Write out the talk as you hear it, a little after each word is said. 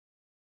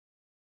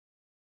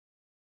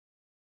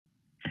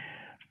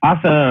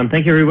Awesome.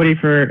 Thank you, everybody,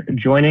 for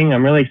joining.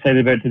 I'm really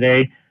excited about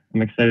today.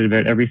 I'm excited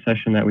about every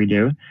session that we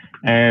do.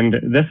 And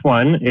this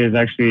one is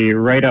actually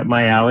right up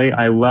my alley.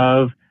 I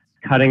love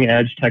cutting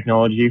edge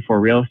technology for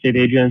real estate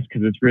agents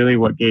because it's really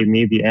what gave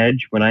me the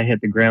edge when I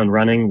hit the ground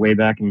running way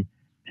back. And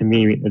to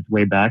me, it's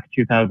way back,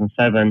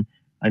 2007.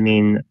 I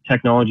mean,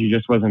 technology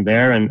just wasn't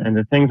there. And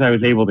the things I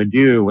was able to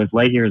do was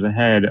light years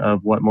ahead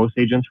of what most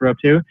agents were up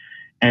to.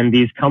 And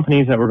these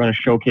companies that we're going to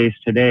showcase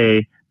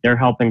today, they're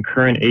helping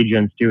current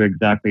agents do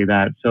exactly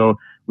that. So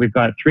we've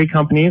got 3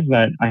 companies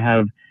that I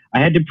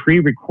had to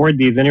pre-record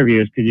these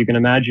interviews because you can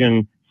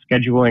imagine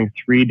scheduling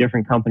 3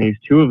 different companies.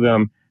 2 of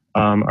them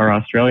are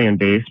Australian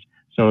based.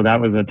 So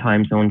that was a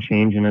time zone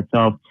change in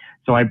itself.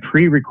 So I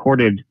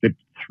pre-recorded the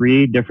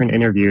 3 different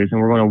interviews and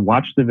we're going to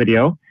watch the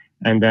video.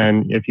 And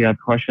then if you have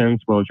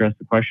questions, we'll address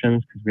the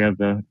questions because we have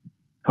the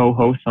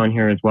co-hosts on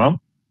here as well.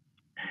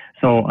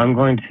 So I'm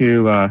going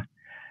to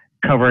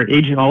cover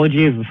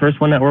Agentology is the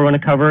first one that we're going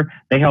to cover.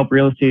 They help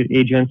real estate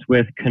agents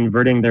with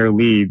converting their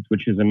leads,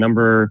 which is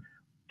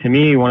to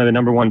me, one of the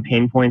number 1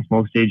 pain points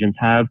most agents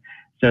have.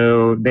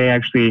 So they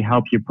actually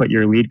help you put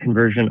your lead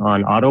conversion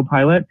on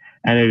autopilot,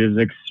 and it is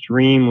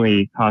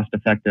extremely cost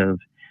effective.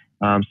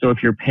 So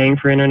if you're paying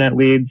for internet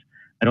leads,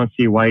 I don't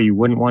see why you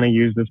wouldn't want to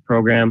use this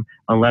program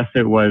unless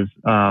it was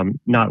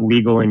not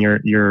legal in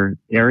your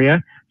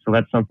area. So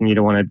that's something you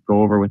don't want to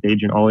go over with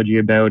Agentology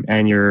about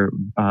and your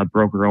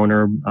broker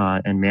owner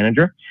and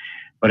manager.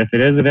 But if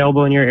it is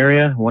available in your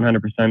area,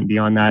 100%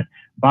 beyond that.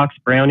 Box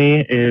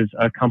Brownie is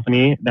a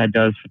company that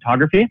does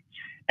photography,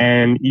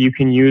 and you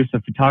can use the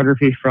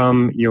photography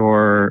from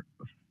your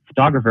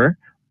photographer,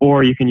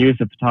 or you can use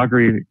the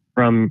photography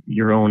from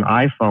your own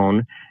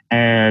iPhone,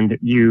 and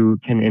you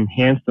can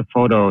enhance the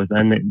photos.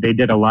 And they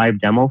did a live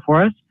demo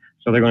for us,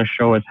 so they're going to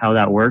show us how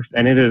that works.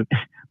 And it is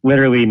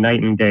literally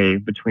night and day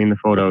between the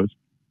photos.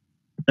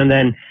 And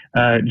then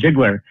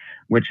Jiggler,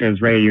 which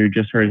is Ray, you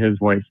just heard his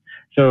voice.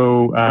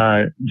 So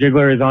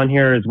Jiggler is on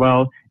here as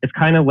well. It's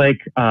kind of like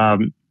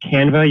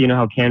Canva. You know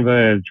how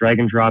Canva is drag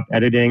and drop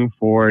editing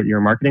for your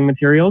marketing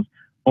materials,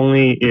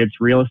 only it's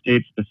real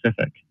estate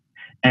specific.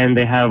 And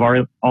they have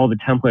all the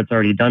templates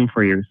already done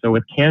for you. So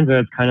with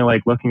Canva, it's kind of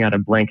like looking at a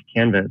blank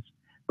canvas.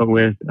 But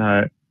with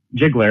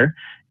Jiggler,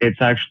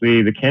 it's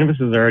actually the canvas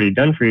is already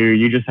done for you.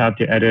 You just have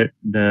to edit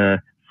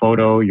the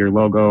photo, your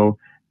logo,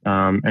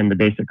 and the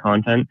basic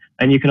content.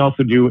 And you can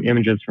also do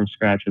images from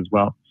scratch as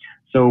well.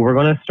 So we're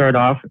going to start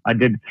off. I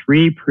did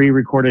 3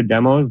 pre-recorded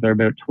demos. They're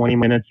about 20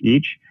 minutes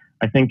each.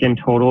 I think in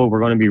total,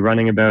 we're going to be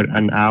running about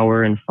an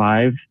hour and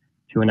 5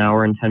 to an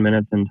hour and 10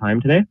 minutes in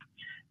time today.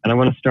 And I'm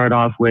going to start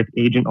off with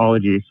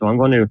Agentology. So I'm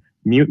going to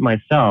mute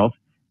myself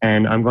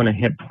and I'm going to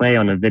hit play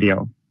on the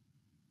video.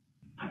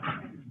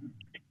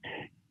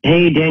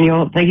 Hey,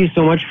 Daniel, thank you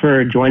so much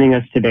for joining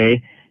us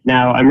today.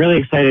 Now, I'm really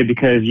excited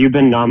because you've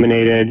been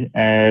nominated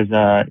as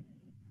an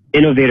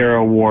Innovator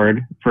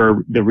Award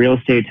for the real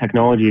estate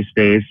technology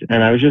space.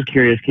 And I was just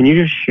curious, can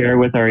you just share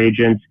with our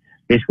agents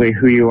basically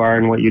who you are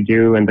and what you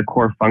do and the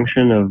core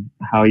function of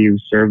how you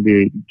serve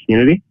the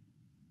community?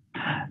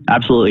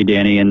 Absolutely,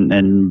 Danny,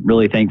 and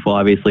really thankful,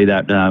 obviously,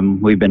 that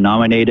we've been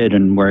nominated,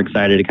 and we're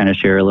excited to kind of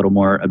share a little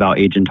more about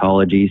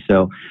Agentology.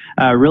 So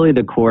really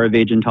the core of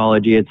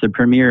Agentology, it's a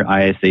premier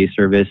ISA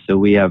service, so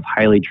we have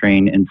highly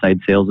trained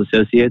inside sales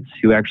associates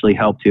who actually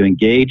help to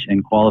engage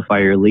and qualify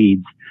your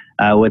leads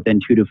within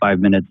 2 to 5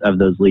 minutes of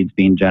those leads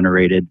being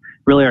generated.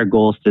 Really our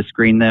goal is to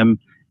screen them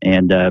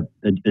and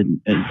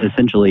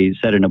essentially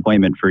set an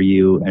appointment for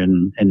you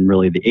and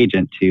really the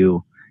agent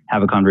to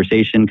have a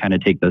conversation, kind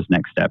of take those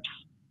next steps.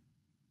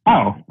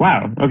 Oh,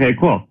 wow. Okay,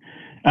 cool.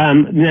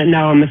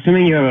 Now, I'm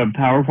assuming you have a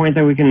PowerPoint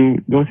that we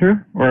can go through,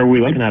 or are we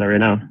looking at it right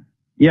now?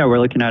 Yeah, we're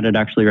looking at it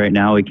actually right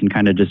now. We can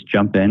kind of just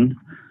jump in.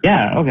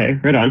 Yeah, okay,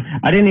 right on.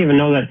 I didn't even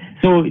know that.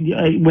 So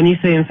when you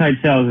say inside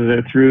sales, is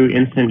it through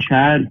instant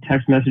chat,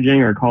 text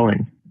messaging, or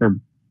calling?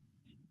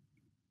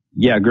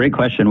 Yeah, great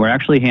question. We're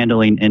actually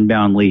handling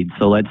inbound leads.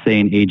 So let's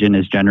say an agent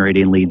is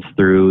generating leads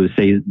through,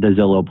 say, the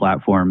Zillow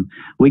platform.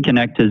 We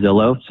connect to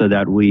Zillow so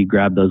that we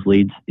grab those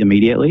leads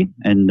immediately.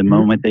 And the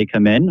moment they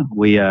come in,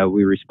 we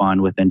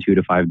respond within 2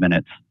 to 5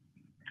 minutes.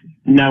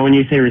 Now, when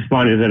you say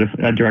respond, is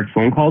it a direct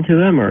phone call to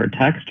them or a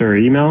text or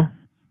email?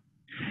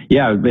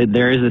 Yeah, but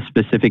there is a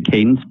specific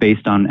cadence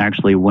based on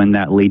actually when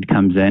that lead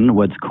comes in.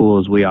 What's cool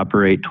is we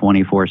operate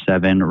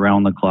 24/7,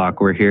 around the clock.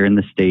 We're here in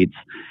the States.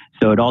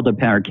 So it all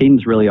depends. Our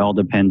cadence really all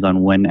depends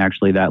on when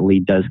actually that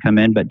lead does come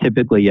in. But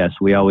typically, yes,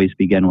 we always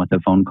begin with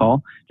a phone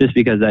call just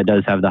because that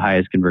does have the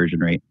highest conversion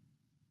rate.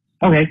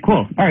 Okay,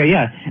 cool. All right,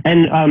 yeah.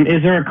 And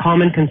is there a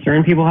common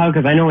concern people have?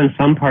 Because I know in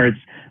some parts,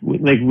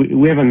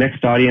 we have a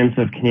mixed audience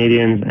of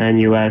Canadians and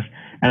U.S.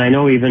 And I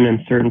know even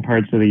in certain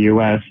parts of the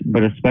U.S.,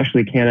 but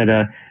especially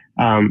Canada,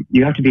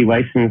 you have to be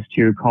licensed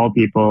to call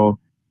people.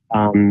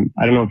 I don't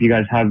know if you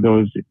guys have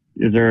those.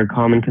 Is there a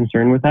common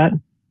concern with that?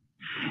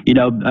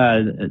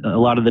 A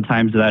lot of the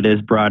times that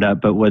is brought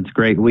up, but what's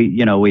great,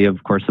 we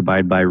of course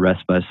abide by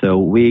RESPA, so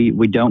we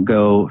don't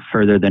go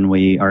further than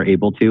we are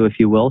able to, if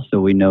you will.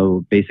 So we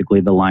know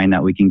basically the line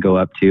that we can go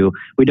up to.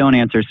 We don't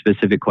answer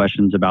specific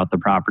questions about the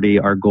property.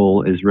 Our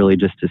goal is really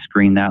just to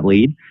screen that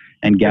lead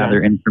and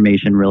gather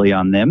information really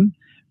on them,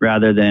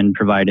 rather than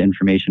provide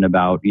information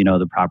about,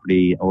 the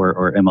property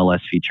or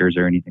MLS features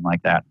or anything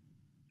like that.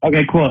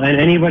 Okay, cool. And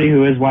anybody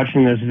who is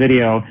watching this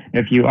video,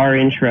 if you are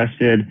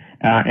interested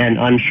and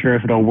unsure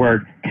if it'll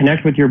work,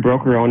 connect with your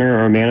broker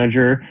owner or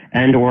manager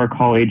or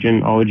call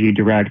Agentology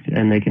direct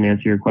and they can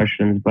answer your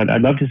questions. But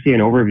I'd love to see an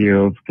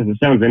overview because it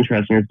sounds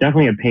interesting. It's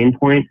definitely a pain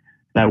point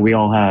that we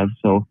all have.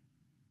 So.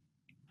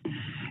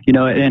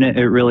 And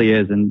it really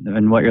is.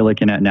 And what you're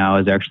looking at now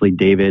is actually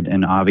David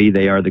and Avi.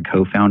 They are the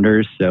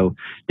co-founders. So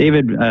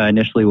David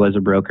initially was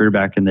a broker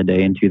back in the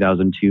day in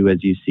 2002.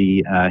 As you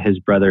see, his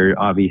brother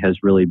Avi has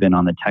really been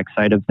on the tech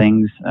side of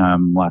things,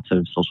 lots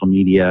of social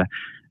media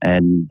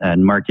and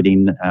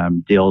marketing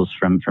deals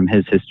from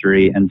his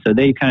history. And so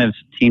they kind of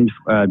teamed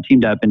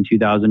up in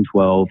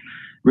 2012.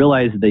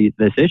 Realized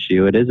this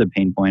issue. It is a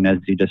pain point, as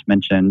you just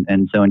mentioned.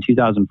 And so in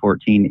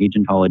 2014,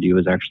 Agentology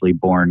was actually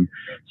born.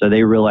 So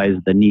they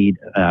realized the need,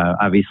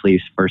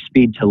 obviously, for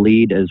speed to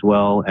lead, as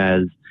well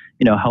as,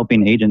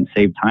 helping agents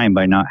save time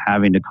by not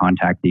having to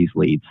contact these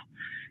leads.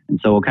 And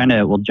so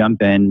we'll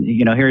jump in.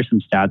 Here are some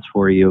stats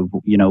for you.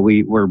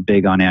 We're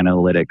big on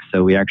analytics.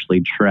 So we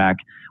actually track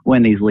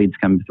when these leads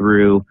come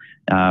through,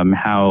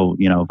 how,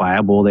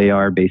 viable they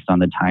are based on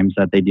the times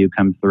that they do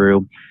come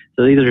through.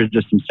 So these are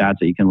just some stats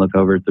that you can look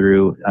over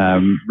through.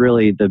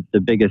 Really,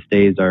 the biggest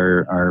days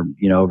are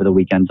over the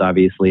weekends,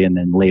 obviously, and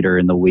then later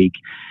in the week.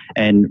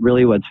 And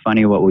really what's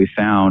funny, what we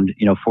found,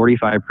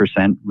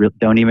 45%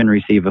 don't even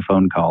receive a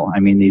phone call.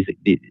 I mean,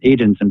 these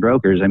agents and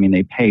brokers,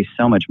 they pay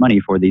so much money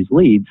for these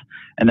leads,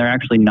 and they're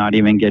actually not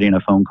even getting a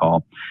phone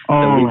call.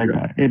 Oh, my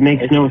God. It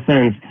makes no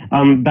sense.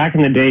 Back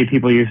in the day,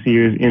 people used to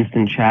use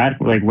instant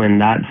chat, like when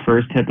that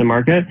first hit the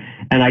market,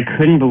 and I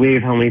couldn't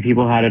believe how many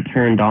people had it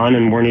turned on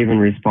and weren't even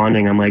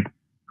responding. I'm like,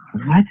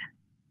 what?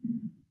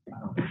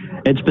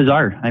 It's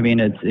bizarre.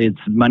 It's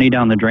money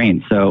down the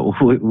drain. So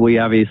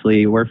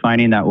we're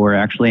finding that we're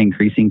actually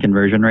increasing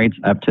conversion rates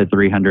up to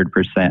 300%.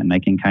 And I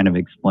can kind of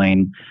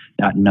explain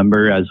that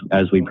number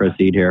as we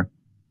proceed here.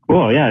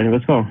 Cool. Yeah,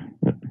 let's go.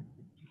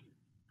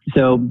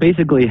 So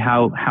basically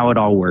how it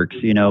all works,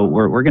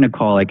 we're going to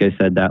call, like I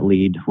said, that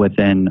lead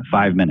within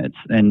 5 minutes.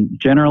 And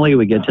generally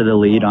we get to the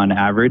lead on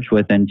average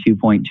within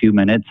 2.2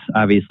 minutes.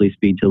 Obviously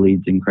speed to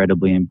lead's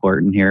incredibly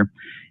important here.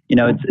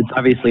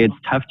 It's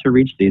tough to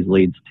reach these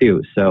leads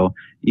too. So,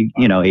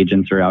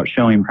 agents are out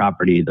showing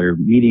property, they're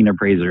meeting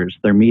appraisers,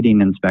 they're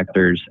meeting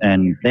inspectors,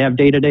 and they have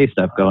day-to-day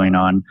stuff going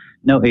on.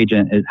 No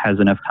agent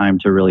has enough time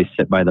to really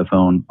sit by the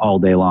phone all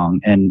day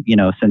long. And,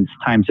 since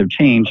times have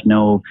changed,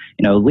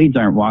 leads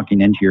aren't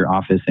walking into your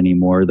office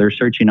anymore. They're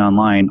searching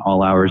online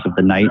all hours of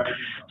the night.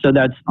 So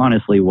that's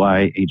honestly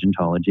why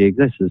Agentology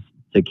exists, is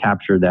to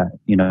capture that,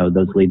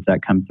 those leads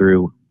that come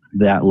through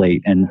that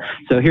late. And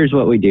so here's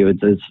what we do.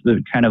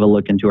 It's kind of a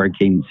look into our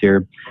cadence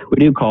here. We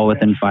do call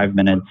within 5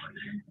 minutes.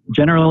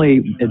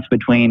 Generally, it's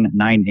between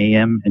 9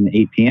 a.m. and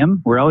 8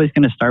 p.m. We're always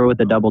going to start with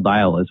a double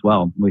dial as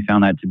well. We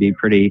found that to be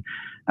pretty,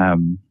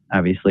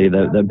 obviously,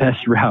 the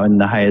best route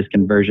and the highest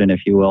conversion,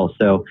 if you will.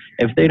 So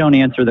if they don't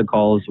answer the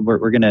calls, we're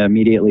going to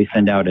immediately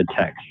send out a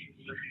text.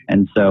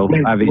 And so,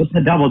 obviously, what's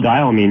the double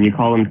dial mean? You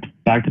call them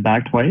back to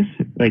back twice?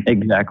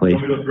 Exactly.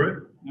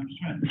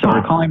 So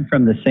we're calling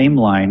from the same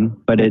line,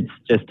 but it's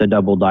just a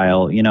double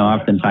dial.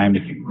 Oftentimes,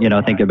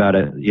 think about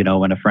it,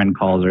 when a friend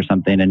calls or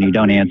something and you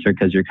don't answer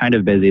because you're kind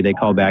of busy, they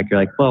call back, you're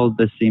like, well,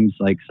 this seems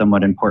like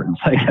somewhat important,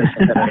 so I guess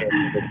I gotta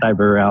the cyber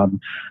around.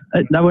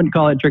 I wouldn't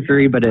call it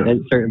trickery, but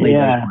it certainly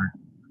does work.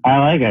 I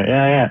like it.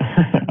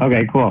 Yeah.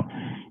 Okay, cool.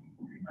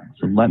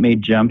 So let me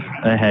jump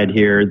ahead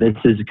here. This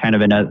is kind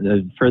of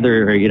a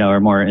further, or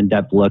more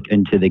in-depth look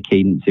into the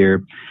cadence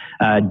here.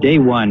 Day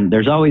one,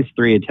 there's always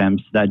 3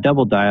 attempts. That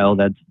double dial,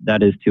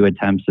 that is 2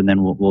 attempts, and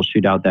then we'll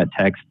shoot out that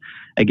text.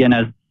 Again,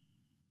 as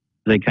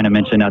I kind of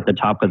mentioned at the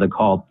top of the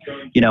call,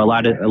 a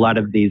lot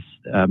of these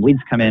leads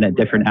come in at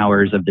different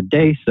hours of the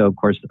day. So of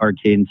course, our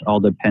cadence all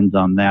depends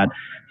on that.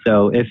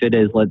 So if it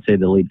is, let's say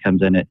the lead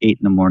comes in at 8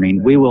 in the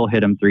morning, we will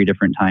hit them 3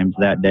 different times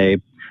that day.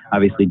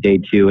 Obviously, day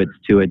 2, it's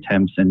 2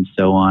 attempts and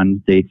so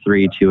on. Day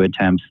 3, 2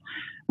 attempts.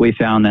 We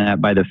found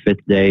that by the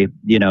 5th day,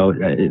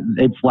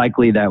 it's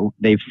likely that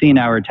they've seen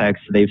our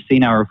texts, they've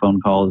seen our phone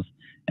calls,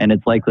 and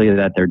it's likely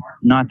that they're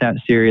not that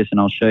serious.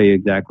 And I'll show you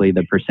exactly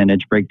the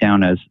percentage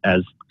breakdown as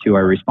to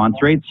our response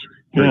rates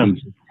for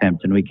each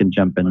attempt, and we can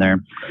jump in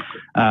there.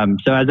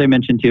 So as I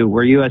mentioned too,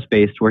 we're U.S.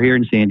 based. We're here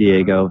in San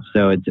Diego,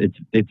 so it's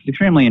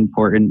extremely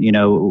important.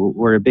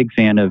 We're a big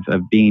fan of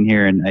being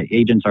here, and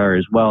agents are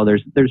as well.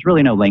 There's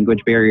really no language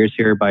barriers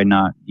here by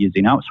not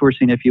using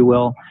outsourcing, if you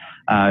will.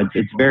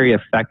 It's very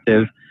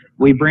effective.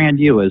 We brand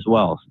you as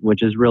well,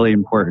 which is really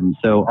important.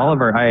 So all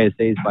of our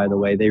ISAs, by the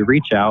way, they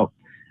reach out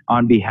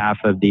on behalf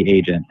of the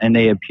agent, and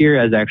they appear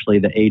as actually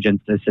the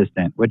agent's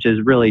assistant, which is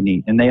really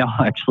neat. And they all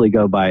actually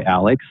go by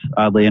Alex.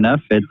 Oddly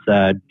enough,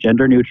 it's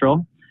gender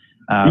neutral.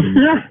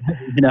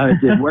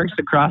 It works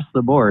across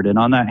the board. And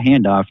on that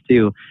handoff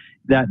too,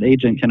 that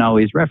agent can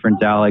always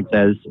reference Alex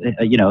as,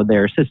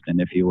 their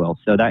assistant, if you will.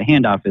 So that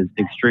handoff is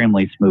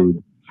extremely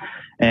smooth.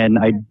 And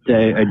I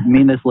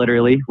mean this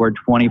literally. We're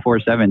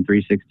 24/7,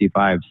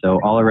 365. So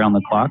all around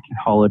the clock,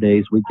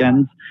 holidays,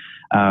 weekends.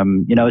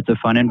 It's a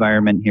fun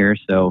environment here.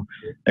 So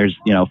there's,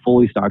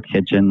 fully stocked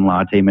kitchen,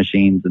 latte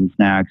machines and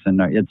snacks.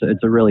 And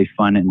it's a really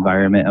fun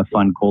environment, a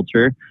fun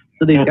culture.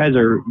 So these guys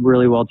are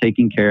really well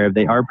taken care of.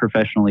 They are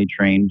professionally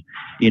trained,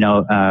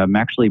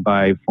 actually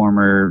by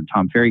former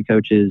Tom Ferry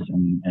coaches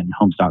and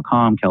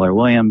Homes.com, Keller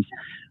Williams.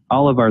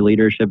 All of our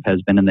leadership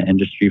has been in the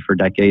industry for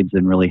decades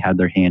and really had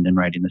their hand in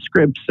writing the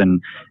scripts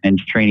and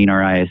training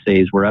our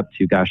ISAs. We're up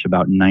to,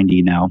 about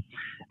 90 now.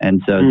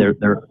 And so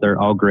they're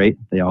all great.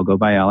 They all go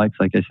by Alex,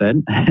 like I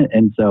said.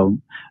 And so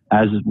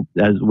as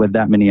with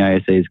that many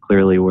ISAs,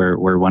 clearly we're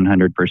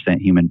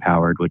 100% human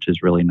powered, which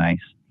is really nice.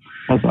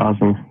 That's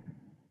awesome.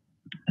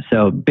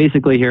 So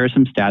basically, here are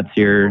some stats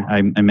here.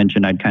 I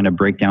mentioned I'd kind of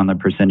break down the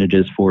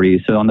percentages for you.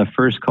 So on the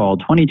first call,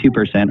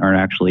 22% are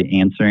actually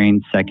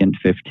answering. Second,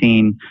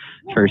 15%.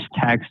 First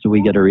text,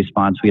 we get a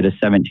response. We get a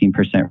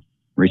 17%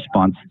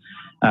 response.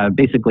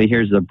 Basically,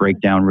 here's the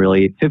breakdown,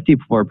 really.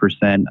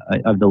 54%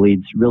 of the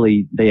leads,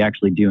 really, they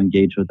actually do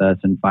engage with us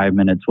in 5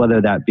 minutes, whether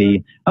that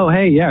be, oh,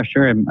 hey, yeah,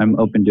 sure, I'm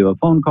open to a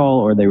phone call,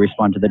 or they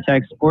respond to the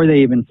text, or they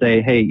even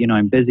say, hey,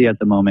 I'm busy at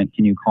the moment.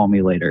 Can you call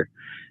me later?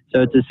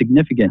 So it's a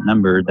significant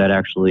number that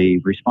actually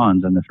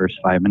responds in the first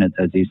 5 minutes,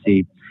 as you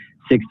see.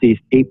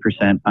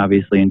 68%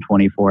 obviously in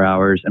 24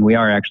 hours, and we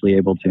are actually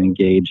able to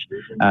engage.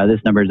 This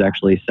number is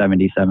actually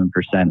 77%.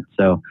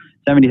 So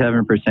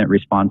 77%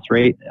 response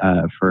rate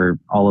for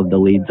all of the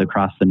leads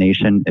across the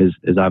nation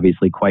is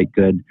obviously quite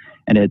good,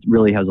 and it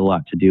really has a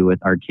lot to do with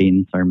our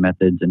cadence, our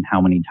methods, and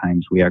how many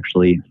times we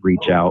actually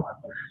reach out.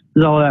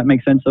 Does all of that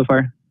make sense so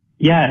far?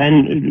 Yeah,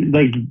 and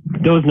like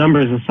those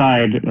numbers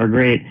aside are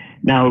great.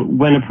 Now,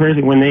 when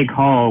they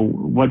call,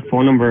 what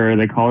phone number are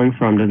they calling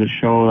from? Does it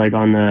show like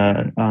on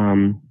the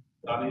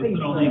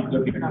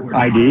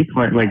ID,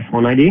 like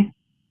phone ID?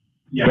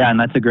 Yeah, and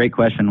that's a great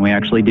question. We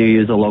actually do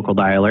use a local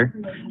dialer.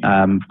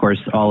 Of course,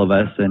 all of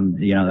us, and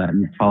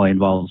that probably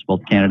involves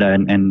both Canada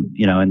and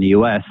in the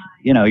U.S.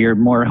 You're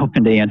more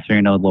open to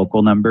answering a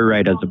local number,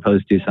 right, as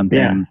opposed to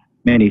something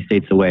many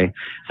states away.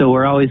 So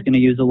we're always going to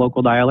use a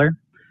local dialer.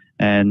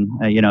 And,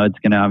 it's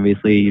going to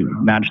obviously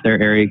match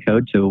their area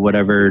code to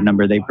whatever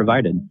number they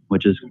provided,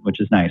 which is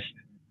nice.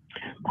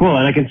 Cool.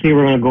 And I can see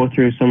we're going to go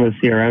through some of the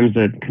CRMs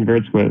that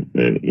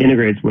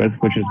integrates with,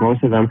 which is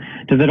most of them.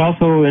 Does it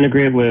also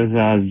integrate with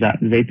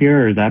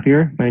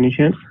Zapier by any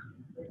chance?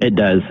 It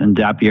does. And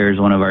Zapier is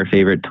one of our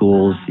favorite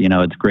tools.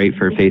 It's great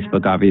for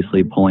Facebook,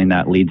 obviously pulling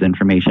that leads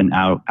information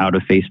out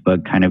of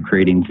Facebook, kind of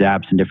creating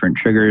zaps and different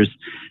triggers.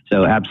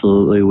 So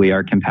absolutely, we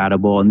are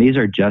compatible. And these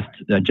are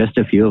just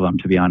a few of them,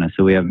 to be honest.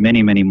 So we have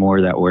many, many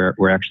more that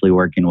we're actually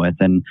working with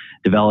and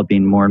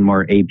developing more and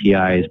more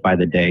APIs by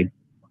the day.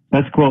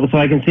 That's cool. So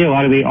I can see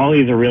all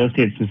these are real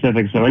estate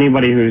specific. So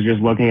anybody who's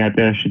just looking at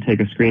this should take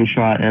a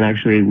screenshot and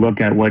actually look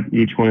at what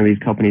each one of these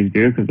companies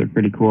do, because they're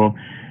pretty cool.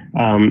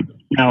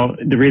 Now,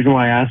 the reason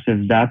why I asked if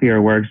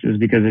Zapier works is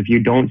because if you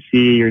don't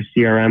see your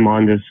CRM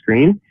on this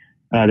screen,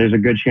 there's a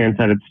good chance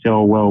that it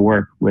still will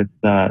work with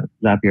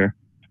Zapier.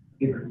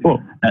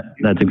 Cool.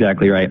 That's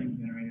exactly right.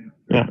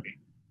 Yeah.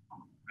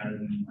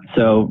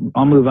 So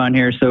I'll move on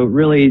here. So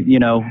really,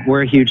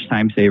 we're a huge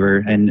time saver.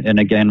 And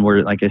again,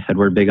 like I said,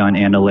 we're big on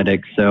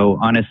analytics. So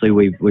honestly,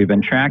 we've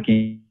been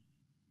tracking,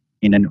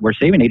 and we're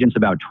saving agents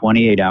about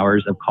 28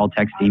 hours of call,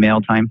 text,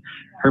 email time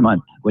per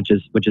month, which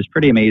is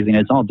pretty amazing.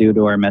 It's all due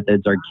to our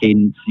methods, our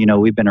cadence.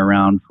 We've been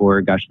around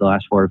for, the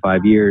last 4 or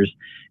 5 years,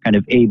 kind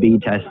of A/B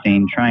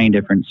testing, trying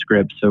different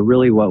scripts. So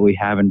really what we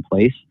have in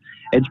place,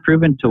 it's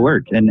proven to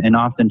work. And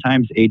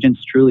oftentimes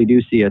agents truly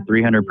do see a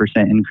 300%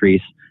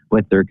 increase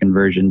with their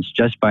conversions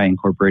just by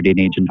incorporating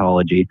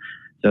agentology.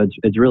 So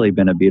it's really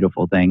been a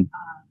beautiful thing.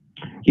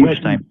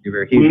 Huge time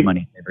saver, huge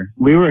money saver.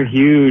 We were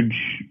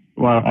huge.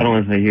 Well, I don't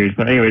want to say huge,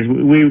 but anyways,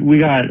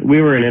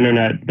 we were an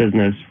internet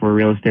business for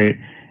real estate.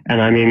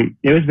 And I mean,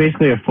 it was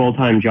basically a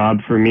full-time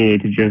job for me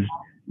to just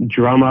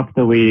drum up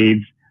the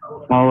leads,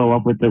 follow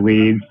up with the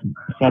leads,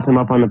 set them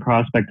up on the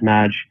prospect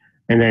match,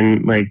 and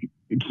then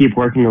keep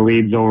working the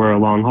leads over a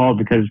long haul,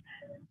 because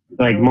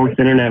most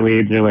internet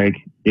leads are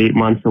 8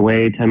 months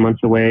away, 10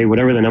 months away,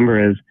 whatever the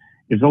number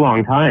is a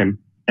long time.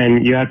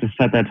 And you have to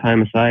set that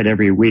time aside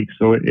every week.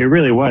 So it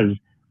really was,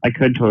 I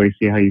could totally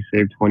see how you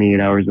save 28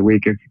 hours a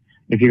week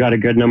if you got a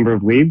good number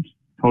of leads.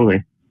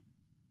 Totally.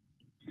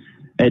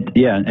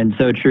 Yeah, and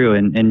so true.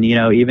 And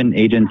even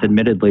agents,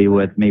 admittedly,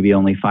 with maybe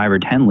only 5 or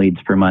 10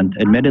 leads per month,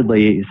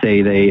 admittedly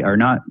say they are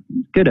not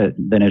good at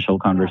the initial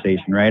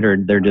conversation, right? Or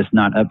they're just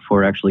not up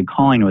for actually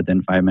calling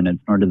within 5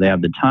 minutes, nor do they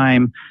have the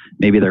time.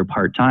 Maybe they're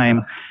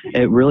part-time.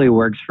 It really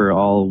works for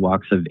all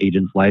walks of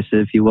agents' lives,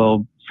 if you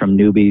will. from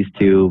newbies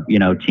to,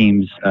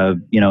 teams of,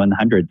 in the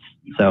hundreds.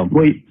 So,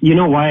 well, you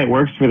know why it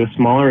works for the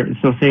smaller,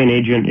 so say an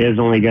agent is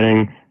only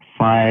getting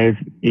 5,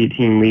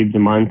 18 leads a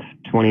month,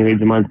 20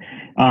 leads a month.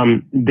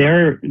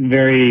 They're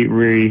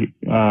very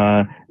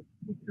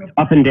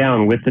up and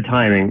down with the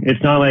timing.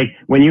 It's not like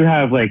when you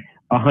have like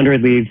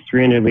 100 leads,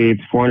 300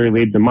 leads, 400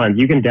 leads a month,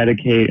 you can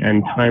dedicate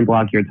and time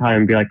block your time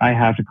and be like, I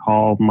have to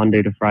call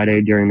Monday to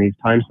Friday during these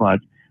time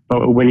slots.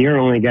 But when you're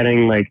only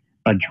getting like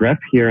a drip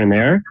here and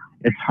there,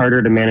 it's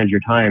harder to manage your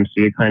time.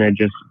 So you kind of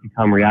just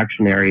become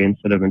reactionary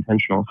instead of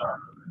intentional.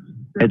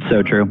 It's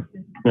so true.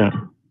 Yeah.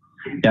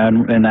 Yeah,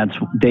 and that's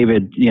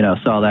David,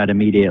 saw that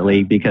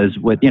immediately because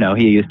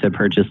he used to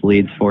purchase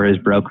leads for his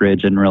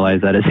brokerage and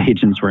realized that his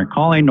agents weren't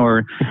calling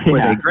or were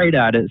they great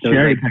at it. So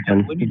cherry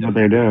picking is what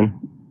they're doing.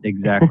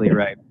 Exactly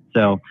right.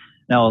 So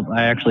now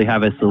I actually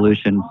have a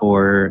solution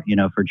for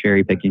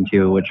cherry picking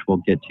too, which we'll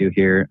get to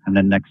here in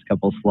the next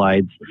couple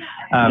slides.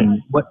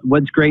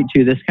 What's great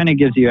too, this kind of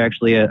gives you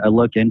actually a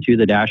look into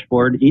the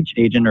dashboard. Each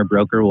agent or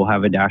broker will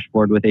have a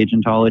dashboard with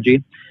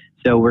Agentology.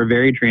 So we're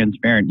very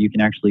transparent. You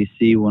can actually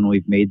see when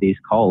we've made these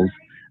calls,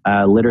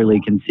 literally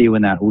can see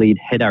when that lead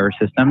hit our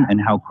system and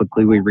how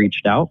quickly we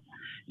reached out.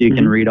 You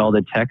can read all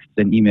the text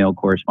and email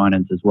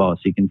correspondence as well.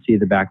 So you can see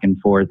the back and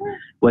forth.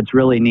 What's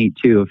really neat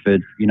too,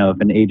 if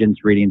an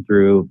agent's reading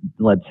through,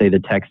 let's say the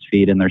text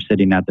feed and they're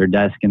sitting at their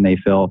desk and they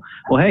feel,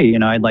 well, hey,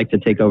 I'd like to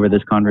take over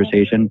this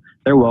conversation.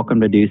 They're welcome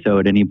to do so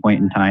at any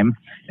point in time.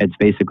 It's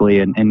basically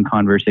an in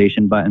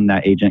conversation button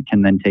that agent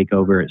can then take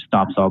over. It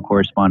stops all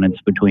correspondence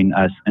between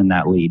us and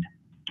that lead.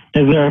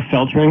 Is there a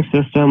filtering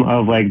system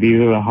of like, these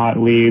are the hot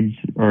leads,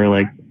 or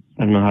like,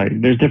 I don't know how,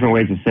 there's different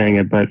ways of saying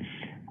it, but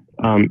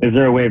is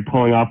there a way of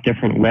pulling off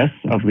different lists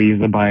of these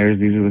are the buyers,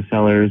 these are the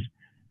sellers?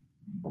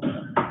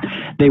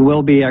 They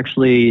will be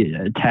actually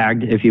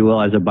tagged, if you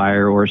will, as a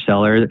buyer or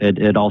seller.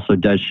 It also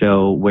does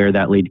show where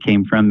that lead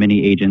came from.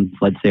 Many agents,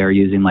 let's say, are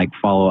using like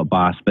Follow Up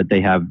Boss, but they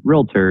have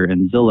Realtor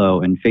and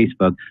Zillow and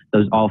Facebook,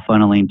 those all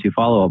funneling to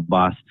Follow Up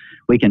Boss.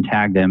 We can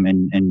tag them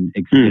and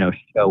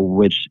show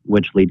which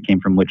lead came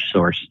from which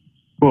source.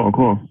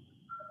 Cool.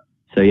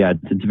 So yeah,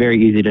 it's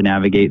very easy to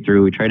navigate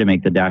through. We try to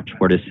make the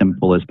dashboard as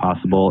simple as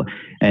possible.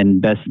 And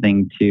best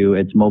thing too,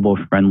 it's mobile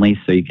friendly,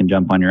 so you can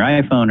jump on your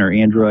iPhone or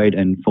Android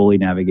and fully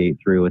navigate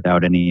through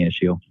without any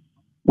issue.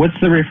 What's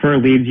the refer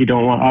leads you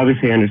don't want?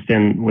 Obviously I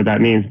understand what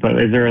that means,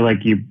 but is there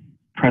like you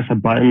press a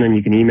button and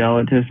you can email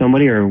it to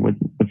somebody, or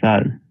what's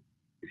that?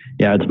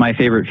 Yeah, it's my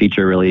favorite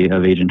feature really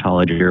of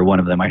Agentology, or one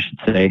of them I should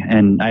say.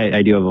 And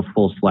I do have a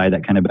full slide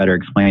that kind of better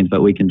explains,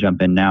 but we can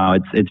jump in now.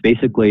 It's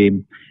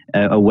basically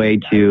a way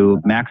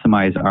to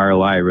maximize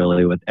ROI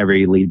really with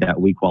every lead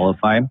that we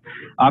qualify.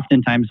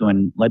 Oftentimes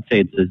when, let's say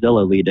it's a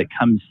Zillow lead, it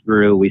comes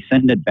through, we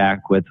send it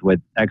back with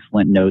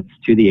excellent notes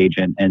to the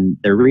agent, and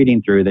they're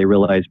reading through, they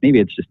realize maybe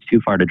it's just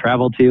too far to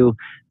travel to,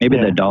 maybe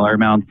the dollar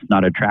amount's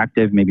not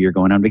attractive, maybe you're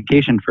going on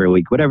vacation for a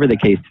week, whatever the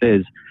case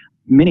is.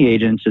 Many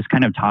agents just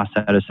kind of toss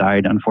that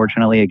aside.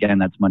 Unfortunately, again,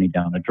 that's money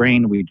down the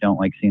drain. We don't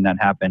like seeing that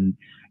happen.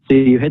 So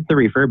you hit the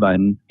refer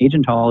button,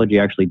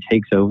 Agentology actually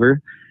takes over.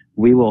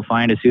 We will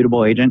find a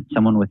suitable agent,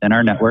 someone within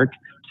our network,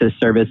 to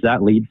service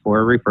that lead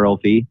for a referral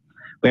fee.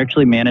 We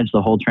actually manage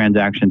the whole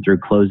transaction through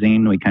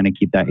closing. We kind of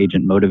keep that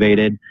agent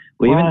motivated.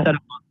 We even set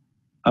up...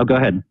 Oh, go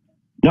ahead.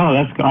 No,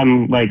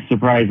 I'm like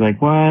surprised,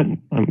 like what?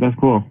 That's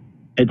cool.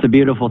 It's a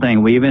beautiful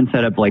thing. We even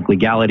set up like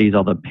legalities,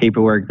 all the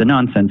paperwork, the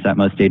nonsense that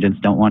most agents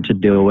don't want to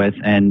deal with.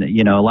 And,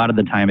 a lot of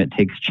the time it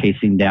takes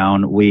chasing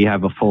down. We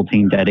have a full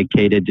team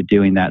dedicated to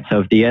doing that. So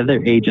if the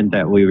other agent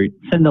that we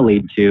send the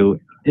lead to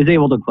is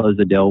able to close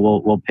the deal,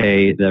 we'll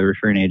pay the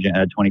referring agent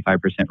a 25%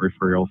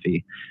 referral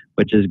fee,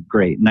 which is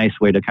great. Nice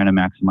way to kind of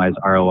maximize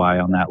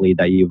ROI on that lead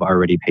that you've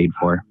already paid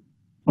for.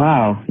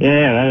 Wow.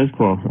 Yeah, that is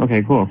cool.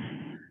 Okay, cool.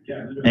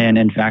 And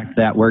in fact,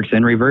 that works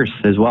in reverse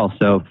as well.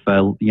 So if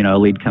a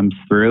lead comes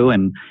through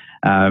and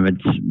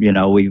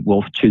we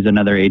will choose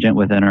another agent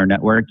within our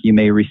network, you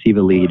may receive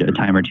a lead a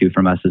time or two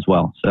from us as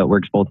well. So it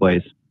works both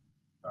ways.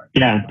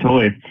 Yeah,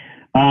 totally.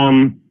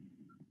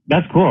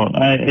 That's cool.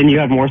 And you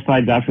have more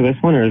slides after this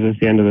one, or is this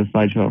the end of the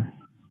slideshow?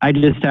 I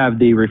just have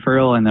the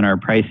referral and then our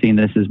pricing.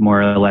 This is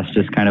more or less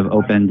just kind of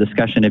open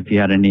discussion if you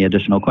had any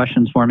additional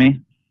questions for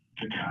me.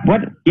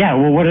 What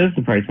is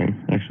the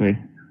pricing actually?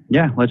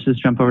 Yeah, let's just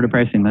jump over to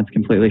pricing. That's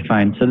completely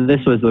fine. So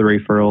this was the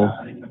referral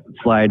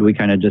slide. We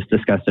kind of just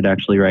discussed it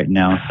actually right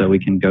now, so we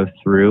can go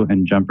through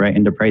and jump right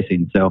into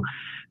pricing. So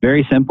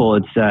very simple.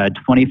 It's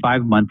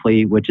 $25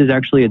 monthly, which is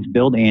actually, it's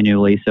billed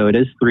annually. So it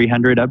is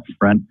 $300 up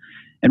front.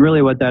 And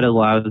really what that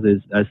allows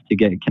is us to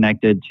get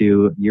connected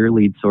to your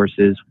lead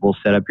sources. We'll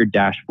set up your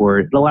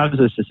dashboard. It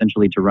allows us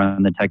essentially to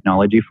run the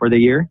technology for the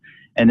year.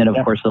 And then of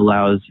course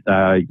allows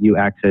you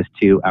access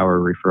to our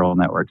referral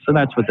network. So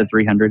that's what the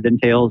 $300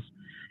 entails.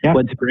 Yep.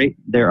 What's great,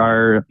 there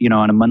are,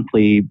 on a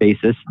monthly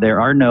basis,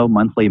 there are no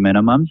monthly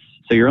minimums.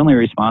 So you're only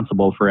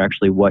responsible for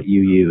actually what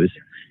you use.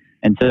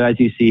 And so as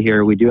you see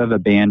here, we do have a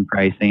band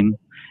pricing.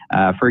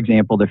 For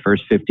example, the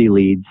first 50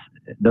 leads,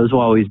 those will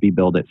always be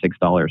billed at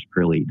 $6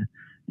 per lead.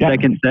 Yep.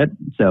 Second set,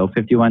 so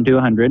 51 to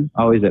 100,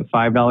 always at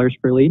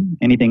 $5 per lead.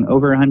 Anything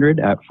over 100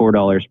 at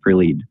 $4 per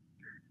lead.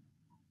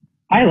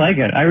 I like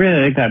it. I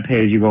really like that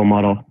pay-as-you-go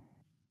model.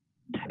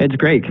 It's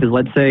great because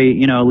let's say,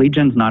 lead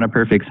gen's not a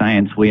perfect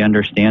science. We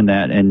understand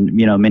that. And,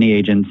 many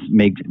agents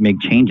make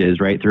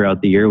changes right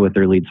throughout the year with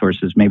their lead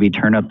sources, maybe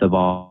turn up the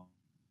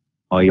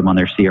volume on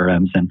their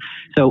CRMs. And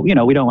so, we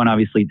don't want to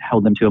obviously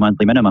hold them to a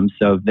monthly minimum.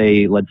 So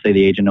if let's say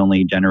the agent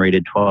only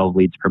generated 12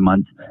 leads per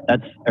month,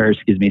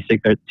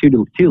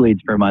 two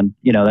leads per month,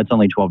 that's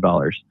only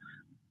 $12.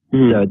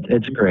 So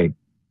it's great.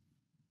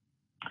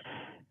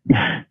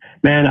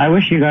 Man, I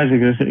wish you guys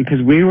existed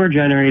because we were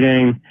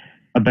generating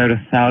about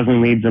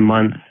 1,000 leads a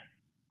month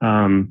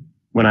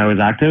when I was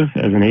active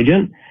as an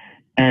agent.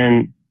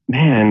 And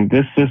man,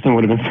 this system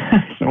would have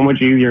been so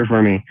much easier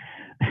for me.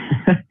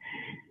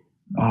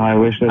 I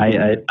wish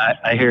that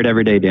I hear it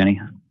every day,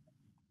 Danny.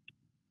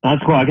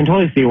 That's cool. I can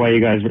totally see why you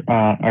guys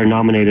are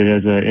nominated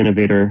as an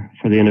innovator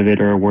for the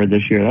Innovator Award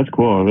this year. That's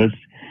cool.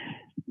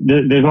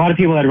 There's a lot of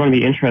people that are going to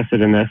be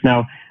interested in this.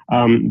 Now,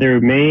 there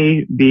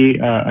may be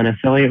an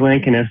affiliate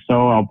link, and if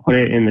so, I'll put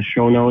it in the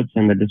show notes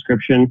and the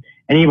description.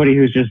 Anybody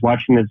who's just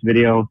watching this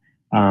video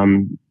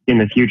in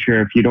the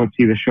future, if you don't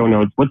see the show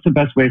notes, what's the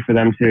best way for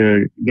them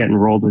to get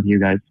enrolled with you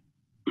guys?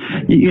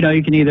 You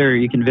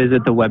can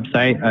visit the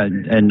website,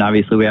 and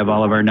obviously we have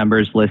all of our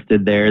numbers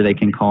listed there. They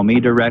can call me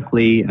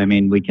directly. I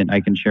mean, I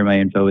can share my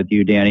info with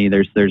you, Danny.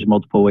 There's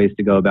multiple ways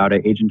to go about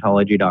it.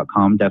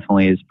 Agentology.com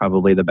definitely is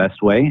probably the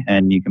best way,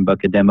 and you can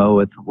book a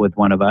demo with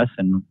one of us.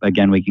 And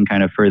again, we can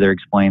kind of further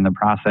explain the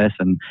process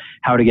and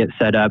how to get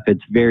set up.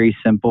 It's very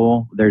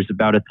simple. There's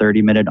about a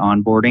 30-minute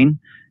onboarding.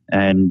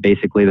 And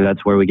basically,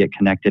 that's where we get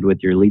connected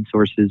with your lead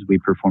sources. We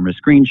perform a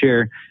screen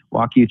share,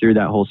 walk you through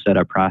that whole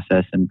setup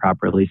process, and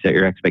properly set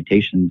your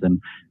expectations.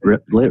 And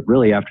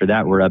really, after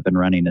that, we're up and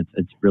running.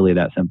 It's really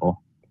that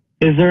simple.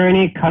 Is there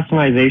any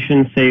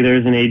customization? Say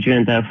there's an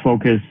agent that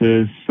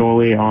focuses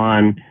solely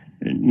on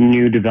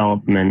new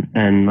development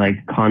and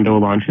like condo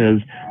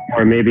launches,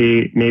 or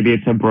maybe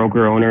it's a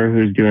broker owner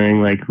who's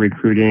doing like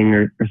recruiting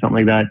or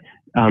something like that.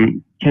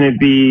 Can it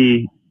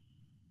be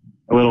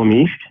a little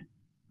niched?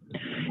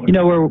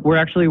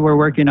 We're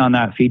working on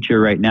that feature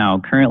right now.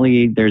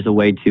 Currently, there's a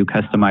way to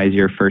customize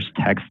your first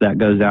text that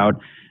goes out.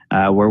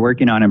 We're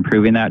working on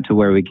improving that to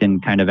where we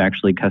can kind of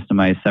actually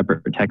customize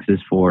separate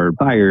texts for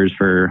buyers,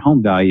 for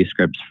home value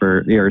scripts,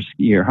 for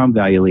your home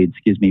value leads,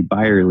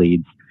 buyer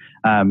leads.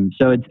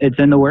 So it's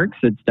in the works.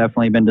 It's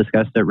definitely been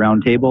discussed at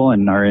Roundtable,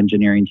 and our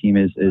engineering team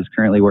is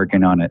currently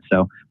working on it.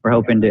 So we're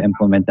hoping to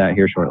implement that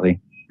here shortly.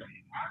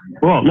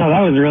 Cool. No, that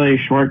was a really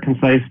short,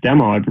 concise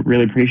demo. I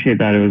really appreciate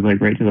that. It was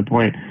like right to the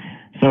point.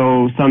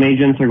 So some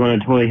agents are going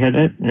to totally hit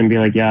it and be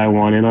like, yeah, I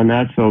want in on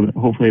that. So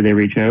hopefully they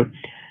reach out.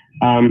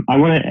 I'm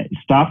going to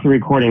stop the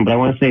recording, but I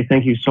want to say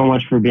thank you so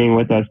much for being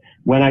with us.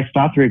 When I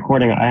stopped the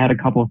recording, I had a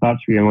couple of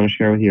thoughts for you I want to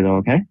share with you though,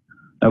 okay?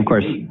 Of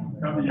course.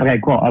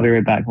 Okay, cool. I'll be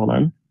right back. Hold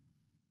on.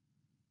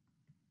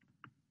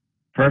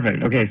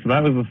 Perfect. Okay, so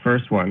that was the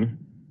first one.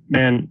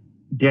 Man,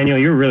 Daniel,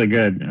 you were really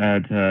good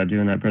at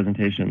doing that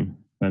presentation,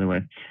 by the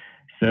way.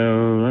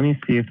 So let me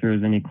see if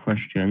there's any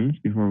questions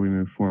before we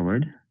move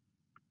forward.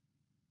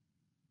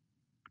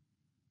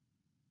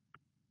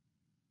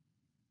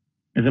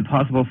 Is it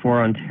possible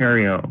for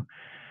Ontario?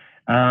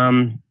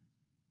 Okay,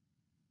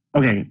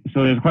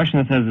 so there's a question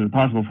that says, is it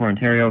possible for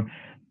Ontario?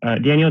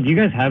 Daniel, do you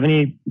guys have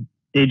any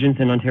agents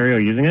in Ontario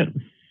using it?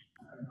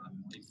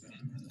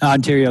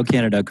 Ontario,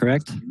 Canada,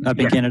 correct? Up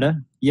in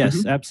Canada?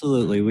 Yes,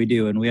 absolutely, we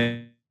do. And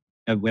we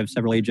have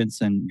several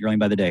agents and growing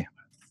by the day.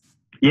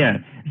 Yeah,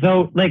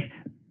 so like,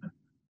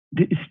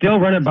 still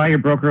run it by your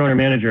broker owner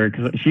manager,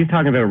 because she's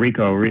talking about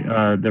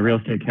RECO, the Real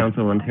Estate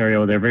Council of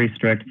Ontario. They're very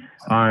strict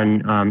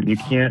on you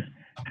can't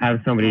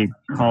have somebody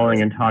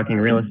calling and talking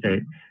real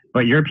estate,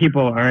 but your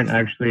people aren't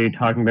actually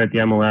talking about the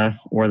MLS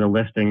or the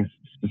listings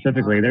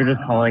specifically. They're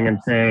just calling and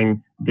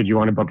saying, did you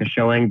want to book a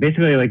showing?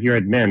 Basically like your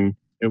admin,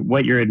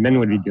 what your admin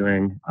would be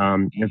doing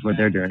is what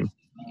they're doing.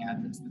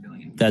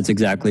 That's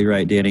exactly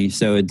right, Danny.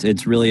 So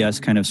it's really us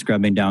kind of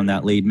scrubbing down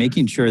that lead,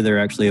 making sure they're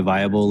actually a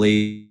viable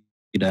lead,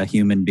 a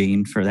human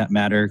being for that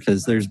matter,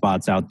 because there's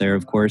bots out there,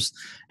 of course,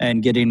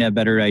 and getting a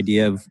better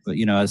idea of,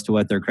 as to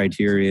what their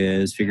criteria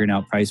is, figuring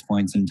out price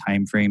points and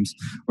timeframes.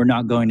 We're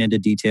not going into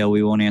detail.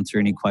 We won't answer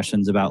any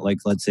questions about, like,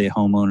 let's say,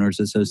 homeowners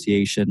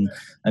association,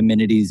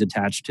 amenities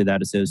attached to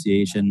that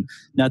association,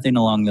 nothing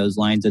along those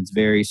lines. It's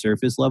very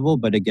surface level,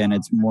 but again,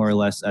 it's more or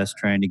less us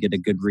trying to get a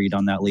good read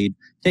on that lead,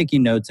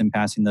 taking notes and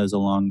passing those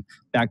along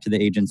back to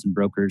the agents and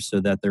brokers so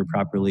that they're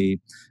properly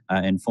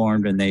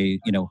informed and they,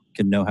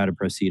 can know how to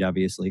proceed,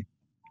 obviously.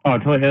 Oh,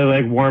 totally. It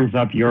like warms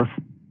up your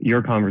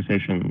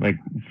conversation, like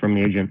from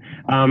the agent.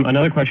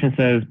 Another question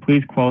says,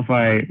 please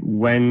qualify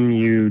when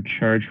you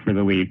charge for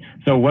the lead.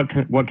 So what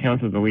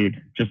counts as a lead?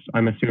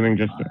 I'm assuming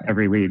just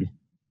every lead.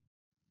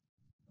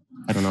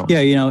 I don't know.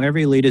 Yeah,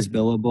 every lead is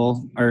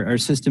billable. Our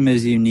system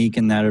is unique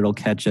in that it'll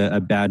catch a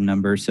bad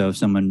number. So if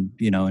someone,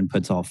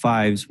 inputs all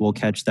fives, we'll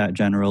catch that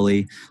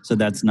generally. So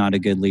that's not a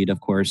good lead,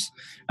 of course.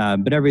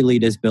 But every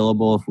lead is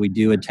billable. If we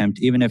do attempt,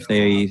 even if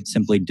they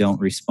simply don't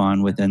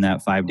respond within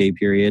that 5-day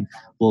period,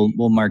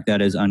 we'll mark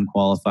that as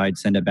unqualified,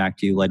 send it back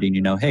to you, letting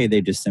you know, hey,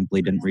 they just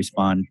simply didn't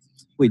respond.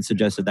 We'd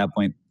suggest at that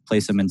point,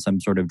 place them in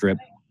some sort of drip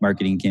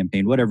marketing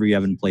campaign, whatever you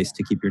have in place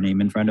to keep your name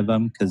in front of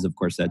them, because of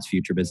course that's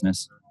future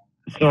business.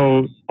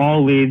 So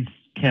all leads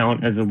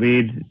count as a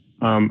lead,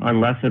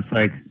 unless it's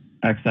like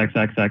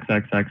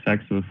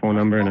XXXXXXX with a phone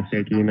number and a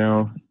fake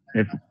email.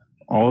 If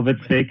all of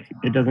it's fake,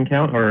 it doesn't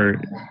count,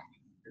 or?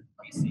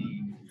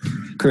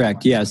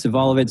 Correct. Yes. If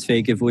all of it's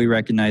fake, if we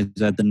recognize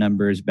that the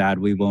number is bad,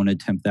 we won't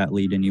attempt that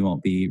lead and you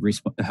won't be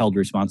held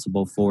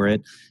responsible for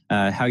it.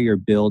 How you're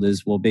billed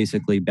is we'll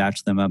basically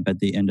batch them up at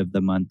the end of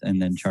the month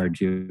and then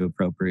charge you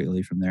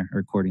appropriately from there, or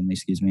accordingly,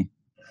 excuse me.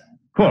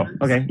 Cool.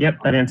 Okay. Yep.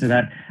 That answered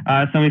that.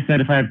 Somebody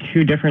said, if I have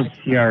 2 different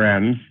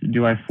CRMs,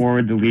 do I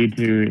forward the lead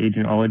to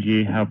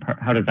Agentology?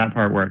 How does that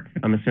part work?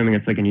 I'm assuming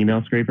it's like an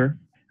email scraper.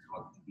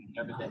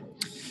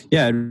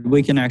 Yeah,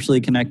 we can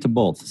actually connect to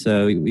both.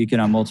 So we can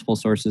have multiple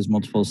sources,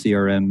 multiple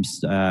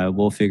CRMs.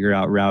 We'll figure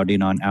out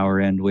routing on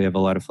our end. We have a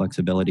lot of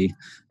flexibility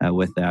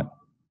with that.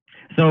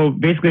 So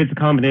basically, it's a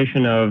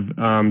combination of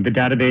the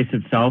database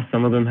itself.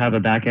 Some of them have a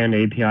back-end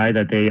API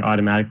that they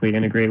automatically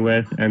integrate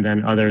with, and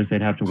then others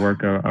they'd have to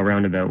work a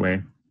roundabout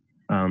way.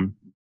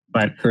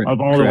 But of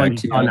all the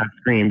ones on that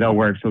screen, they'll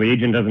work. So the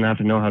agent doesn't have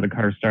to know how the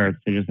car starts.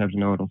 They just have to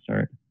know it'll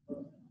start.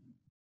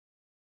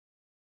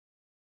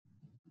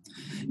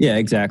 Yeah,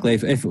 exactly.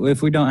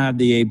 If we don't have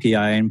the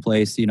API in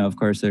place, of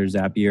course there's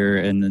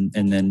Zapier, and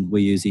then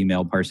we use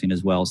email parsing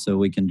as well. So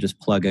we can just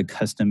plug a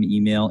custom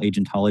email,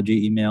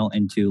 Agentology email,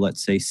 into,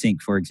 let's say,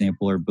 Sync, for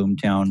example, or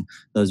Boomtown.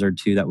 Those are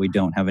 2 that we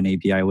don't have an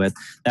API with.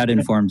 That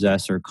informs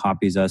us or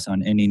copies us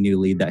on any new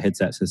lead that hits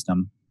that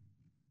system.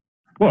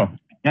 Cool.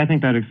 I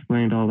think that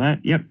explained all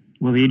that. Yep.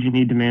 Will the agent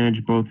need to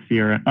manage both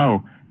CRM?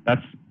 Oh,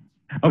 that's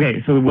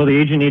okay. So will the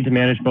agent need to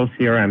manage both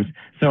CRMs?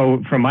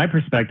 So from my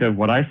perspective,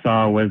 what I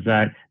saw was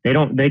that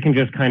they can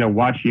just kind of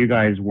watch you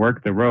guys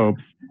work the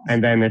ropes.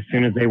 And then as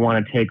soon as they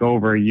want to take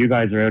over, you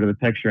guys are out of the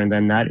picture. And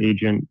then that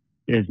agent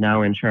is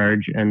now in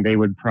charge, and they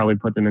would probably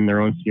put them in their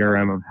own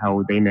CRM of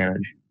how they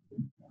manage.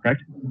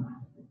 Correct?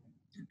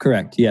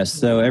 Correct. Yes.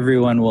 So every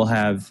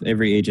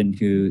agent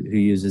who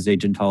uses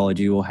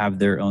Agentology will have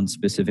their own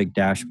specific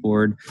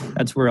dashboard.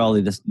 That's where all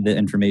the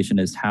information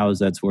is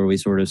housed. That's where we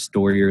sort of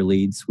store your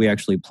leads. We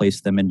actually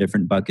place them in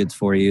different buckets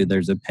for you.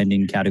 There's a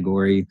pending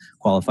category,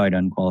 qualified,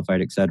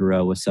 unqualified, et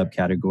cetera, with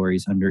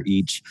subcategories under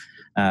each.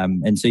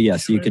 And so,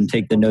 yes, you can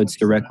take the notes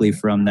directly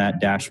from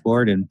that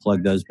dashboard and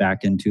plug those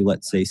back into,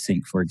 let's say,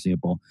 Sync, for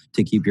example,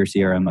 to keep your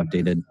CRM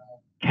updated.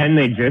 Can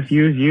they just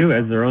use you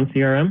as their own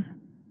CRM?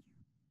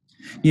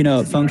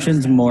 It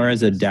functions more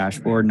as a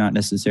dashboard, not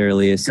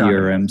necessarily a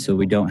CRM. So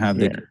we don't have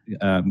the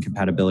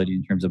compatibility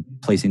in terms of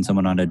placing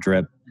someone on a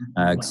drip,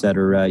 et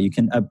cetera. You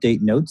can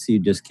update notes. You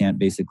just can't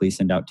basically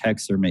send out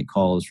texts or make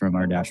calls from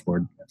our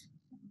dashboard.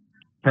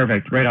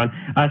 Perfect. Right on.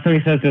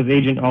 Somebody says, does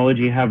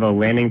Agentology have a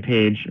landing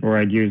page, or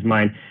I'd use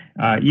mine?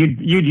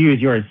 You'd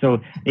use yours. So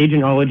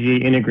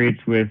Agentology integrates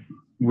with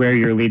where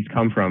your leads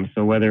come from.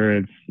 So whether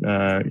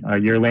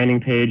it's your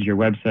landing page, your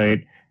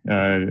website,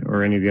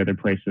 or any of the other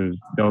places,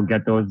 they'll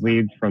get those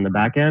leads from the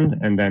back end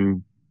and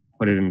then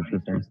put it in the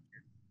system.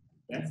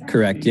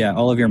 Correct. Yeah.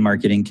 All of your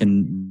marketing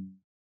can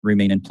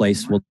remain in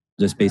place. We'll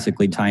just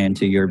basically tie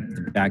into your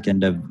back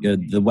end of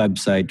the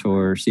website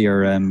or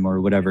CRM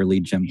or whatever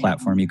lead gen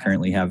platform you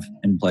currently have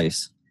in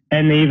place.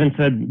 And they even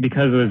said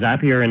because of the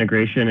Zapier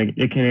integration,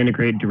 it can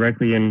integrate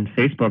directly in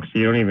Facebook, so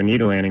you don't even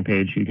need a landing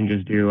page. You can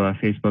just do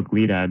Facebook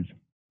lead ads.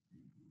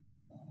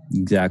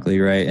 Exactly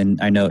right. And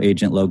I know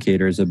Agent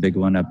Locator is a big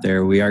one up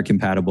there. We are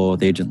compatible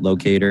with Agent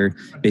Locator.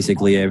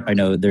 Basically, I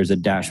know there's a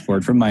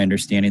dashboard. From my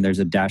understanding, there's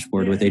a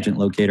dashboard with Agent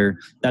Locator.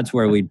 That's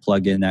where we'd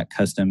plug in that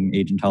custom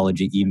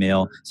Agentology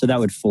email. So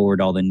that would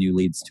forward all the new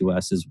leads to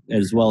us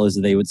as well as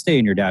they would stay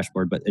in your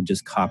dashboard, but it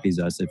just copies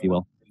us, if you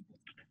will.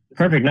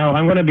 Perfect. Now,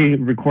 I'm going to be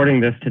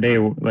recording this today,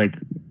 like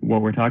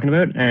what we're talking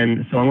about.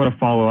 And so I'm going to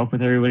follow up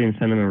with everybody and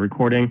send them a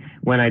recording.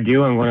 When I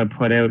do, I'm going to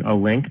put out a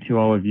link to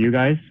all of you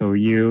guys. So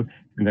you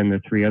and then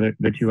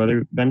the 2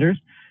 other vendors.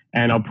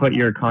 And I'll put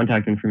your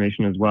contact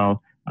information as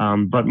well.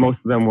 But most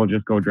of them will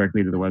just go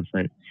directly to the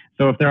website.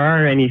 So if there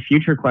are any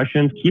future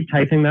questions, keep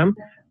typing them.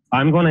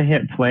 I'm going to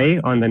hit play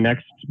on the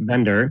next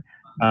vendor.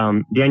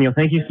 Daniel,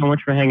 thank you so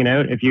much for hanging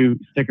out. If you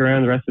stick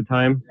around the rest of the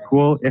time,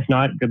 cool. If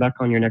not, good luck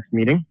on your next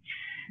meeting.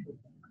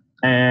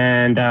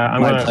 And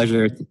My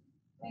pleasure.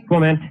 Cool,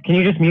 man. Can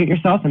you just mute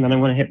yourself, and then I'm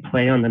going to hit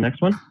play on the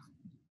next one?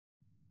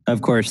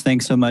 Of course.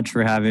 Thanks so much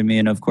for having me.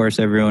 And of course,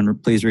 everyone,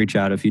 please reach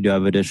out if you do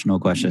have additional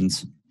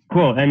questions.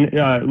 Cool. And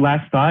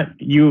last thought,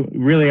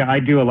 I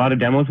do a lot of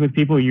demos with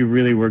people. You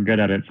really were good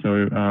at it.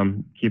 So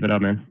keep it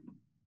up, man.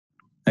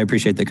 I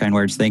appreciate the kind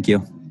words. Thank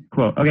you.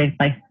 Cool. Okay.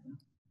 Bye.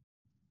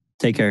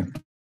 Take care.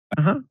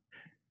 Uh-huh.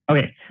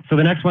 Okay, so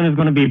the next one is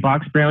going to be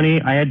Box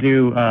Brownie. I had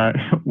to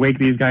wake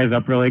these guys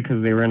up early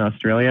because they were in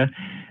Australia.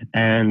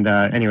 And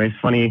anyways,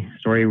 funny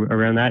story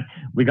around that.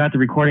 We got the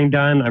recording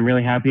done. I'm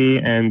really happy.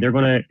 And they're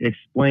going to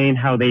explain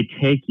how they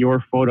take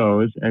your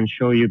photos and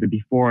show you the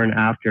before and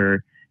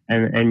after.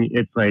 And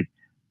it's like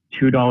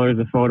 $2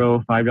 a photo,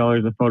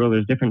 $5 a photo.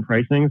 There's different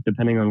pricings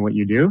depending on what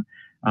you do.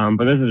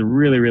 But this is a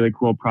really, really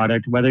cool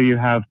product. Whether you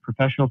have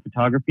professional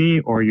photography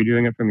or you're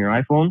doing it from your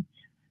iPhone,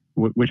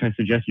 which I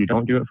suggest you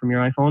don't do it from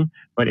your iPhone.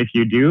 But if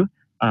you do,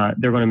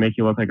 they're going to make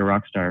you look like a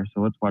rock star.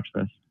 So let's watch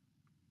this.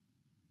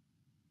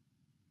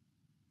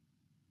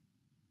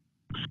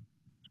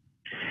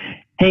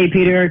 Hey,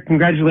 Peter,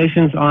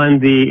 congratulations on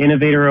the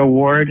Innovator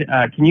Award.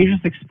 Can you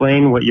just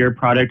explain what your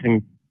product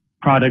and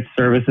product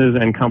services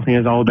and company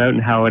is all about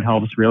and how it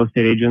helps real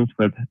estate agents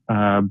with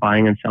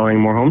buying and selling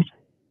more homes?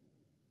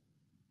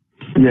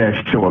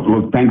 Yeah, sure.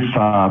 Look, thanks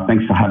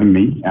for having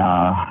me.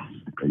 I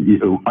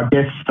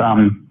guess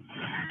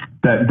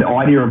the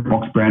idea of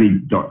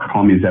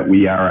boxbrownie.com is that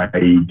we are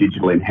a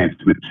digital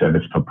enhancement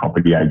service for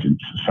property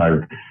agents.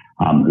 So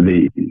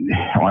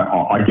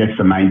I guess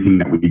the main thing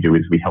that we do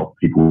is we help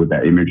people with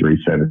their imagery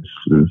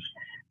services.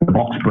 The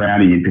Box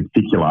Brownie in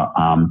particular,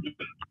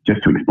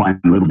 just to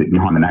explain a little bit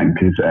behind the name,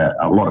 because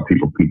a lot of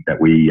people think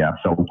that we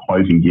sell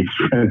closing gifts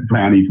as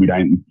brownies. We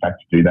don't in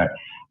fact do that.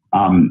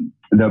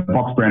 The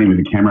Box Brownie was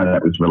a camera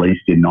that was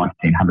released in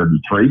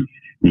 1903.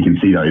 You can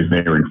see those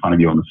there in front of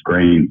you on the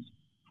screen.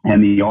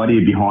 And the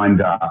idea behind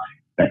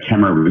that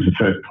camera, it was the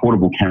first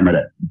portable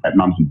camera that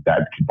mums and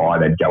dads could buy.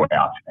 They'd go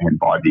out and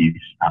buy these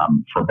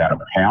for about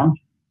 £1.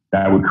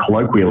 They were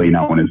colloquially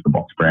known as the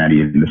Box Brownie,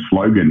 and the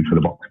slogan for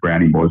the Box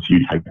Brownie was,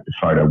 "You take the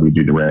photo, we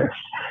do the rest."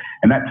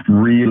 And that's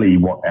really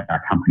what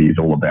our company is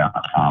all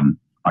about.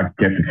 I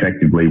guess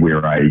effectively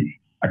we're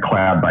a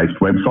cloud-based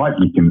website.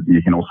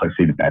 You can also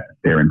see that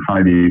there in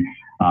front of you.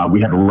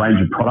 We have a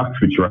range of products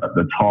which are at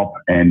the top,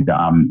 and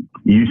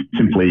you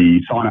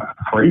simply sign up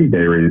for free.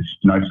 There is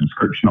no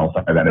subscription. I'll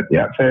say that at the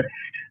outset.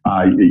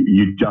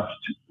 You just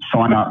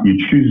sign up, you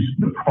choose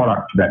the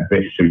product that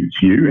best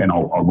suits you, and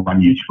I'll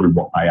run you through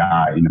what they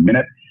are in a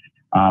minute.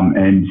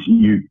 And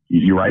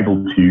you're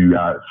able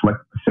to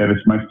select the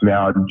service. Most of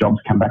our jobs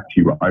come back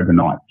to you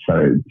overnight,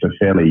 so it's a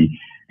fairly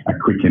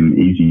quick and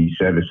easy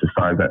service as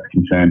far as that's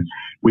concerned.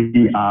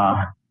 We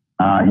are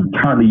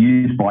currently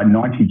used by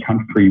 90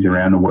 countries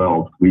around the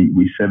world.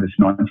 We service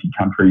 90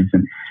 countries,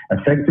 and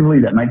effectively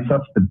that makes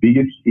us the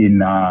biggest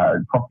in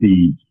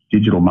property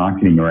digital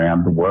marketing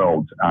around the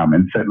world,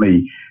 and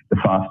certainly the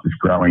fastest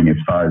growing as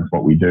far as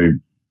what we do.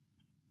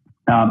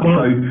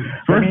 So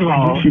first of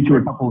all,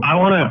 I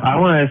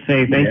want to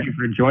say thank you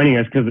for joining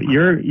us, because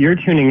you're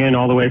tuning in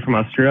all the way from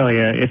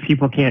Australia. If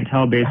people can't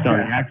tell based on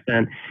the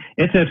accent,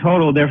 it's a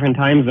total different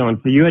time zone.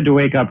 So you had to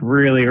wake up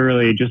really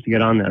early just to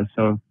get on this.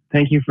 So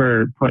thank you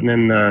for putting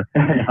in the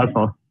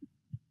hustle.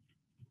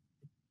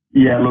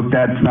 Yeah, look,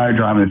 that's no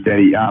dramas,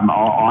 Daddy. I'm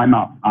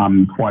up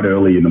quite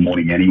early in the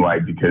morning anyway,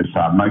 because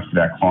most of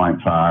our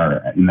clients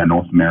are in the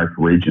North America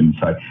region.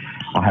 So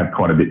I have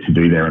quite a bit to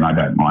do there, and I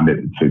don't mind it.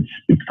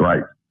 It's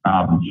great.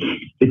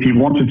 If you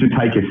wanted to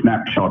take a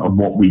snapshot of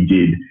what we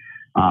did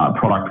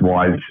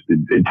product-wise,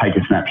 take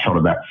a snapshot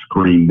of that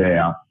screen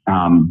there.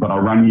 But I'll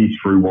run you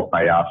through what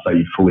they are so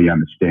you fully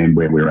understand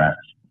where we're at.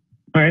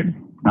 All right.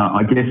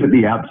 I guess at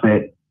the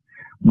outset,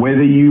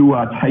 whether you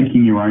are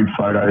taking your own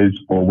photos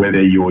or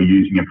whether you're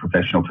using a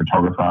professional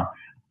photographer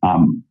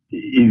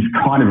is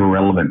kind of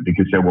irrelevant,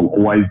 because there will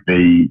always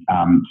be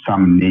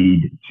some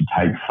need to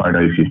take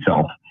photos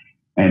yourself.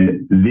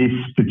 And this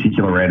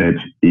particular edit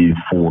is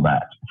for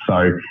that.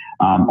 So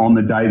on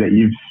the day that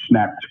you've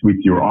snapped with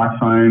your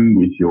iPhone,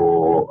 with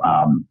your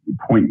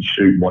point and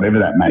shoot, whatever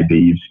that may be,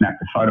 you've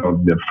snapped a photo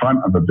of the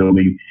front of a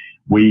building,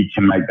 we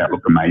can make that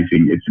look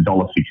amazing. It's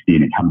 $1.60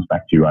 and it comes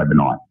back to you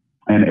overnight.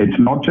 And it's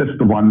not just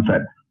the ones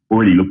that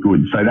already look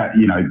good. So that,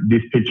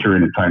 this picture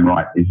in its own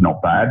right is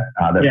not bad.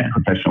 That's a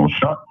professional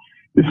shot.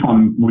 This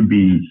one would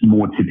be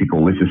more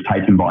typical. This is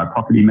taken by a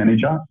property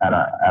manager at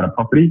a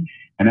property.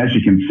 And as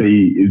you can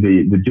see,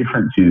 the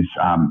difference is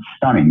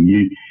stunning.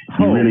 You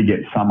really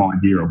get some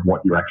idea of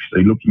what you're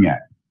actually looking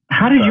at.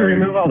 How did you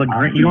remove all the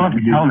grain? You don't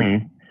have to tell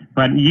me,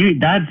 but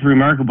that's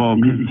remarkable,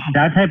 because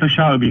that type of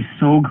shot would be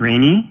so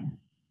grainy.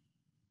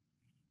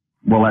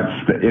 Well,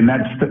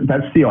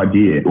 that's the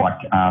idea. Like,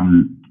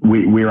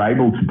 we're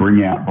able to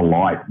bring out the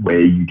light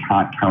where you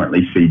can't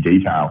currently see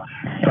detail.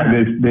 So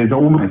there's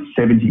almost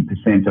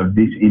 70% of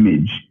this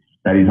image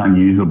that is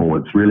unusable.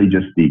 It's really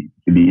just the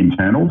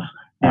internals.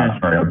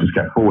 Sorry, I'll just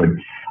go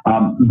forward.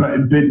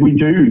 But we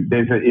do.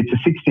 It's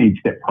a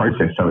 16-step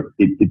process, so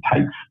it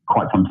takes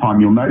quite some time.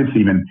 You'll notice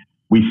even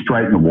we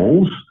straighten the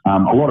walls. A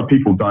lot of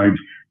people don't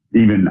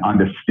even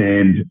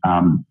understand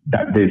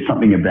that there's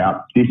something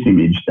about this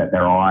image that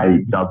their eye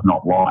does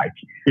not like.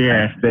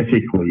 Yeah.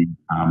 Aesthetically,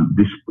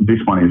 this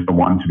one is the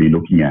one to be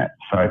looking at.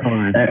 So,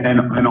 and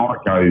on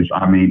it goes.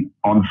 I mean,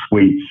 on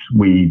suites,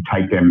 we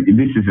take them.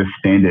 This is a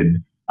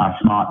standard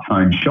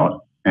smartphone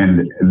shot,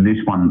 and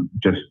this one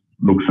just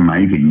looks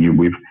amazing.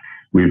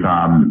 We've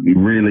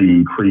really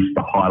increased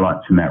the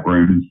highlights in that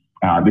room.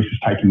 This is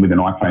taken with an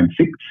iPhone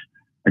 6,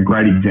 a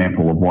great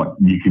example of what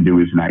you can do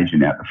as an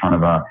agent out the front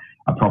of a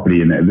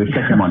property. And the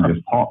second one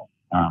just popped.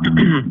 I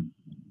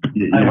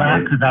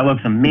laugh because that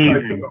looks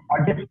amazing.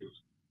 I guess,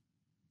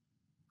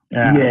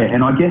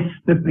 and I guess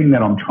the thing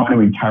that I'm trying to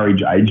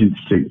encourage agents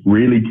to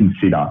really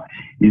consider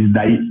is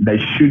they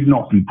should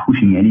not be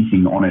putting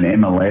anything on an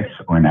MLS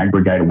or an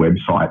aggregator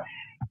website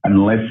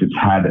unless it's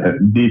had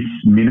this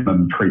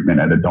minimum treatment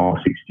at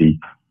 $1.60.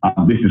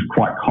 This is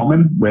quite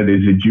common where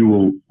there's a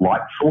dual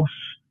light source.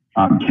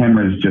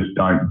 Cameras just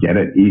don't get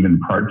it, even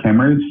pro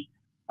cameras.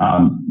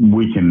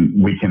 We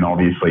can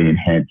obviously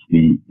enhance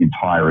the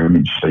entire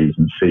image so you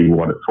can see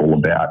what it's all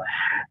about.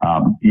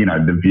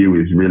 The view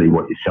is really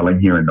what you're selling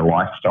here in the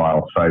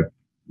lifestyle. So,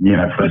 for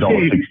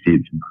 $1.60,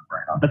 it's a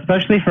no-brainer.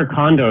 Especially for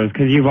condos,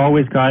 because you've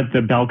always got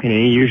the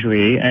balcony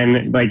usually,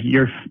 and like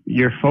your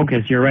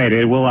focus, you're right,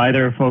 it will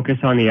either focus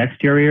on the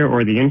exterior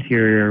or the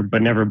interior,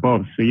 but never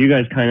both. So you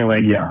guys kind of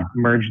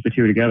merge the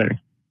two together.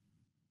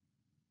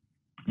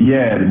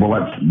 Yeah, well,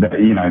 that's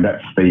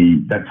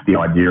the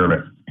idea of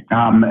it.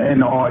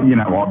 And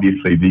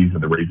obviously these are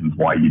the reasons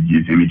why you'd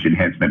use image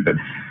enhancement, but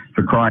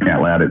for crying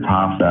out loud, it's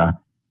half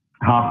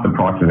the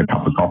price of a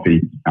cup of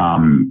coffee.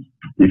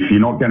 If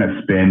you're not going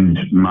to spend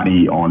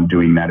money on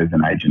doing that as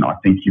an agent, I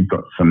think you've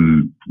got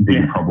some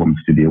big problems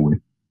to deal with.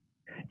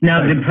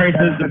 Now, the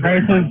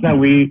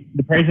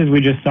prices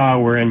we just saw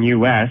were in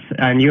US,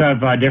 and you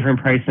have different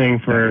pricing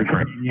for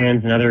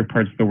Canadians and other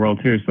parts of the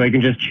world too, so they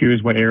can just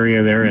choose what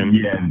area they're in.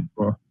 Yeah.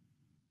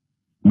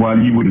 Well,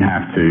 you wouldn't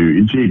have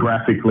to.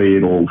 Geographically,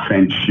 it'll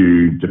sense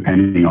you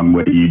depending on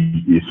where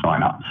you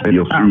sign up. So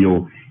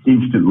you'll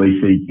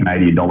instantly see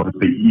Canadian dollars,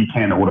 but you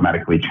can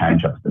automatically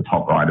change up to the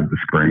top right of the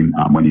screen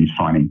when you're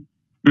signing.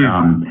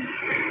 So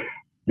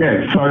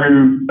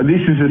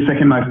this is the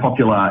second most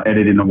popular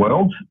edit in the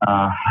world.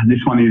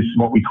 This one is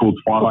what we call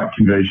twilight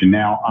conversion.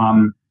 Now,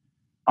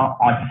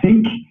 I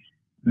think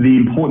the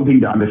important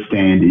thing to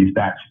understand is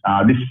that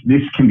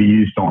this can be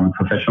used on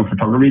professional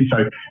photography.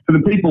 So for the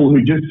people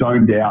who just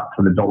zoned out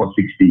for the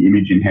 $1.60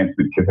 image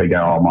enhancement because they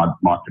go, oh,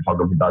 my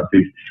photographer does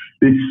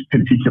this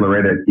particular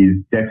edit is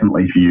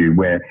definitely for you,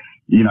 where,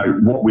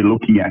 what we're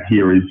looking at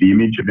here is the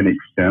image of an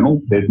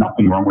external. There's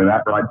nothing wrong with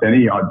that, right,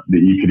 Danny?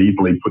 You could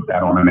easily put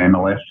that on an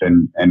MLS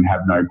and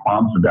have no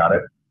qualms about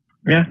it.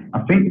 Yeah.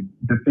 I think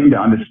the thing to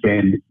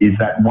understand is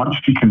that once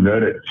you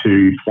convert it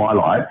to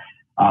twilight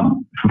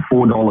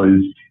for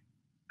 $4,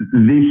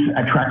 this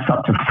attracts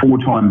up to 4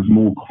 times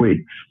more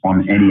clicks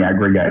on any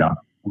aggregator.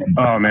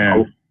 Oh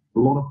man! A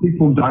lot of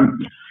people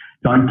don't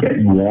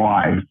get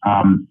why.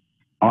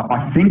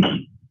 I think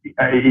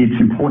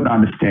it's important to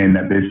understand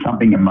that there's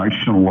something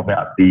emotional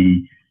about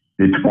the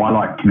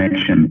twilight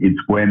connection. It's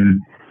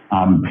when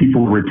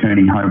people are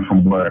returning home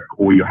from work,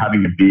 or you're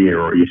having a beer,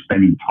 or you're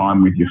spending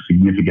time with your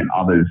significant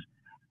others.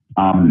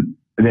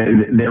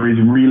 There is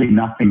really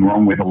nothing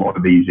wrong with a lot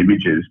of these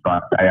images,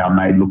 but they are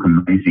made look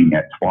amazing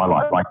at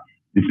twilight. Like,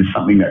 this is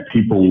something that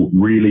people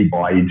really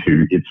buy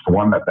into. It's the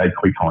one that they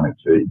click on.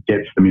 It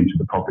gets them into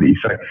the property.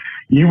 So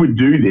you would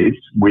do this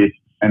with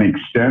an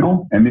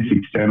external, and this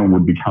external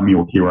would become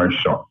your hero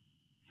shot.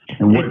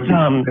 And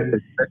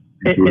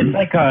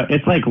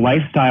it's like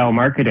lifestyle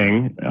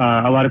marketing.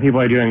 A lot of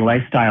people are doing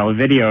lifestyle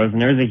videos,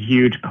 and there's a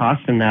huge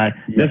cost in that.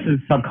 Yeah. This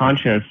is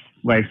subconscious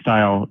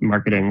lifestyle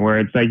marketing, where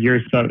it's like you're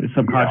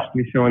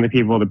subconsciously showing the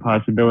people the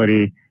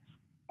possibility.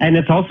 And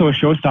it's also a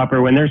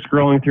showstopper when they're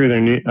scrolling through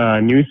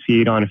their news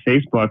feed on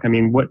Facebook. I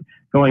mean,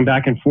 going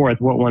back and forth,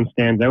 what one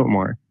stands out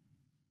more?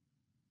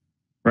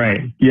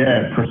 Right.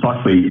 Yeah,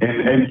 precisely.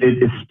 And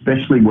it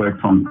especially works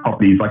on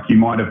properties. Like, you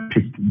might have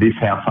picked this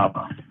house up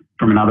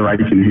from another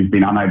agent who's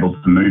been unable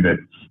to move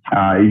it.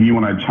 If you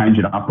want to change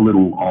it up a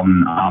little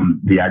on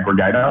the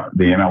aggregator,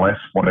 the MLS,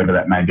 whatever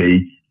that may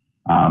be,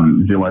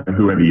 Zillow,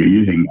 whoever you're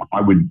using,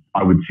 I would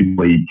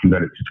simply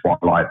convert it to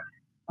twilight.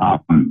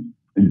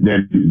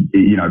 Then,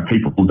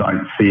 people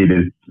don't see it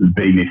as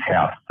being this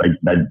house.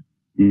 They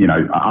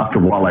after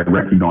a while, they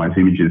recognize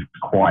images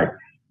quite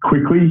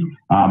quickly.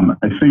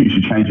 As soon as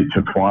you change it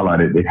to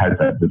twilight, it has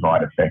that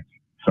desired effect.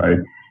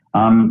 So,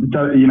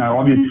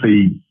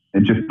 obviously,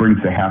 it just brings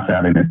the house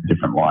out in a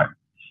different light.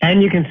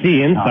 And you can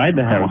see inside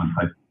the house.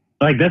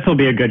 Like, this will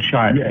be a good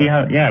shot. Yeah. See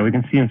how? We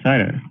can see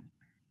inside it.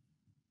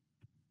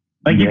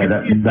 Like, you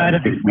can see inside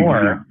it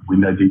before.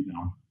 Window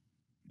detail.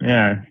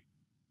 Yeah.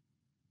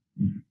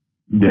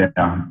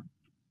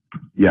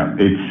 Yeah.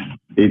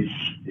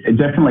 It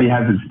definitely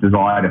has its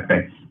desired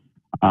effects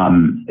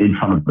in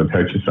front of the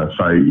purchaser.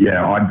 So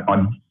yeah,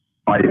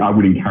 I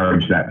would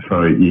encourage that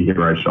for your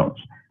hero shots.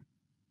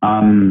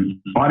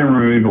 Item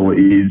removal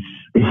is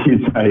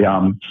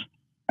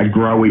a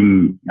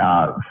growing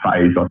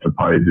phase, I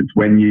suppose. It's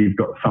when you've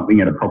got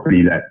something at a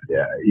property that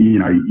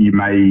you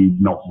may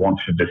not want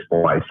to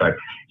display. So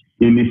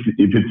in this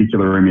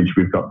particular image,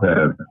 we've got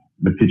the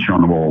picture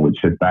on the wall which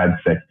says "bad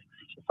sex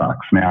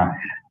sucks." Now,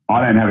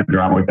 I don't have a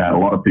drama with that. A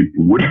lot of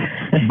people would,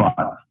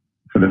 but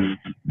for the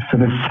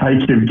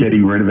sake of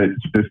getting rid of it,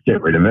 just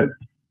get rid of it.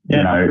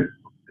 Yeah.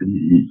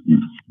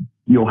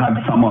 you'll have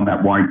someone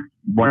that won't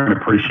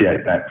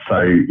appreciate that.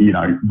 So,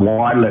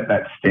 why let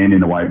that stand in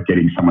the way of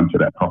getting someone to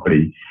that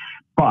property?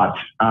 But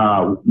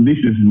this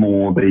is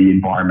more the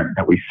environment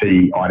that we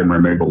see item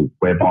removal,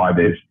 whereby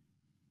there's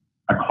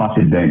a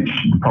cluttered bench.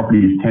 The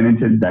property is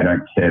tenanted. They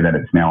don't care that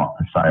it's now up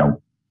for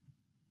sale.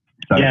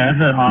 So yeah,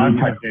 that's an awesome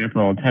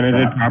example.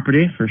 Tenanted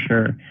property, for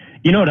sure.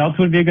 You know what else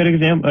would be a good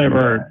example,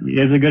 or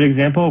is a good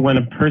example? When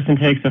a person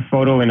takes a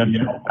photo in a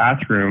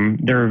bathroom,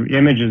 their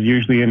image is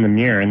usually in the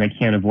mirror and they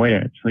can't avoid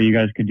it. So you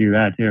guys could do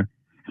that too.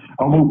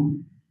 Oh, well,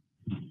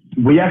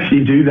 we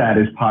actually do that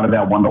as part of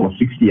our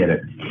 $1.60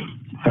 edit.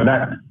 So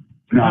that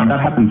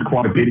happens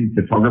quite a bit in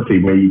photography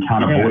where you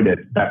can't avoid it.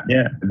 That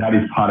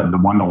is part of the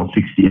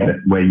 $1.60 edit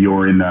where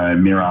you're in the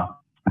mirror.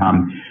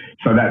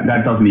 So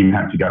that doesn't even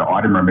have to go to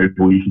item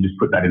removal. You can just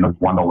put that in as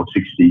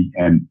 $1.60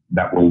 and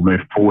that will move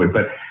forward.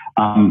 But,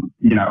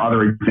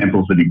 other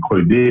examples that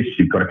include this,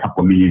 you've got a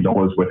couple of $1 million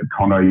worth of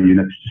condo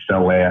units to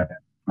sell there.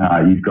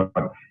 You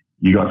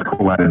guys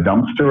call that a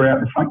dumpster out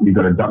the front. You've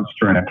got a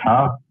dumpster in a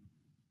car.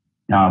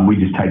 We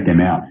just take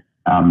them out.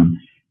 And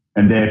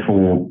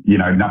therefore,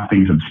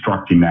 nothing's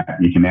obstructing that.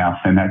 You can now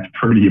send that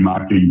through to your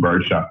marketing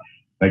brochure.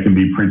 They can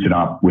be printed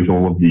up with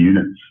all of the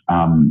units.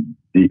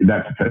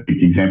 That's a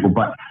perfect example,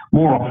 but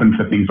more often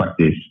for things like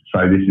this.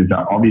 So this is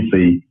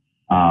obviously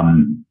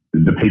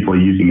the people are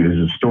using it as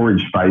a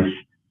storage space.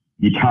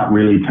 You can't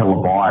really tell a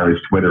buyer as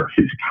to whether it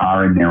fits a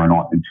car in there or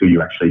not until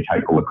you actually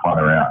take all the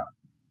clutter out.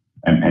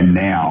 And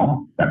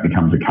now that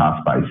becomes a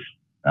car space.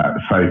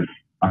 So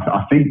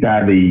I think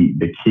they're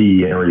the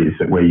key areas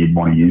where you'd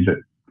want to use it.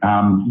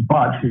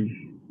 But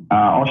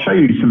I'll show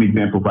you some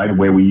examples later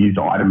where we use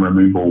item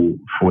removal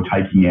for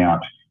taking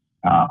out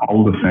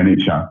older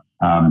furniture.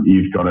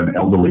 You've got an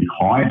elderly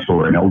client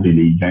or an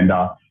elderly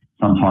vendor.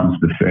 Sometimes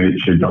the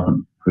furniture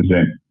doesn't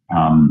present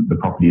the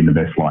property in the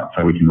best light,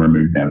 so we can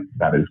remove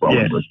that as well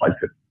and replace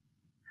it.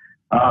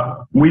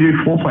 We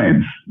do floor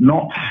plans.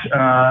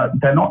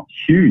 They're not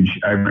huge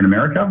over in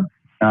America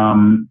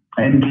and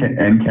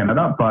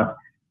Canada, but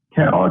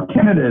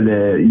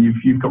Canada,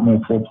 you've got more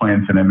floor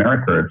plans than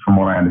America, from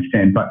what I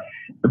understand. But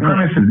the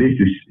premise of this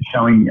is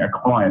showing a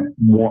client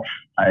what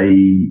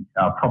a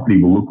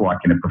property will look like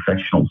in a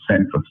professional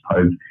sense, I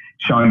suppose,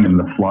 showing them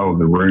the flow of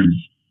the rooms.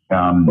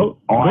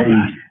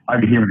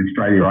 Over here in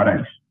Australia, I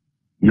don't.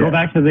 Go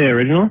back to the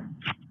original.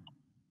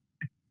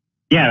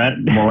 Yeah,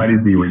 that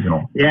is the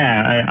original.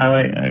 Yeah, I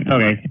like.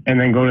 Okay, and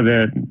then go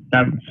to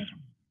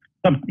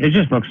it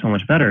just looks so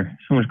much better,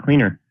 so much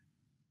cleaner.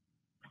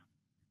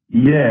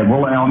 Yeah,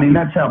 well, I mean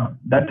that's our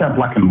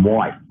black and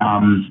white.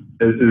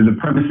 The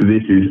premise of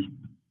this is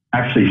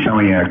actually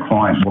showing our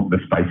client what the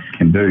space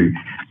can do.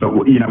 But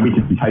we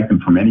can take them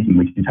from anything.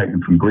 We can take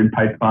them from grid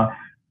paper.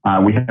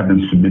 We have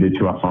them submitted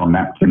to us on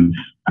napkins,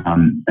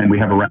 and we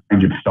have a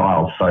range of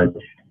styles. So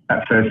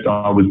that first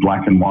style was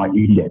black and white.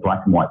 You can get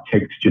black and white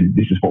textured.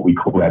 This is what we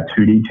call our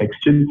 2D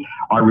textured.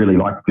 I really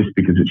like this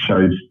because it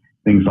shows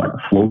things like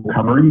floor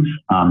coverings.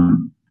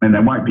 And they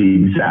won't be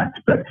exact,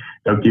 but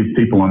they'll give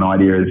people an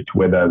idea as to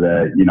whether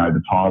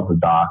the tiles are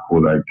dark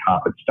or the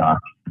carpet's dark.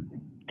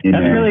 That's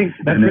really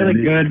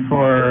good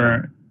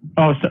for.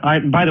 Oh, so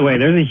by the way,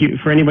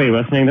 for anybody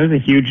listening, there's a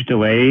huge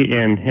delay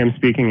in him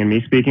speaking and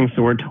me speaking,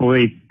 so we're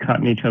totally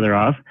cutting each other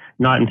off,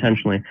 not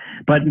intentionally.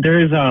 But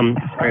there's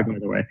sorry, by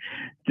the way,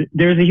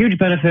 there's a huge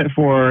benefit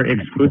for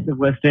exclusive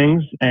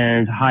listings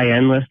and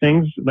high-end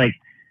listings. Like,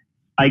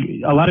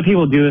 a lot of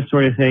people do this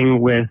sort of thing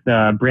with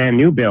brand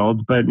new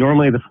builds, but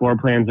normally the floor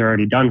plans are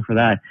already done for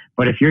that.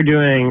 But if you're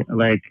doing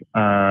like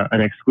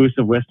an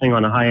exclusive listing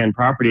on a high-end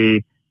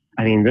property,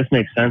 I mean, this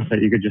makes sense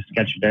that you could just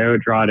sketch it out,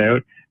 draw it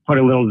out, put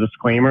a little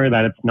disclaimer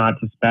that it's not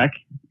to spec.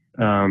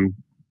 I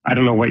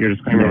don't know what your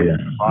disclaimer is.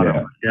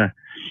 Yeah.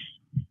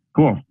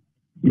 Cool.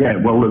 Yeah,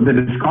 well, the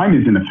disclaimer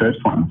is in the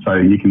first one. So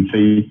you can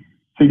see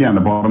down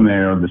the bottom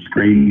there of the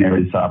screen, there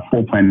is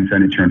floor plan,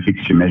 furniture and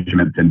fixture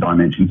measurements and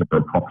dimensions are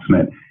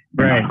approximate.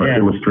 Right, for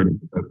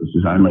illustrative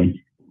purposes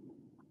only.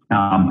 This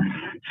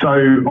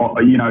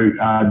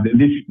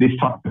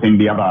type of thing,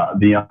 the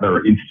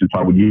other instance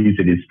I would use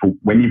it is for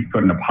when you've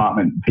got an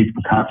apartment,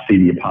 people can't see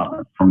the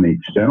apartment from the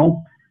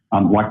external.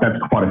 That's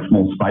quite a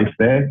small space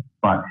there,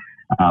 but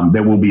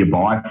there will be a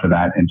buyer for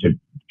that, and to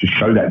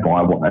show that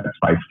buyer what that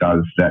space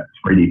does, that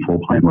 3D floor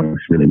plan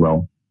works really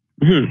well.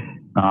 Mm-hmm.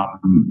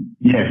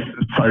 Yes,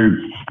 so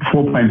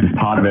floor plans is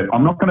part of it.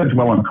 I'm not going to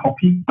dwell on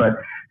copy, but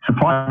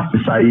suffice to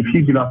say, if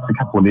you give us a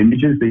couple of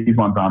images, these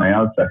ones aren't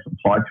ours, they're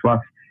supplied to us,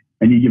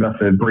 and you give us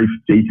a brief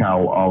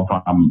detail of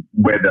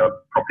where the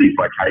property is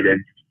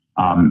located,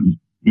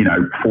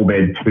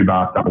 4-bed,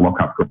 2-bath, double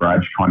lock-up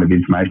garage kind of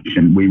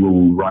information, we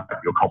will write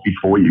up your copy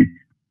for you.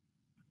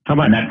 How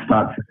much? And that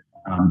starts at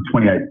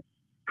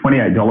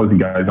 $28 and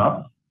goes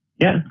up.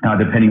 Yeah.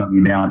 Depending on the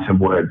amount of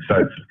words. So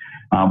it's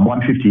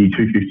 150,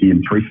 250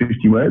 and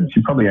 350 words.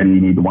 You probably only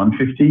need the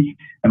 150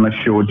 unless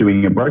you're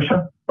doing a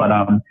brochure. But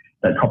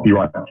that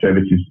copyright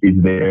service is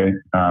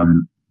there.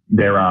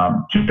 There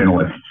are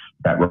journalists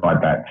that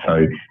write that.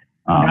 So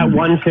That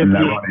 150,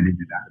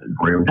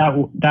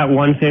 that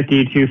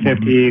 150,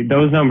 250,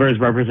 those numbers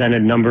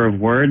represented number of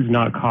words,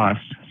 not cost.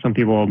 Some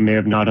people may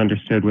have not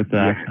understood with the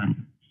accent.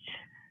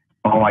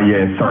 Oh,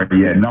 yeah, sorry,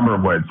 yeah, number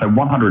of words. So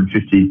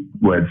 150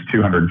 words,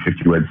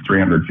 250 words,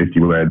 350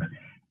 words,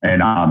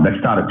 and they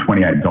start at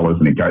 $28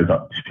 and it goes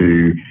up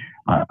to,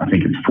 I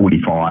think it's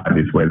 45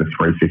 is where the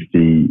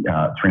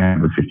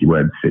 350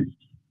 words sit.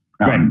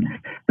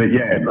 But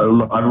yeah,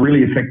 a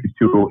really effective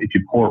tool. If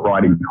you pour it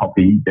right in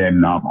copy,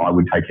 then I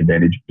would take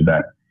advantage of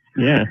that.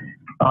 Yeah.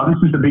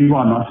 This is the big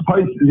one. I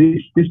suppose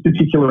this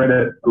particular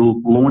edit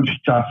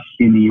launched us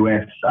in the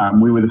US.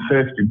 We were the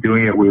first at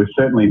doing it. We were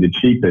certainly the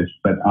cheapest,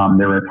 but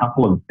there are a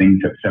couple of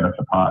things that set us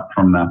apart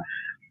from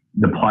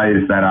the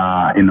players that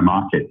are in the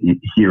market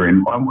here.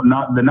 And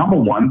the number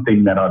one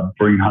thing that I'd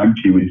bring home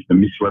to you is the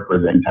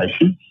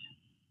misrepresentation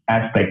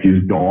aspect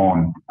is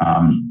gone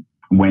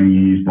when you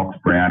use Box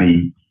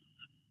Brownie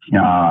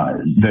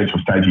virtual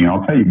staging.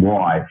 I'll tell you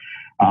why.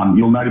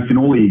 You'll notice in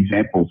all the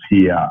examples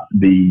here,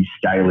 the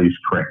scale is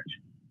correct.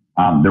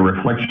 The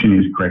reflection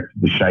is correct.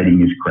 The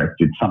shading is correct.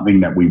 It's something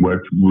that we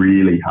worked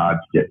really hard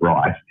to get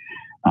right.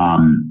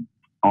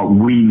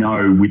 We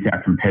know with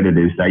our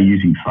competitors, they're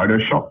using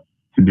Photoshop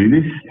to do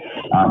this,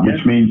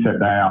 which means that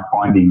they are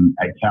finding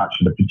a couch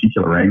at a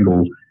particular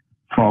angle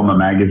from a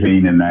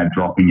magazine and they're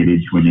dropping it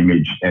into an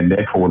image, and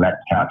therefore that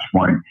couch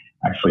won't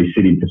actually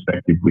sit in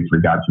perspective with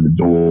regard to the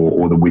door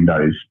or the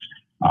windows.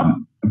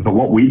 But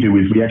what we do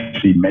is we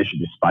actually measure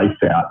the space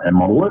out and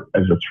model it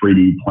as a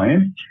 3D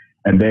plan,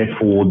 and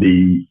therefore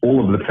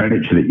all of the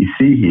furniture that you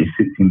see here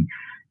sits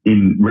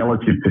in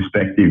relative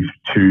perspective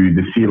to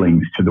the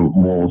ceilings, to the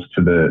walls,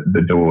 to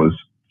the doors.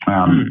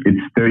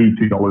 It's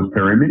 $32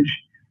 per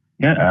image.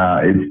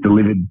 Yeah. It's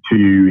delivered to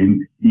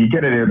you. You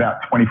get it in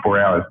about 24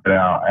 hours, but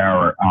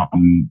our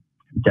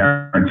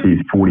guarantee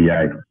is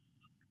 48.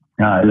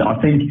 I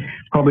think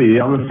probably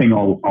the other thing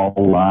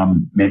I'll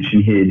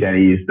mention here,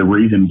 Danny, is the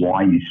reason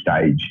why you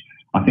stage.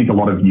 I think a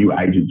lot of new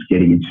agents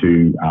getting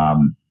into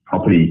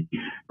property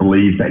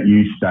believe that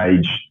you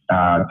stage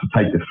to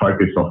take the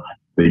focus off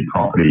the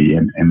property,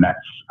 and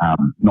that's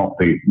not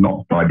the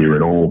idea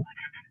at all.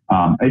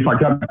 If I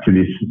go back to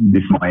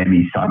this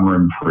Miami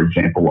sunroom, for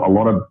example, a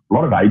lot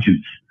of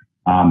agents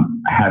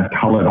have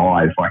coloured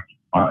eyes.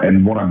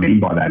 And what I mean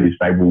by that is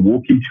they will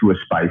walk into a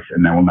space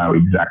and they will know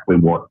exactly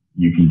what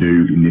you can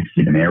do in this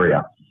given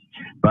area.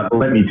 But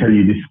let me tell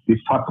you, this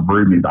type of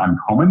room is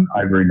uncommon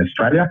over in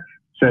Australia,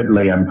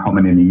 certainly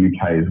uncommon in the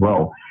UK as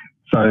well.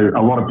 So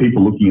a lot of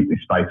people looking at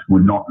this space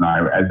would not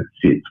know as it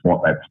sits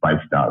what that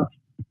space does.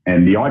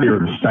 And the idea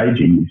of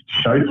staging is to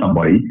show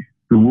somebody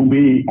who will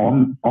be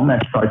on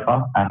their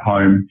sofa at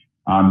home,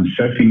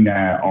 surfing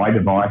their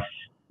iDevice,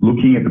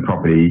 looking at the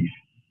property.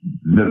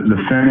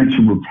 The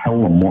furniture will tell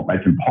them what they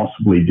can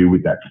possibly do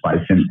with that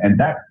space. And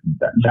that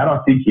I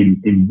think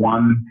in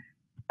one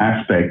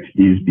aspect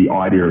is the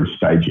idea of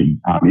staging.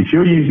 If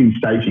you're using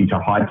staging to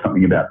hide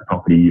something about the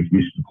property, you've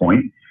missed the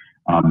point.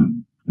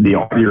 The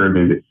idea of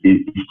it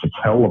is to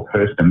tell a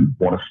person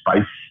what a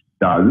space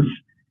does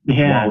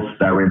whilst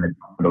they're in the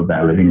comfort of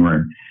their living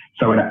room.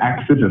 So it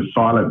acts as a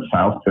silent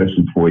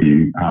salesperson for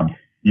you.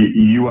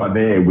 You are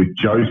there with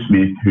Joe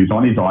Smith, who's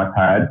on his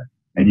iPad,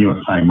 and you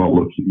are saying, well,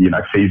 look,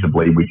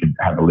 feasibly we could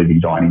have a living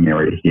dining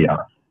area here.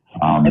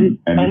 And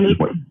this is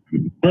what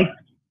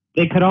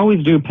they could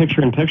always do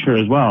picture-in-picture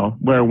as well,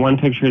 where one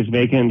picture is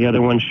vacant, the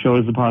other one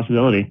shows the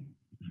possibility.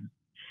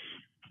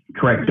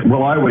 Correct.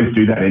 Well, I always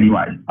do that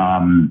anyway.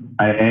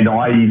 And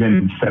I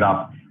even set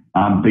up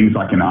things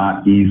like an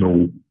art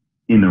easel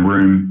in the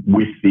room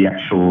with the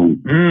actual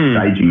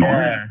staging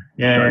on it.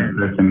 Show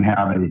the person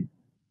how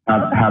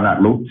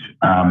that looked.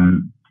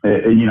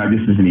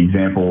 This is an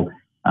example.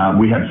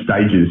 We have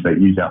stages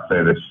that use our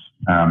service,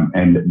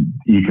 and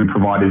you can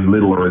provide as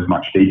little or as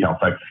much detail.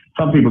 So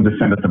some people just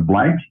send us a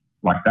blank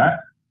like that.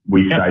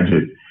 We stage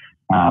it.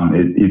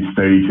 It's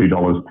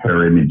 $32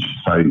 per image.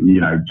 So,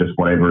 just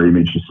whatever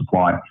image you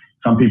supply.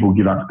 Some people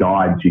give us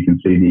guides. You can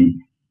see the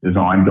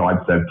design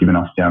guides they've given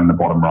us down in the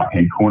bottom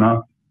right-hand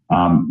corner.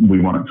 We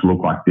want it to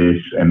look like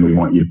this, and we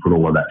want you to put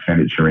all of that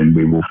furniture in.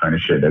 We will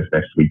furnish it as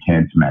best we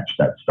can to match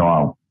that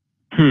style.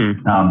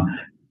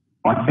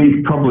 I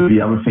think probably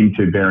the other thing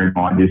to bear in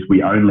mind is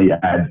we only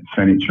add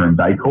furniture and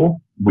decor.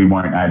 We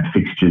won't add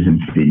fixtures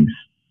and fittings.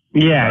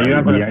 Yeah, you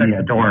have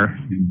a door.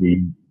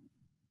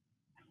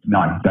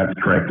 No, that's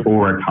correct,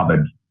 or a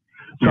cupboard.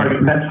 So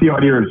that's the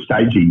idea of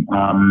staging.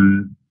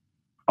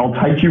 I'll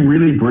take you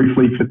really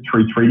briefly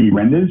through 3D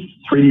renders.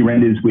 3D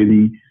renders were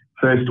the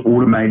first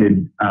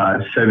automated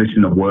service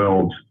in the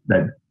world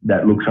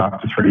that looks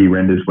after 3D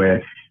renders,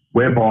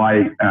 whereby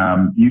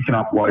you can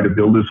upload a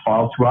builder's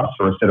file to us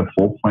or a set of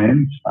floor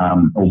plans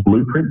or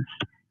blueprints,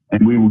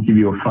 and we will give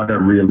you a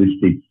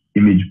photorealistic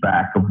image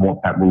back of what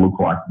that will look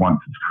like once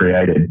it's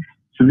created.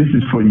 So this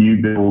is for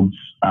new builds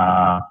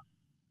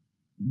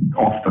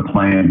off the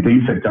plan,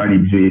 things that don't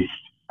exist.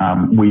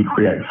 We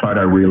create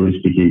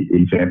photorealistic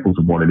examples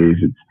of what it is.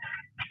 It's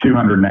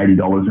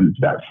 $280 and it's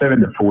about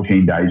 7 to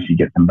 14 days you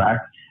get them back.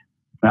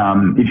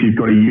 If you've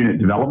got a unit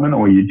development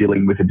or you're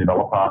dealing with a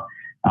developer,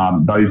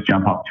 Those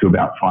jump up to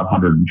about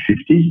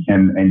 550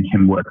 and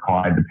can work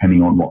higher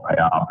depending on what they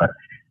are. But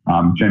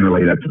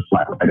generally, that's a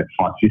flat rate at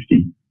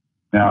 550.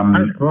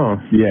 That's cool.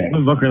 Yeah,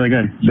 those look really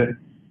good.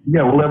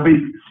 Well,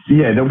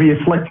 there'll be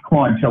a select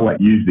clientele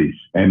that use this,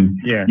 and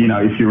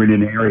if you're in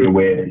an area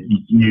where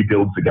new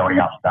builds are going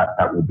up,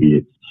 that will be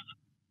it.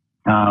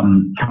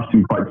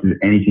 Custom quotes is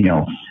anything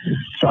else.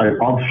 So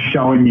I've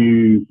shown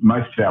you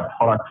most of our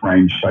product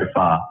range so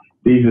far.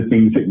 These are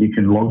things that you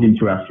can log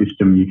into our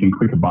system, you can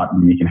click a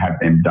button, you can have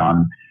them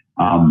done.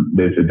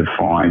 There's a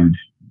defined,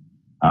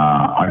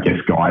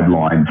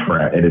 guideline for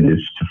our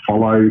editors to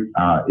follow.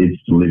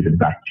 It's delivered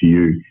back to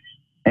you.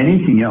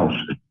 Anything else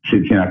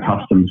sits in our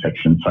custom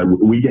section. So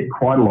we get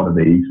quite a lot of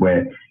these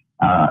where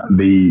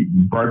the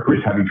broker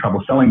is having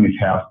trouble selling this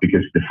house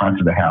because the front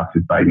of the house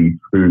is baby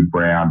blue,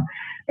 brown,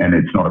 and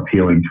it's not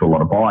appealing to a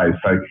lot of buyers.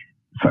 So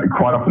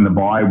quite often the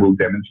buyer will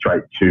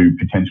demonstrate to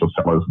potential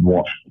sellers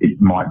what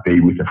it might be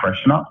with the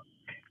freshener.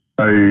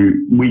 So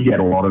we get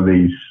a lot of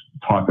these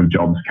type of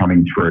jobs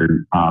coming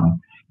through.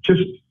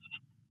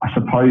 I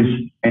suppose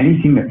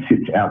anything that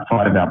sits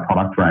outside of our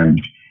product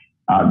range.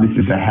 This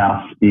is a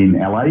house in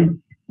LA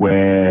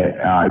where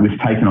it was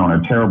taken on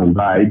a terrible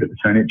day, but the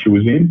furniture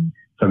was in.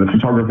 So the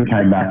photographer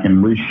came back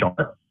and reshot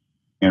it,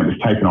 and it was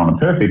taken on a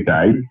perfect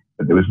day,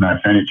 but there was no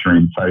furniture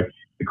in. So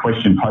the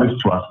question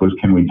posed to us was,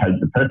 can we take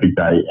the perfect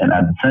day and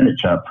add the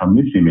furniture from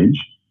this image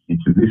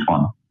into this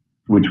one,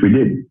 which we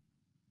did.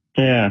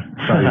 Yeah.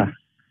 So,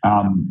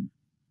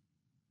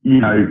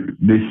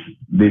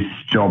 this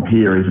job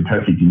here is a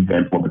perfect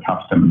example of a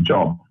custom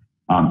job.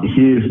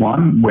 Here's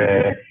one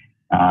where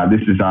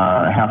this is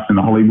a house in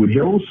the Hollywood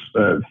Hills,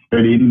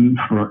 13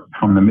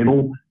 from the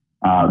middle.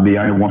 The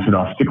owner wanted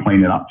us to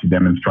clean it up to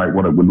demonstrate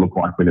what it would look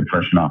like with a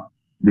freshener.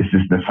 This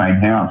is the same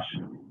house.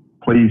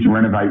 Please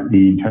renovate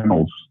the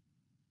internals.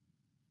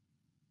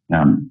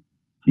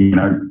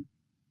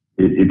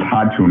 It's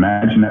hard to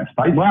imagine that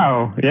space.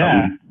 Wow,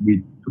 yeah.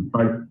 We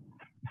took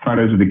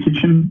photos of the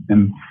kitchen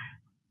and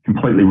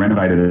completely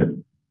renovated it.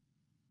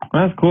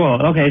 That's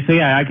cool. Okay, so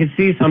I could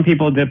see some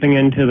people dipping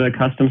into the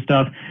custom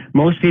stuff.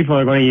 Most people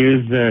are going to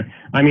use the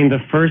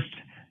first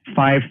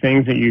 5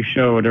 things that you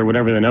showed, or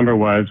whatever the number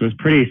was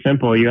pretty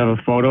simple. You have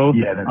a photo,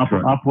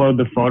 upload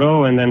the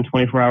photo, and then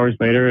 24 hours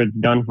later, it's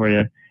done for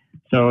you.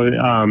 So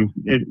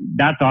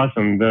that's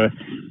awesome.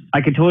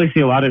 I could totally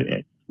see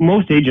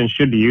most agents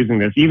should be using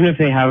this, even if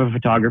they have a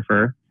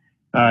photographer,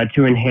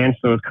 to enhance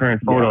those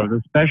current photos,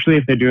 especially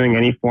if they're doing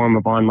any form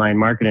of online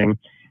marketing.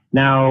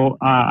 Now,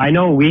 I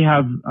know we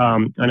have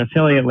an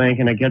affiliate link,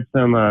 and it gets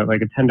them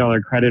like a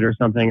 $10 credit or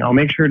something. I'll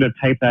make sure to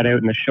type that out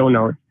in the show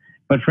notes.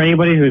 But for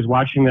anybody who's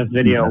watching this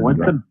video, what's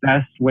the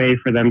best way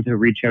for them to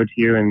reach out to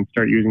you and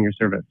start using your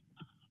service?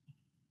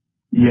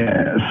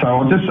 Yeah, so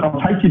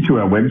I'll take you to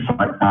our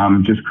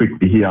website just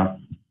quickly here.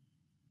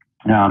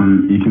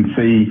 You can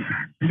see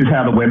this is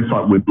how the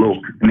website would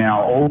look.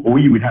 Now, all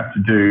you would have to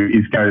do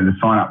is go to the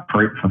sign up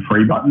for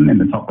free button in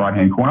the top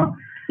right-hand corner.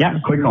 Yeah.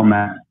 Click on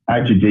that,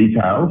 add your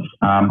details.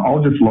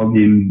 I'll just log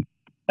in.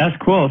 That's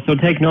cool. So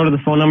take note of the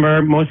phone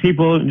number. Most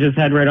people just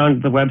head right onto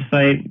the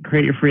website,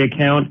 create your free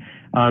account.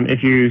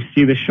 If you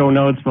see the show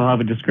notes, we'll have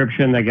a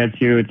description that gets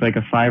you, it's like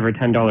a $5 or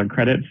 $10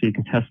 credit, so you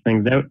can test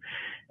things out.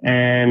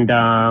 And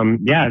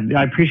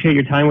I appreciate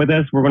your time with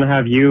us. We're going to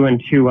have you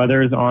and 2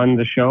 others on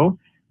the show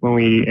when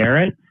we air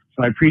it.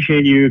 So I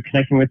appreciate you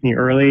connecting with me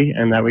early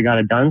and that we got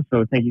it done.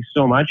 So thank you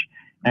so much.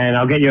 And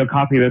I'll get you a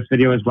copy of this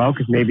video as well,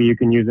 because maybe you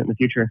can use it in the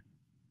future.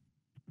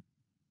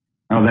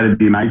 Oh, that'd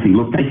be amazing.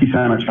 Look, thank you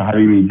so much for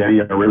having me,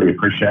 Danny. I really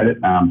appreciate it.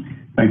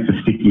 Thanks for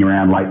sticking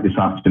around late this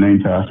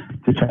afternoon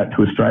to chat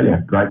to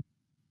Australia. Great.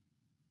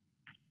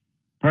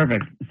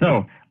 Perfect.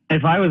 So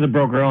if I was a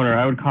broker owner,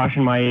 I would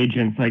caution my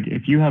agents, like,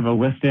 if you have a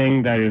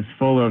listing that is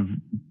full of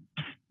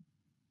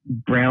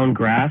brown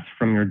grass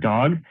from your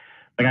dog,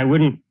 like, I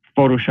wouldn't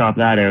Photoshop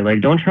that out. Like,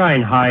 don't try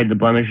and hide the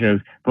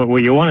blemishes. But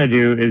what you want to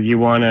do is you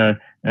want to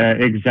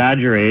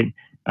exaggerate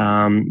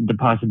the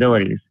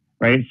possibilities,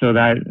 right? So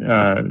that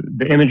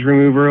the image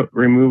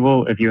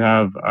removal, if you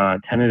have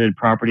tenanted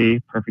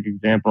property, perfect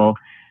example,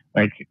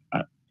 like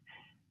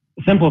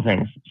simple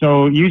things.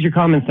 So use your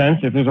common sense.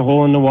 If there's a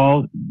hole in the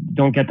wall,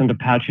 don't get them to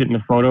patch it in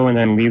the photo and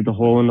then leave the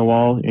hole in the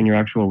wall in your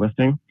actual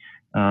listing.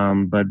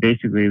 But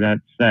basically, that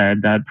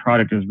said, that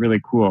product is really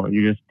cool.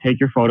 You just take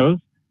your photos,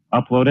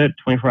 upload it,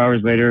 24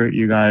 hours later,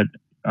 you got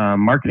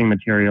marketing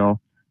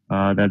material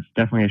that's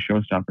definitely a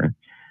showstopper.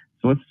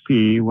 So let's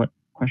see what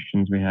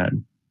questions we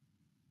had.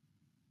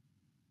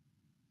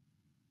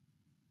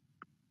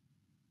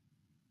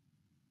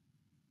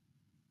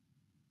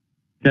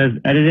 Does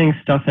editing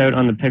stuff out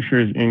on the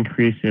pictures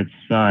increase its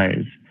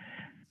size?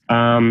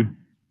 The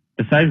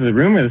size of the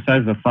room or the size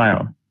of the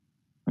file?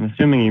 I'm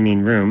assuming you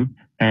mean room.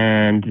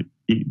 And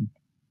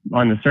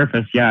on the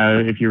surface, yeah,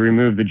 if you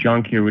remove the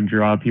junk, it would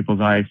draw people's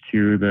eyes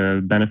to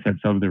the benefits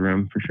of the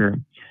room, for sure.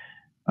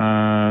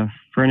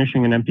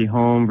 Furnishing an empty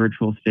home,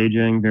 virtual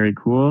staging, very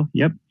cool.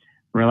 Yep,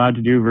 we're allowed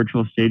to do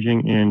virtual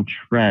staging in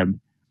Treb.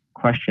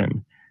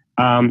 Question.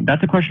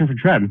 That's a question for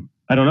Treb.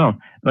 I don't know.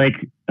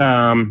 Like,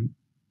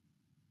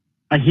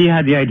 He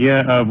had the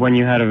idea of when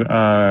you had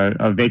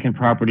a vacant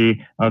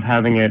property of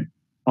having it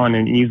on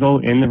an easel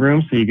in the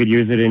room so you could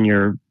use it in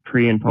your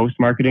pre and post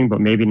marketing,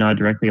 but maybe not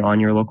directly on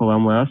your local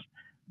MLS.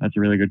 That's a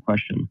really good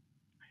question.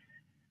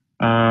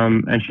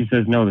 And she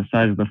says, no, the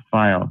size of the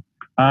file.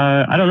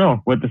 I don't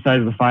know what the size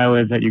of the file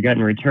is that you get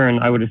in return.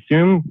 I would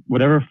assume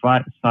whatever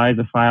size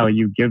of file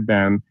you give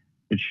them,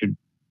 it should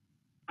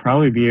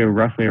probably be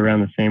roughly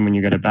around the same when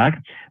you get it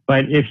back.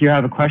 But if you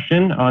have a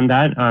question on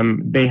that,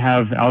 they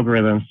have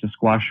algorithms to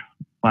squash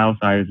file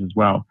size as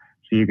well.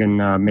 So you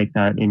can make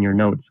that in your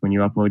notes when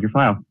you upload your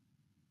file.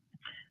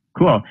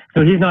 Cool.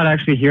 So he's not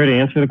actually here to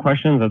answer the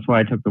questions. That's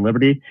why I took the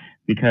liberty,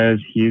 because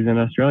he's in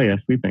Australia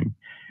sleeping.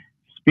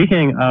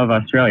 Speaking of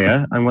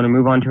Australia, I'm going to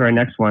move on to our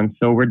next one.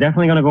 So we're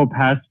definitely going to go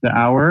past the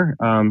hour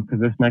because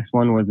this next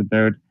one was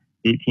about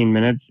 18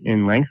 minutes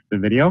in length, the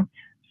video.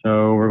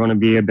 So we're going to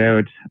be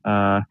about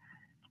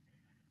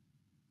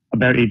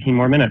 18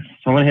 more minutes.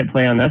 So I'm going to hit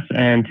play on this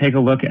and take a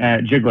look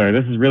at Jiggler.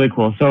 This is really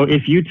cool. So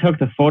if you took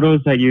the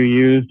photos that you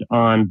used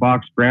on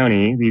Box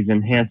Brownie, these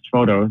enhanced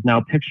photos, now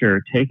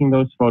picture taking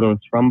those photos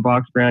from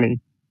Box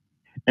Brownie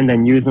and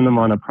then using them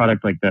on a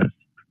product like this.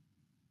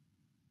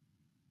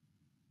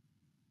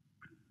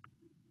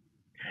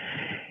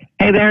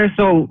 Hey there,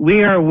 so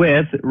we are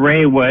with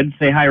Ray Wood.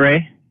 Say hi,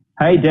 Ray.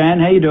 Hey, Dan,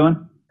 how you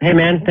doing? Hey,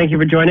 man, thank you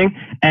for joining.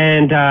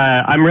 And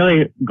I'm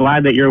really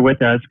glad that you're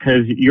with us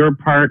because you're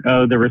part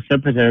of the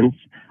recipients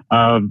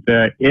of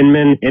the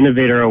Inman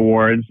Innovator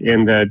Awards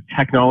in the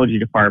technology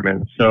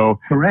department. So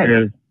correct.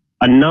 There's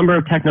a number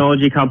of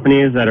technology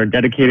companies that are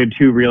dedicated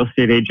to real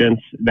estate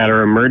agents that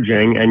are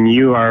emerging, and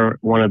you are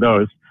one of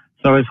those.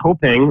 So I was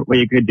hoping what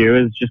you could do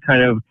is just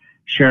kind of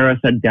share us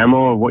a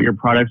demo of what your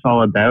product's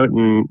all about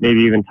and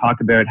maybe even talk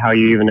about how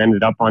you even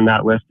ended up on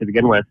that list to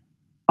begin with.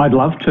 I'd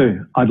love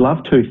to.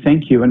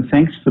 Thank you. And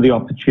thanks for the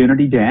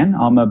opportunity, Dan.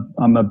 I'm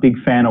a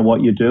big fan of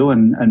what you do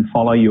and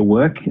follow your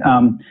work.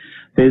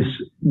 There's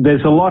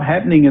a lot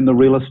happening in the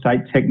real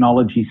estate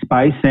technology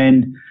space,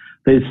 and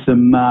there's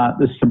some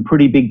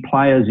pretty big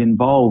players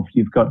involved.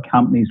 You've got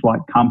companies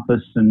like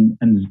Compass and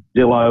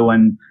Zillow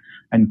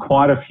and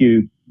quite a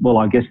few, well,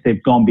 I guess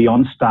they've gone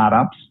beyond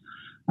startups.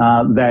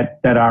 That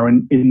are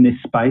in this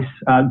space.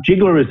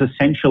 Jiggler is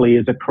essentially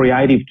a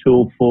creative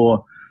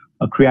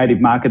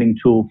marketing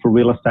tool for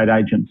real estate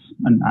agents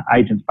and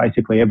agents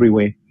basically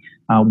everywhere.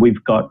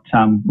 We've got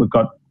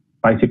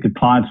basically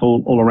clients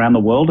all around the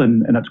world,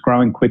 and it's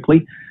growing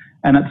quickly.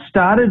 And it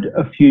started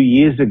a few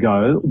years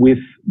ago with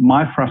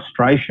my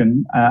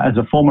frustration as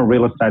a former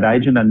real estate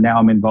agent, and now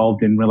I'm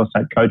involved in real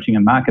estate coaching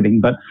and marketing.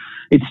 But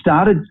it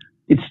started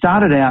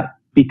out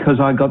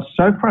because I got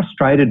so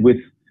frustrated with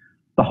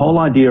the whole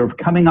idea of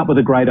coming up with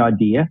a great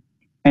idea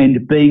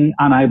and being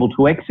unable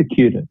to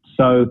execute it.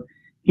 So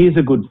here's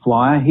a good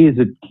flyer, here's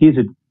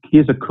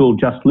a cool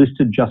just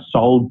listed, just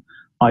sold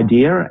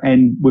idea,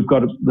 and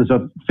there's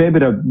a fair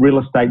bit of real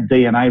estate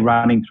DNA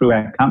running through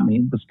our company,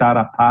 the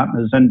startup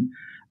partners, and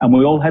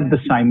we all had the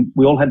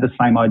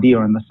same idea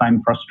and the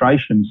same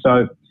frustration.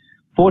 So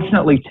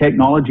fortunately,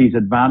 technology's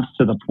advanced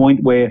to the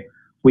point where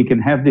we can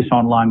have this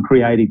online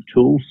creative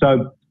tool.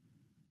 So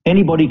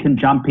anybody can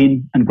jump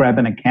in and grab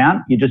an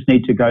account. You just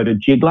need to go to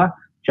Jigglar,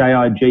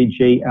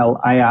 JIGGLAR.com,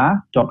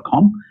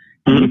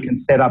 and you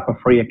can set up a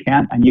free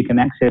account and you can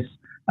access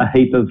a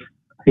heap of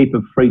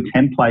free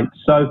templates.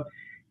 So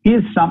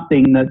here's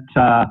something that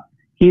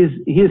this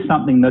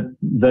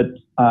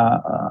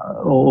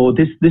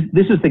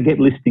is the Get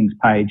Listings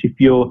page. If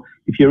you're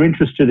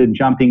interested in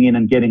jumping in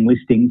and getting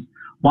listings,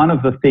 one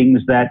of the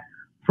things that,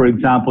 for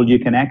example, you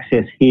can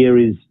access here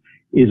is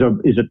a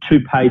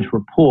 2-page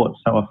report,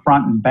 so a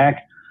front and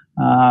back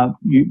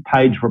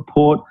page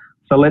report.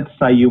 So let's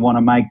say you want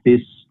to make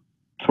this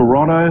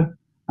Toronto.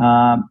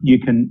 You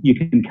can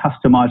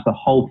customize the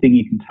whole thing.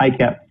 You can take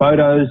out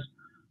photos.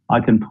 I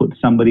can put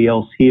somebody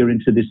else here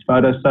into this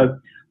photo. So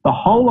the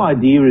whole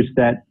idea is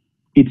that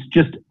it's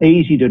just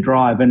easy to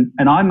drive. And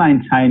I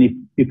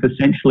maintain if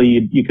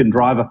essentially you can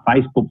drive a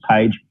Facebook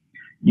page,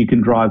 you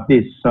can drive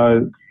this.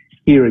 So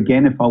here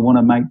again, if I want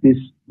to make this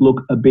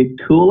look a bit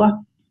cooler,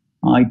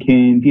 I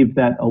can give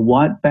that a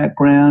white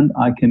background.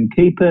 I can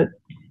keep it.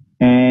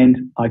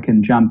 And I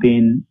can jump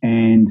in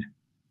and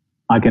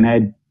I can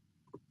add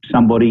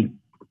somebody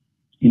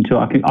into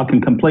I can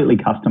completely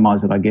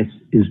customize it, I guess,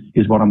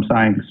 is what I'm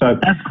saying. So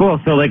that's cool.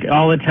 So like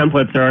all the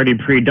templates are already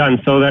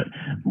pre-done. So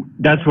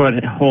that's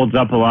what holds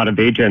up a lot of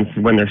agents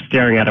when they're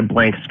staring at a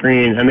blank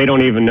screen and they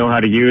don't even know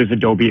how to use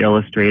Adobe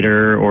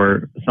Illustrator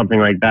or something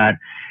like that.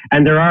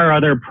 And there are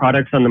other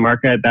products on the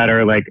market that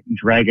are like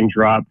drag and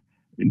drop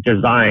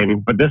design,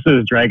 but this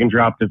is drag and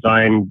drop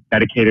design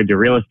dedicated to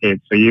real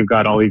estate. So you've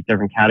got all these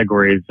different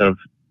categories of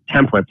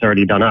templates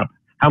already done up.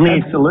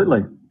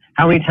 Absolutely.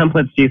 How many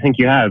templates do you think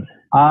you have?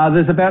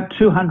 There's about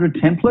 200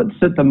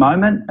 templates at the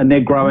moment, and they're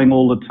growing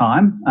all the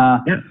time.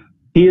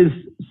 This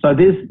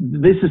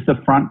is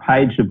the front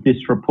page of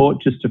this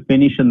report, just to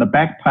finish, and the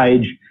back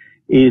page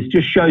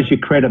just shows your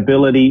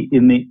credibility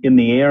in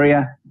the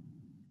area.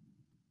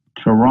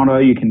 Toronto,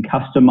 you can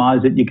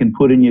customize it, you can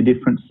put in your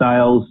different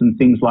sales and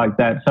things like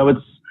that. So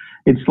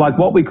it's like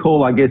what we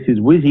call, I guess, is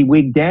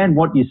WYSIWYG, Dan.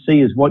 What you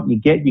see is what you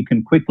get. You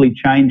can quickly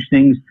change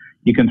things.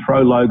 You can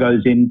throw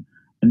logos in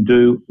and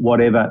do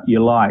whatever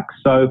you like.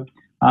 So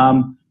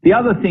the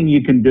other thing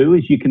you can do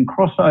is you can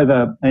cross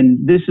over,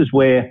 and this is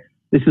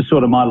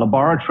sort of my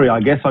laboratory, I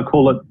guess.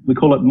 We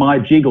call it my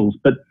jiggles,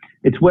 but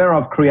it's where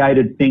I've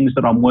created things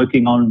that I'm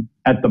working on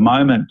at the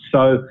moment.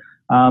 So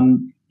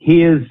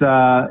here's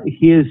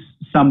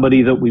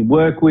somebody that we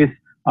work with.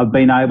 I've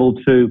been able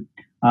to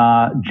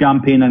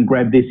jump in and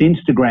grab this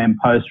Instagram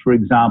post, for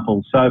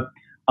example. So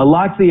I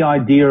like the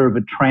idea of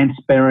a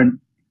transparent,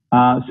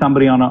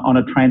 somebody on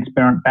a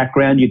transparent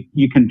background.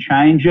 You can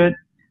change it.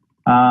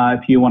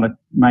 If you want to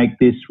make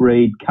this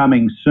read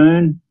coming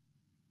soon,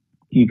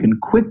 you can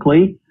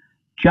quickly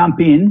jump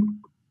in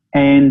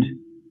and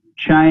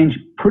change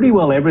pretty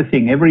well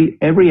everything.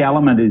 Every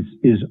element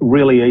is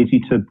really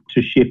easy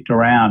to shift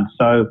around.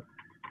 So,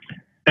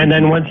 and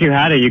then once you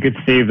had it, you could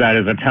save that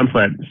as a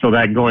template so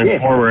that going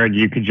forward,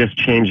 you could just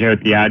change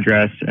out the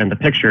address and the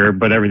picture,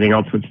 but everything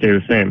else would stay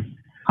the same.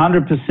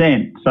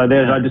 100%. So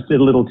I just did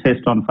a little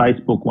test on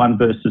Facebook, 1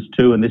 versus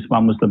 2, and this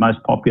one was the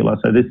most popular.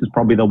 So this is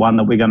probably the one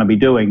that we're going to be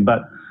doing,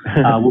 but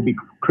we'll be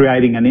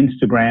creating an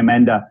Instagram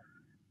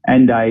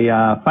and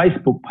a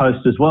Facebook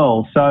post as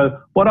well. So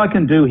what I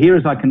can do here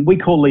is we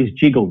call these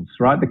jiggles,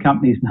 right? The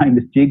company's name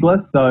is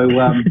Jiggler. So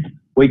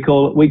we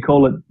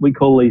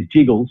call these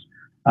jiggles.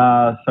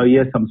 So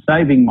yes, I'm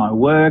saving my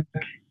work.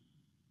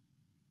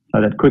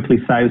 So that quickly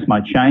saves my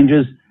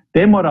changes.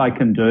 Then what I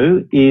can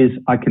do is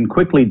I can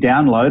quickly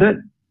download it,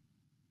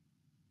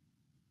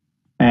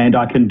 and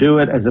I can do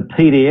it as a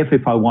PDF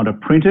if I want to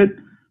print it.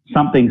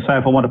 Say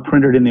if I want to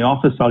print it in the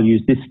office, I'll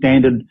use this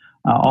standard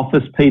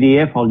office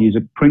PDF. I'll use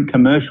a print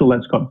commercial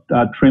that's got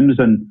trims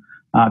and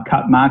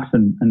cut marks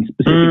and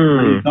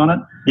specific sleeves on it.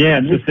 Yeah,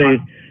 just say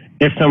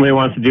if somebody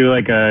wants to do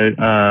like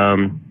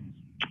a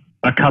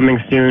coming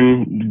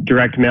soon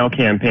direct mail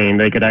campaign,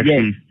 they could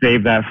actually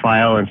save that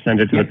file and send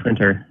it to the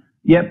printer.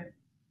 Yep.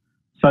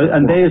 So,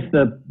 and there's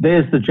the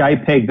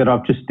JPEG that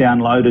I've just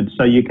downloaded.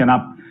 So you can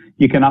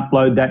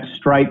upload that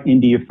straight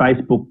onto your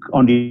Facebook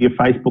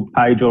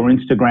page or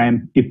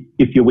Instagram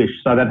if you wish.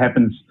 So that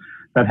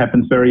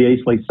happens very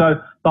easily. So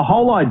the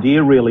whole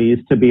idea really is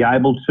to be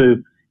able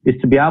to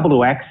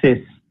access.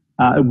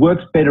 It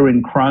works better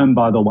in Chrome,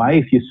 by the way.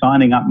 If you're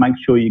signing up, make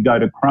sure you go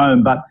to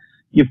Chrome. But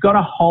you've got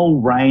a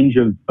whole range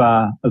of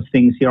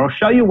things here. I'll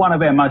show you one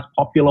of our most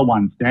popular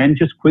ones, Dan,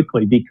 just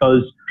quickly,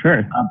 because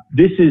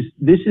this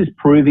is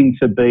proving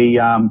to be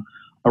a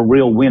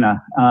real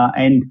winner.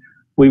 And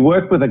we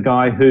work with a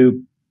guy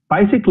who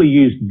basically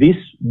used this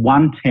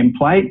one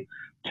template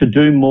to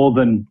do more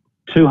than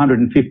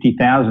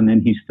 250,000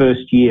 in his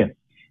first year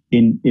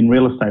in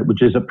real estate,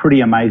 which is a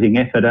pretty amazing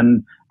effort.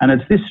 And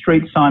it's this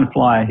street sign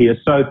flyer here.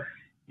 So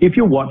if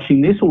you're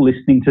watching this or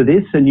listening to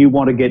this and you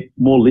want to get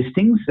more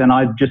listings, and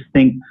I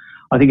think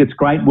it's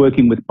great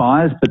working with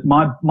buyers, but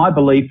my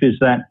belief is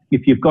that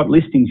if you've got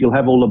listings, you'll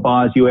have all the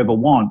buyers you ever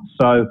want.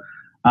 So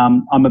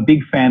I'm a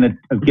big fan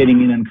of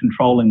getting in and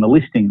controlling the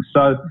listings.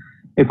 So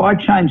if I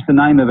change the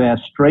name of our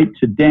street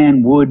to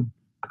Dan Wood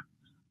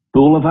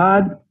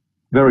Boulevard,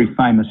 very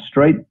famous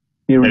street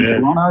here in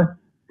Toronto,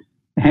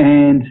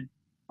 and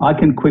I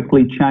can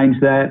quickly change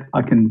that.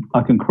 I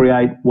can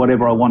create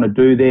whatever I want to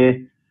do there.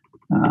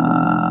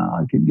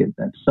 I can get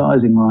that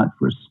sizing right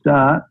for a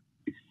start,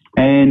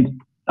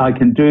 and I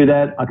can do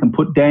that. I can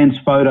put Dan's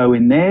photo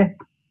in there,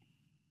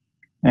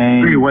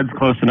 and 3 Wood's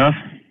close enough.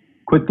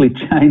 Quickly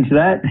change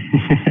that.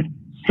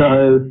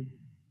 So,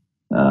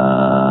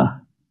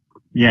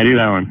 do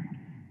that one.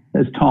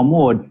 There's Tom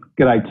Ward.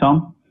 G'day,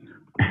 Tom.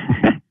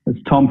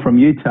 It's Tom from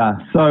Utah.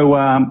 So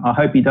I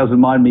hope he doesn't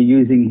mind me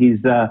using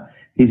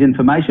his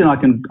information. I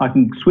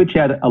can switch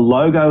out a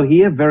logo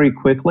here very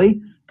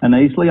quickly and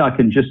easily. I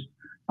can just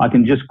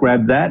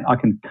grab that. I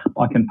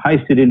can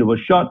paste it into a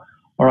shot,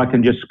 or I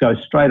can just go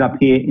straight up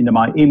here into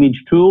my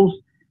image tools,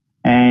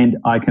 and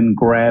I can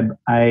grab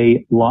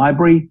a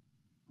library.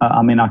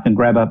 I can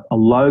grab a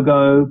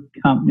logo,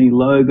 company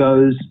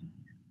logos.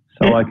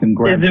 So I can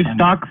grab. Is it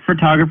stock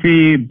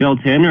photography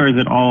built in, or is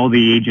it all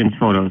the agent's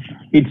photos?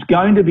 It's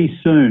going to be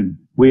soon.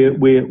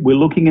 We're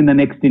looking in the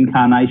next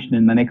incarnation,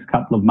 in the next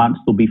couple of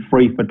months, there'll be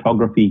free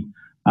photography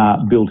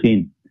built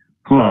in.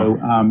 Cool.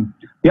 So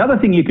the other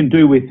thing you can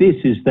do with this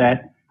is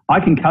that I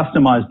can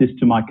customize this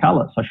to my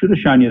colors. I should have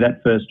shown you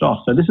that first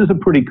off. So this is a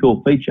pretty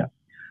cool feature.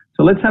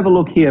 So let's have a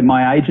look here,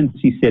 my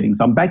agency settings.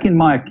 I'm back in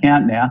my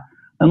account now,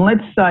 and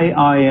let's say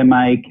I am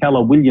a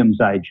Keller Williams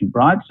agent,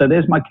 right? So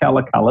there's my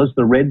Keller colors,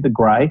 the red, the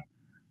gray.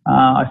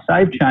 I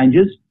save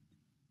changes.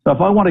 So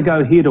if I want to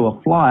go here to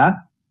a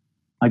flyer,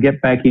 I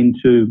get back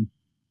into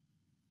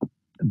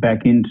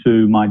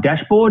my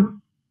dashboard,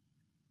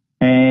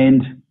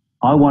 and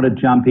I want to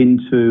jump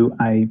into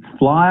a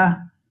flyer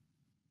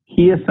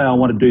here. Say I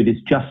want to do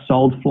this just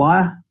sold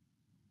flyer.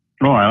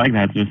 Oh, I like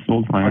that, just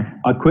sold flyer.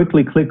 I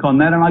quickly click on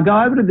that, and I go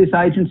over to this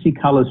agency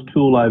colors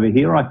tool over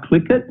here. I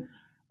click it,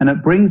 and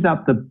it brings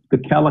up the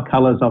Keller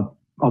colors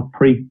I've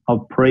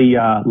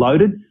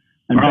pre-loaded.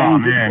 And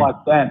bang, just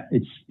like that,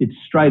 it's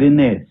straight in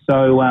there.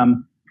 So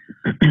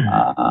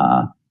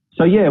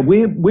So yeah,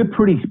 we're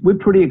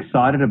pretty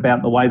excited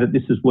about the way that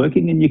this is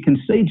working, and you can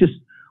see just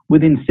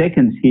within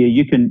seconds here,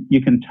 you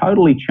can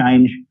totally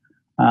change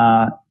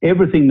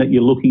everything that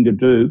you're looking to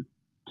do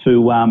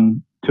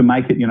to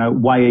make it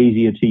way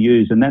easier to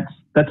use, and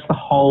that's the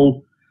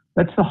whole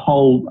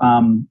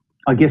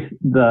I guess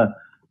the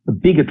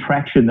big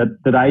attraction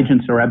that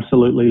agents are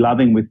absolutely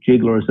loving with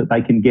Jigglar is that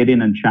they can get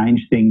in and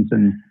change things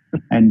and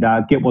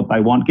get what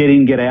they want, get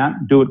in, get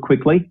out, do it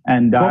quickly,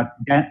 and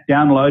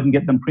download and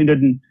get them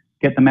printed and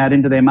get them out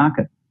into their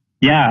market.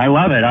 Yeah, I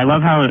love it. I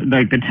love how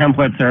the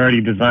templates are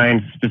already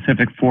designed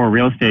specific for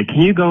real estate.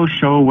 Can you go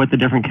show what the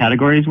different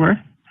categories were?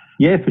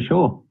 Yeah, for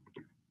sure.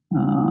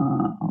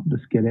 I'll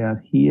just get out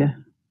here.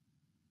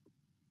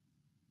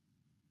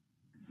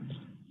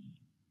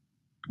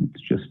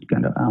 It's just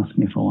going to ask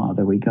me for,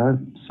 there we go.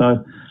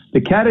 So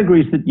the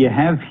categories that you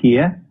have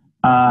here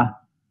are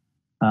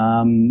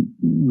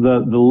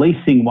the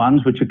leasing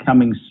ones, which are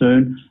coming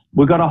soon.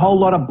 We've got a whole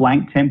lot of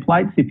blank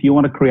templates. If you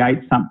want to create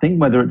something,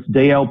 whether it's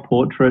DL,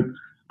 portrait,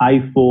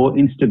 A4,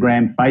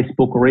 Instagram,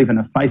 Facebook, or even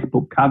a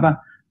Facebook cover,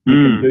 you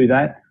can do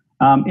that.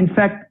 In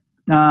fact,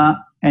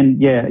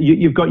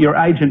 you've got your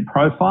agent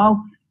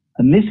profile,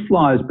 and this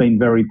flyer has been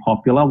very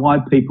popular. Why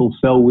people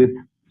sell with,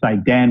 say,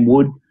 Dan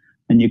Wood,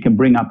 and you can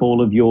bring up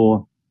all of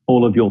your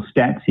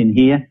stats in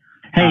here.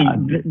 Hey,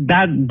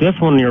 this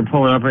one you're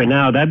pulling up right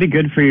now, that'd be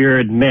good for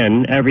your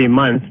admin. Every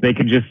month they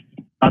could just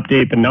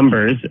update the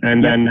numbers,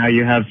 and then now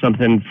you have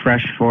something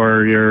fresh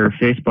for your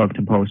Facebook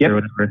to post or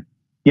whatever.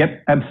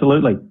 Yep,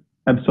 absolutely.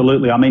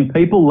 I mean,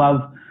 people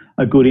love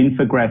a good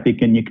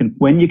infographic, and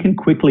when you can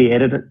quickly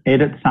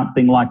edit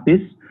something like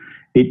this,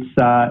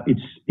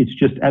 it's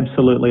just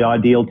absolutely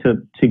ideal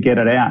to get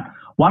it out.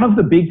 One of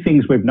the big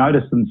things we've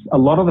noticed, and a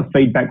lot of the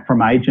feedback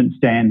from agents,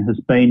 Dan, has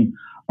been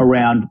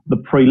around the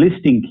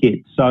pre-listing kit.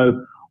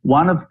 So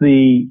one of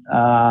the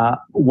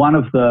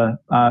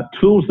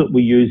tools that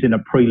we use in a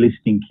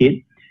pre-listing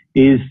kit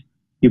is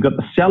you've got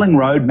the selling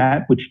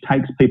roadmap, which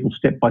takes people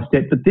step by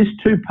step, but this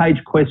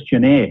 2-page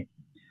questionnaire,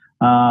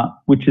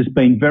 which has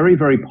been very,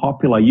 very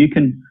popular. You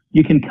can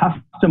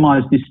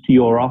customize this to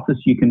your office.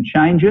 You can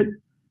change it,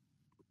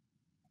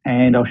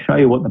 and I'll show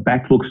you what the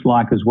back looks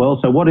like as well.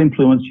 So what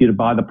influenced you to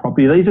buy the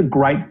property? These are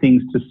great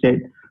things to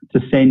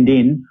send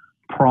in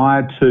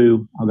prior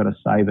to, I've got to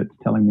save it.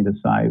 It's telling me to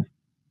save.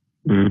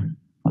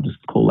 I'll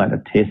just call that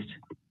a test.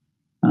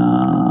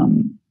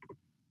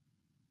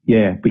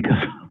 Because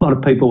a lot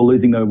of people were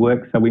losing their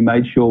work, so we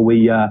made sure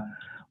we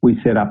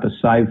set up a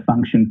save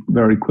function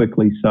very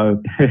quickly,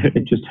 so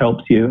it just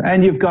helps you.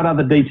 And you've got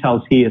other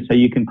details here, so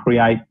you can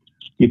create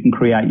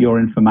your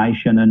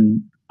information,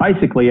 and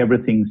basically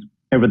everything's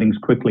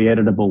quickly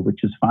editable,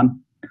 which is fun.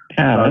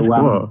 Yeah, that's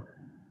cool.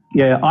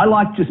 Yeah, I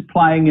like just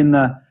playing in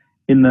the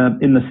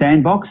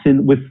sandbox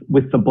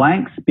with the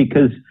blanks,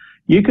 because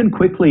you can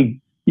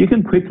quickly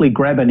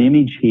grab an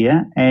image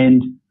here,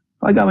 and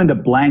if I go into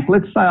blank,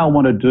 let's say I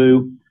want to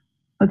do,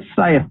 let's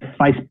say, a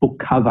Facebook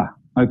cover,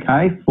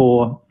 okay,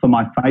 for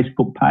my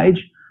Facebook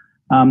page,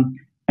 and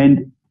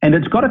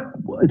it's got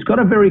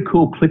a very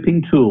cool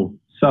clipping tool.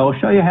 So I'll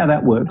show you how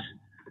that works,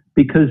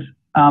 because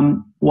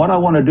what I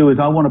want to do is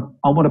I want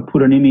to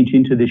put an image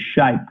into this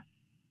shape.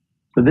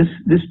 So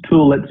this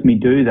tool lets me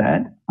do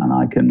that, and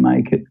I can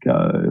make it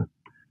go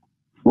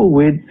full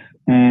width,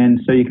 and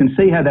so you can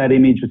see how that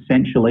image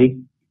essentially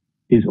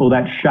is, or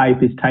that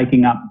shape is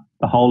taking up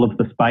the whole of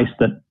the space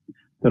that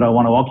I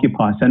want to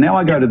occupy. So now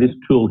I go to this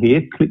tool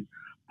here, click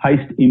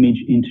paste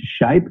image into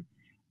shape,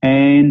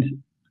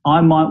 and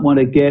I might want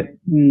to get,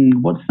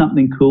 what's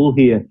something cool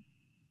here?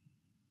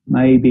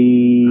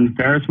 Maybe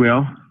Ferris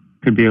wheel.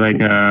 Could be like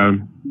that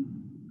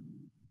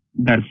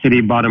city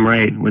bottom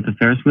right with the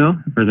Ferris wheel,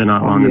 or is it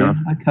not long enough?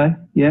 Okay,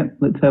 yeah,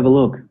 let's have a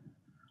look.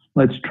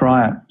 Let's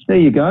try it. There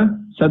you go.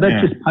 So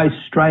that just pastes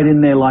straight in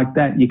there like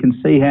that. You can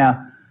see how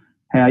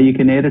you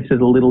can edit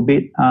it a little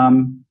bit,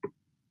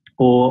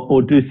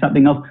 or do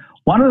something else.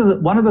 One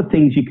of the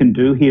things you can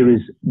do here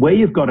is where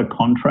you've got a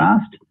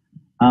contrast,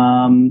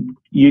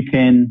 you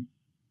can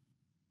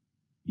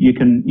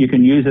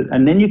use it,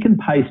 and then you can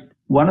paste.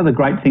 One of the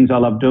great things I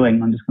love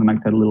doing, I'm just going to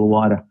make that a little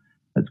wider.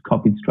 That's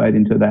copied straight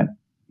into that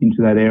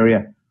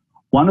area.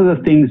 One of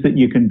the things that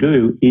you can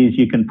do is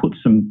you can put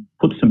some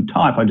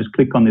type. I just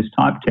click on this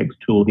type text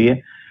tool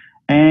here,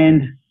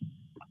 and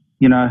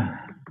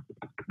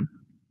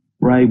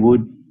Ray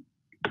Wood,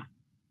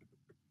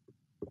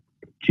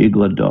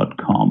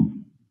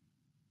 Jigglar.com.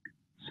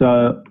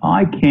 So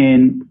I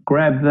can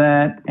grab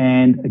that,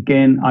 and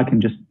again, I can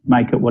just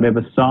make it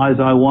whatever size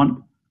I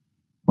want,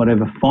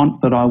 whatever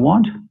font that I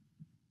want.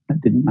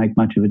 That didn't make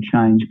much of a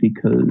change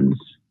because,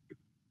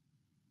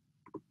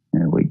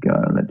 there we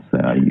go. Let's say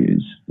I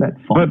use that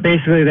font. But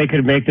basically, they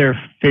could make their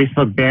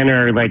Facebook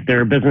banner like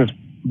their business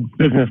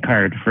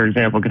card, for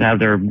example, could have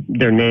their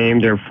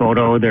name, their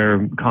photo,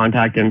 their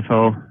contact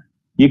info.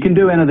 You can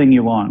do anything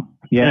you want.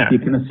 Yeah. You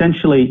can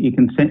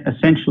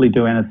essentially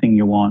do anything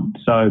you want.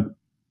 So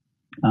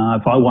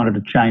if I wanted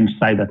to change,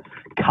 say, the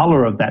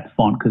color of that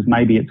font, because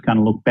maybe it's going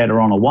to look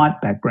better on a white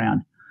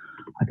background,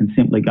 I can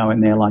simply go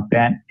in there like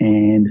that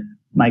and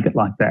make it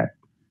like that.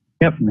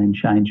 Yep. And then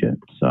change it.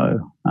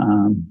 So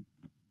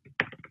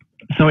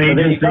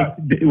agents,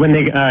 when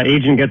the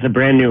agent gets a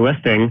brand new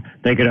listing,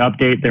 they could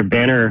update their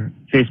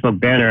Facebook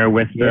banner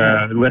with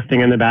the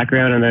listing in the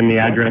background and then the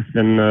address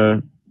in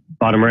the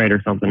bottom right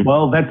or something.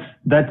 Well,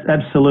 that's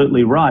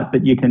absolutely right.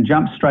 But you can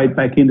jump straight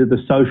back into the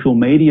social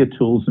media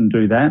tools and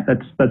do that.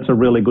 That's a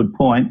really good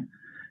point.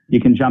 You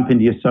can jump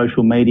into your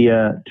social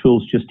media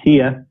tools just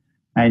here,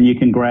 and you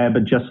can grab a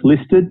just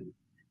listed.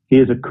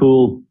 Here's a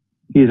cool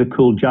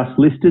just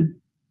listed,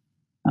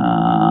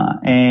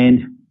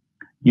 and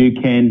you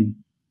can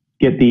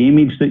get the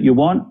image that you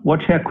want.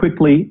 Watch how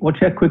quickly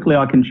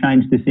I can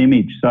change this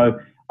image. So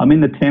I'm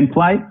in the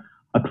template,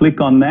 I click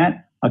on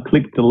that, I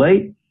click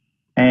delete,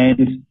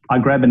 and I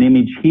grab an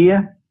image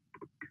here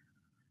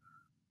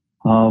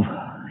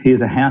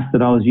here's a house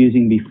that I was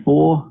using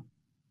before.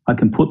 I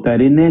can put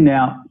that in there.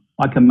 Now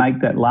I can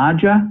make that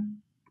larger,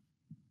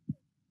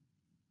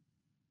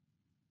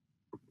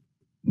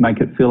 make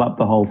it fill up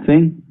the whole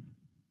thing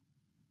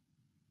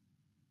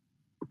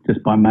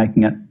just by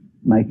making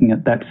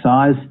it that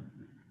size.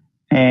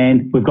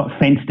 And we've got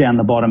fence down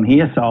the bottom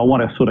here, so I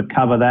want to sort of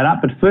cover that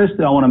up. But first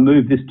I want to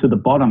move this to the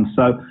bottom.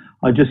 So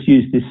I just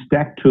use this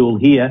stack tool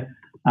here,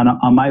 and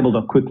I'm able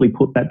to quickly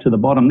put that to the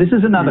bottom. This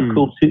is another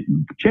cool,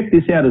 check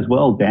this out as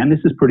well, Dan. This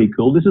is pretty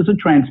cool. This is a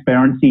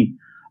transparency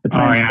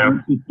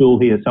tool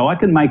here. So I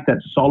can make that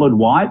solid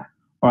white,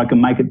 or I can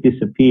make it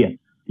disappear.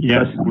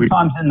 Yeah. So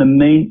sometimes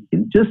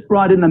just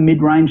right in the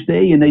mid-range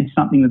there, you need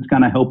something that's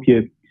going to help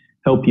you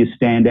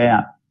stand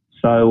out.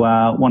 So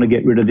I want to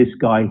get rid of this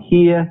guy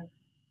here,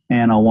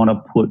 and I want to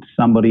put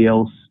somebody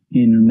else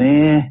in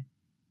there.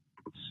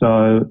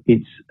 So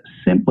it's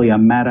simply a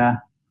matter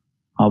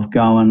of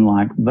going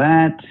like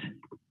that.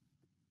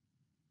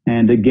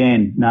 And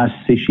again, now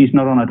see, she's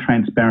not on a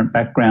transparent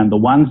background. The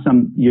ones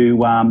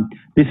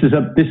this is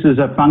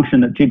a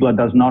function that Jigglar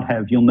does not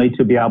have. You'll need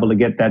to be able to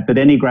get that. But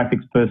any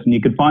graphics person,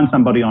 you could find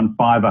somebody on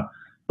Fiverr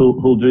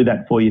who'll do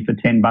that for you for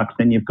 $10.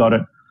 Then you've got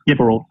it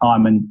for all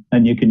time,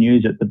 and you can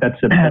use it. But that's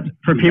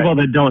for people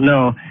that don't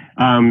know,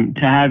 to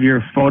have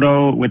your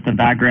photo with the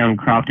background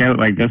cropped out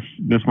like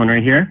this one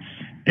right here,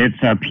 it's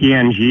a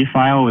PNG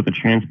file with a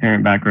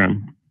transparent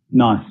background.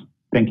 Nice,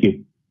 thank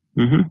you.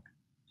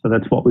 So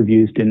that's what we've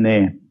used in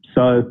there.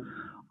 So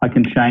I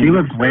can change. He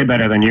looks way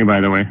better than you, by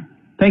the way.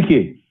 Thank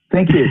you.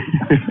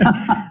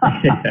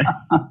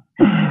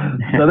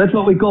 So that's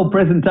what we call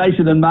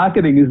presentation and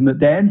marketing, isn't it,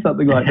 Dan?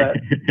 Something like that.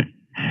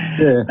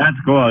 Yeah. That's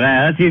cool.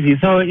 Yeah, that's easy.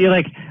 So you're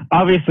like,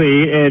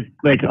 obviously, a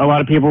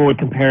lot of people would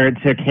compare it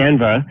to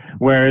Canva,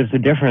 whereas the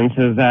difference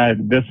is that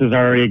this has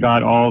already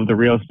got all of the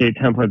real estate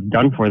templates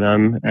done for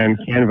them, and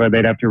Canva,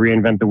 they'd have to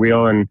reinvent the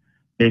wheel and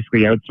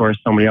basically outsource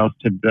somebody else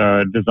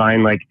to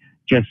design like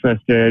just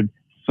listed,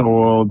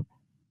 sold,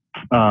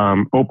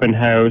 open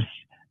house,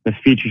 the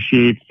feature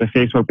sheets, the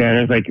Facebook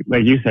banners. Like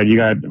you said, you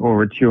got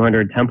over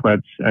 200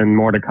 templates and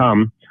more to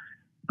come.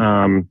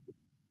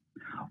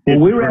 Well,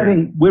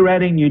 we're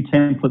adding new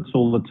templates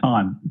all the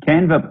time.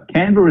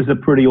 Canva is a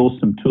pretty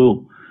awesome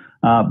tool,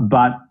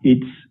 but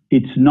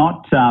it's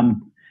not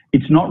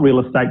real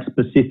estate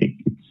specific.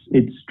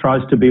 It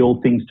tries to be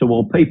all things to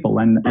all people,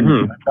 and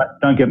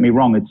don't get me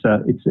wrong,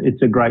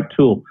 it's a great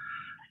tool.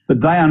 But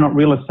they are not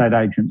real estate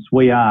agents.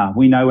 We are.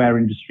 We know our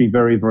industry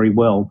very, very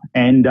well.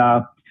 And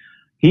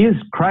here's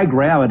Craig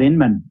Rao at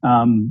Inman.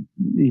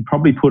 He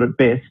probably put it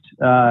best.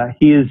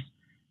 Here's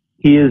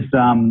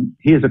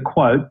a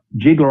quote: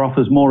 Jigglar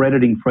offers more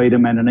editing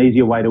freedom and an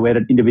easier way to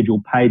edit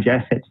individual page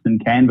assets than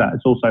Canva.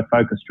 It's also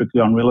focused strictly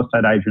on real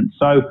estate agents.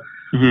 So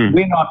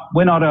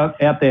we're not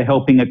out there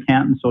helping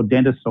accountants or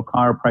dentists or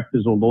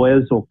chiropractors or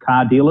lawyers or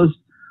car dealers.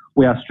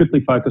 We are strictly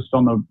focused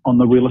on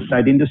the real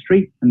estate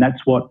industry, and that's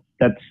our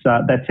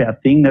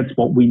thing. That's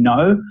what we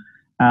know,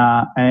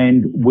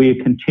 and we're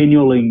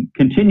continuing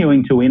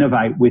to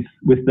innovate with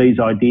these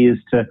ideas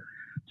to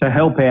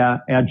help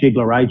our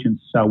Jigglar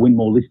agents win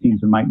more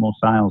listings and make more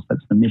sales.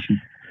 That's the mission.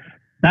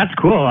 That's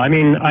cool. I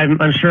mean,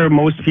 I'm sure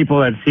most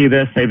people that see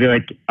this, they'd be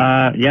like,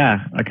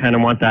 yeah, I kind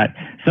of want that.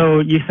 So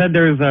you said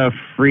there's the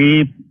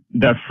free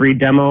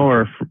demo,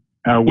 or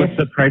what's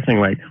the pricing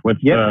like?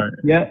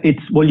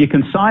 You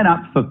can sign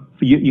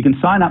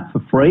up for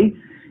free.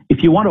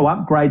 If you want to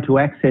upgrade to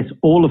access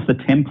all of the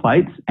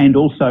templates and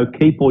also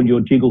keep all your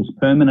jiggles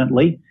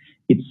permanently,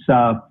 it's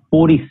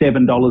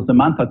 $47 a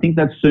month. I think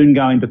that's soon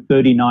going to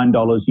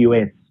 $39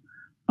 US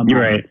a month.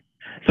 You're right.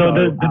 So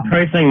the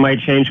pricing might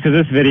change, because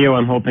this video,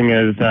 I'm hoping,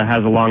 has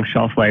a long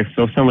shelf life.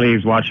 So if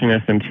somebody's watching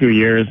this in 2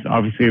 years,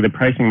 obviously the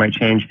pricing might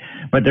change.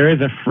 But there is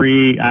a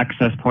free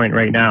access point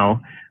right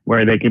now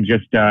where they could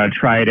just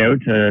try it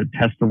out to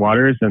test the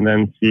waters and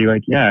then see,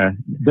 like,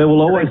 there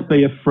will always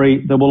be a free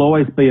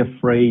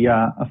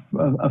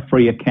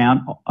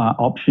account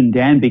option,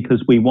 Dan,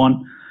 because we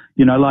want,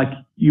 like,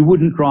 you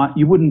wouldn't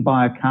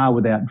buy a car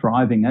without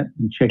driving it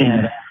and checking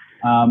it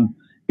out.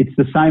 It's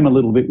the same a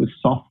little bit with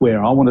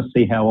software. I want to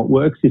see how it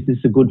works. Is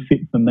this a good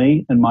fit for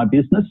me and my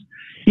business?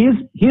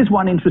 Here's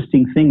one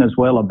interesting thing as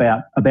well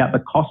about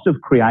the cost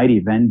of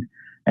creative, and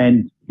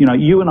And, you know,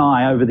 you and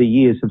I over the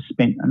years have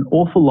spent an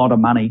awful lot of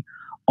money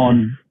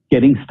on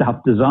getting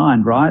stuff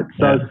designed, right?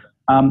 So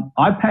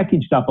I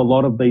packaged up a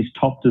lot of these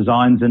top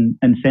designs and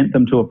sent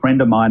them to a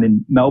friend of mine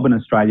in Melbourne,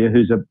 Australia,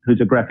 who's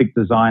a graphic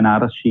design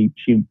artist. She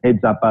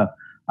heads up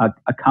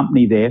a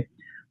company there.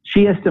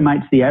 She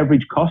estimates the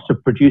average cost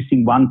of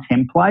producing one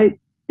template,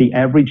 the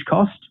average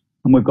cost,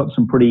 and we've got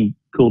some pretty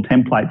cool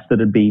templates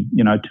that'd be,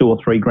 you know, $2 or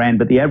 $3 grand,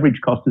 but the average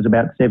cost is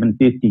about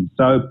 $750.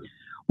 So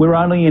we're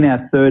only in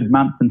our third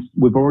month and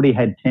we've already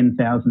had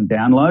 10,000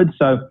 downloads.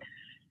 So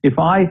if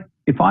I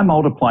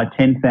multiply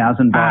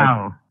 10,000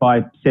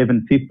 by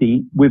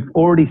 750, we've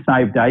already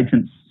saved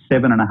agents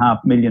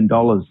 $7.5 million.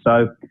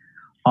 So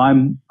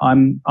I'm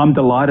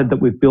delighted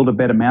that we've built a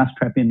better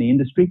mousetrap in the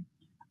industry.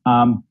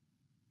 And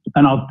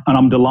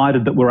I'm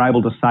delighted that we're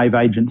able to save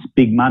agents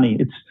big money.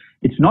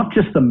 It's not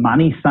just the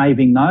money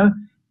saving though.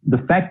 The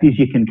fact is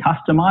you can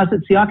customize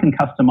it. See, I can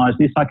customize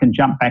this. I can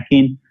jump back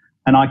in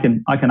and I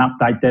can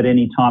update that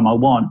anytime I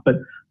want. But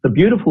the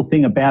beautiful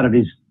thing about it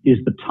is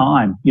the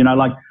time. You know,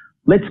 like,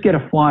 let's get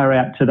a flyer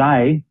out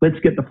today. Let's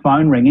get the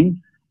phone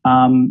ringing.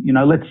 You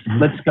know,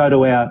 let's go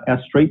to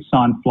our street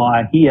sign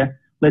flyer here.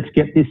 Let's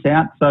get this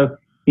out. So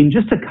in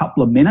just a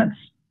couple of minutes,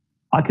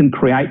 I can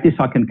create this.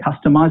 I can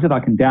customize it.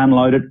 I can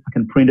download it. I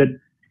can print it,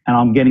 and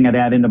I'm getting it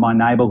out into my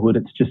neighbourhood.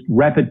 It's just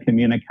rapid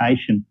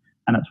communication,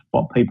 and it's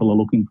what people are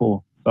looking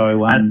for.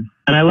 So, and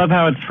I love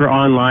how it's for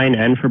online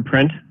and for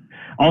print.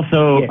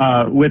 Also,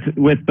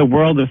 with the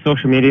world of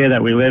social media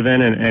that we live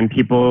in, and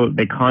people,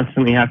 they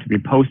constantly have to be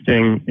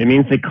posting. It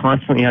means they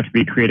constantly have to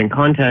be creating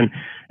content.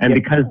 And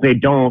because they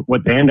don't,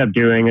 what they end up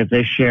doing is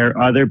they share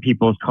other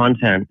people's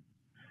content.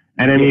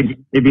 And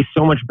it'd be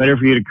so much better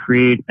for you to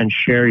create and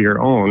share your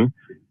own.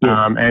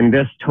 And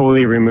this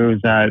totally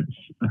removes that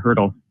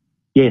hurdle.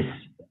 Yes,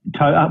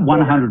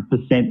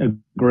 100%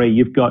 agree.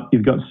 You've got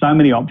so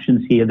many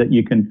options here that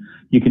you can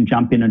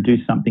jump in and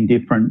do something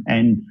different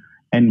and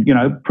you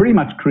know, pretty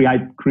much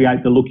create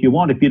the look you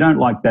want. If you don't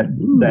like that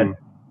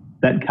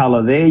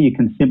color there, you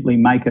can simply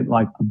make it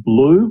like a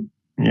blue.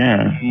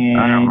 Yeah,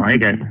 I don't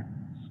like it.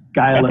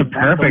 Scale That's it. a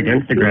perfect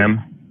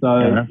Instagram.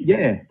 So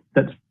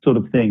that sort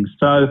of thing.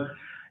 So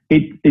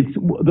it's a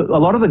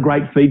lot of the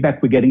great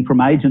feedback we're getting from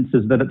agents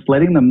is that it's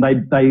letting them. They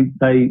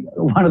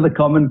one of the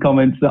common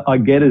comments that I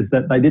get is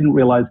that they didn't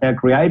realize how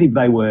creative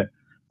they were.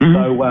 Mm-hmm.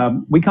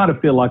 So we kind of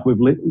feel like we've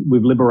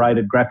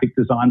liberated graphic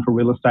design for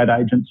real estate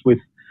agents with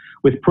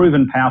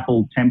proven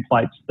powerful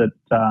templates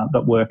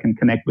that work and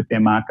connect with their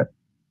market.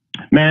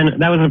 Man,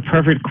 that was a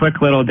perfect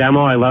quick little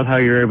demo. I love how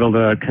you're able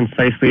to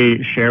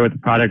concisely share what the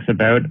product's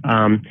about.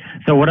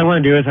 So what I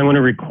want to do is I want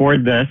to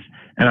record this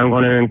and I'm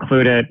going to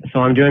include it. So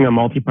I'm doing a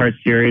multi-part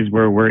series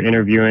where we're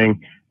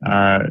interviewing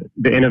the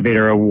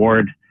Innovator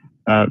Award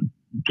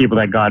people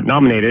that got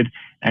nominated.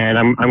 And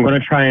I'm going to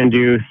try and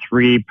do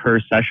 3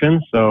 per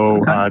session.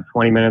 So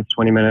 20 minutes,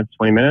 20 minutes,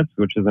 20 minutes,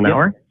 which is an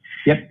hour.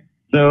 Yep.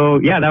 So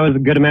yeah, that was a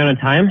good amount of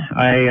time.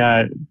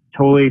 I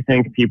totally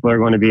think people are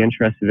going to be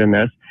interested in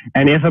this.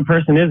 And if a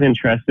person is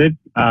interested,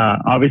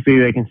 obviously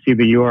they can see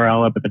the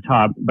URL up at the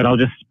top, but I'll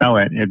just spell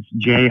it. It's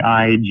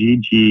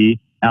jigglar.com,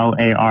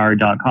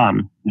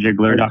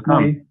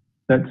 jigglar.com.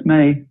 That's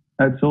me.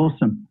 That's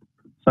awesome.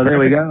 So there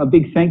we go. A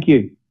big thank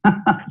you.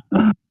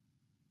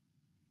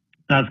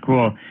 That's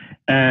cool.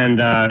 And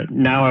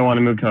now I want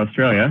to move to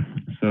Australia.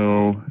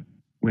 So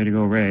way to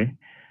go, Ray.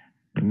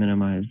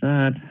 Minimize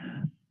that.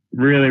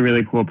 Really,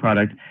 really cool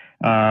product.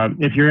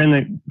 If you're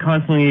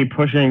constantly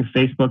pushing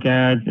Facebook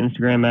ads,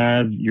 Instagram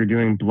ads, you're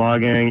doing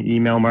blogging,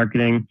 email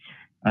marketing,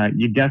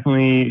 you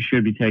definitely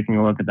should be taking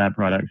a look at that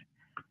product.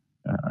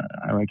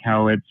 I like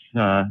how it's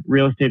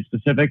real estate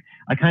specific.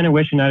 I kind of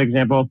wish in that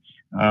example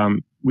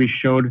we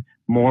showed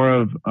more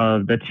of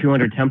the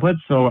 200 templates.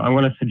 So I'm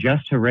going to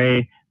suggest to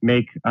Ray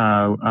make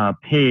a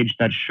page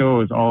that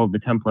shows all of the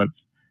templates,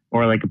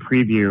 or like a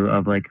preview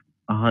of like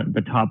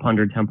the top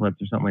 100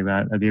 templates or something like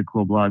that. That'd be a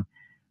cool blog.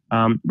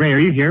 Ray, are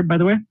you here, by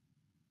the way?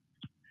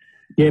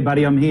 Yeah,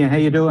 buddy, I'm here. How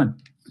you doing?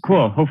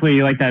 Cool. Hopefully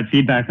you like that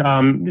feedback.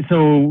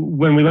 So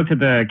when we looked at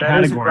the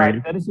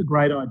category... That is a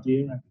great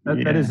idea.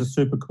 That is a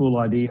super cool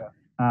idea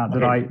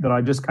that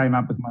I just came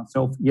up with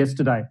myself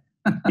yesterday.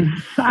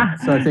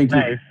 So thank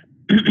you.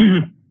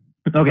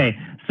 Okay,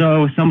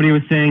 so somebody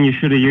was saying you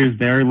should have used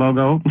their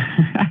logo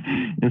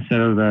instead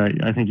of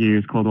I think you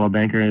used Coldwell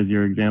Banker as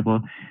your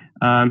example.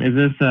 Is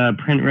this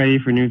print ready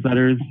for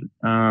newsletters?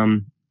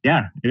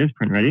 Yeah, it is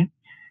print ready.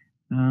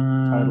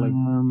 Totally.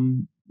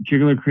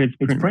 Jigglar creates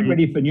print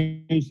ready for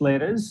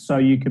newsletters, so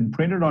you can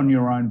print it on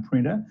your own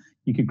printer.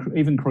 You could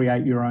even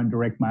create your own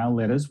direct mail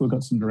letters. We've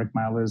got some direct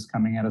mail letters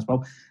coming out as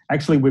well.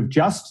 Actually,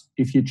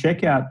 if you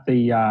check out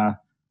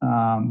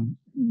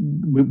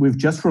we've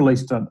just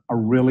released a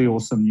really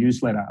awesome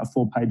newsletter, a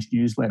 4-page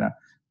newsletter,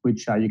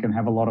 which you can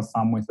have a lot of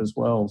fun with as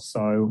well.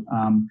 So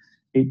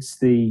it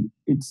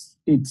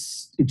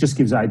just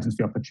gives agents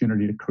the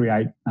opportunity to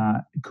create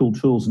cool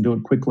tools and do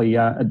it quickly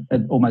at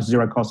almost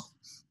zero cost.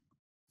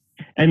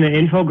 And the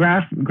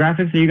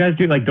graphics that you guys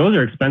do, like those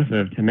are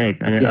expensive to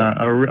make. I mean,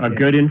 a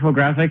good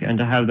infographic and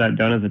to have that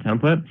done as a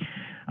template.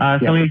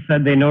 Somebody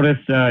said they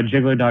noticed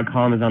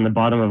Jiggler.com is on the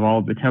bottom of all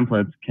of the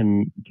templates.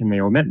 Can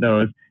they omit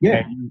those?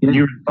 Yeah. And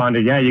you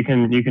responded, yeah, you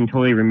can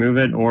totally remove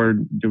it or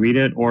delete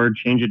it or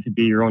change it to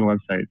be your own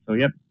website. So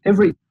yep.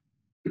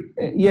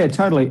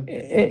 Totally.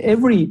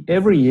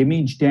 Every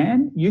image,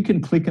 Dan, you can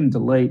click and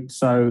delete.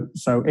 So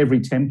every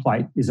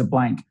template is a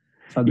blank.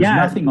 So there's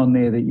nothing on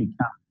there that you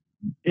can't.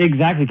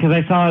 Exactly, because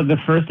I saw the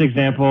first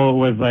example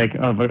was like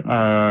of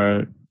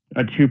a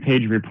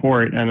 2-page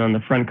report, and on the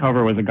front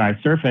cover was a guy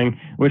surfing,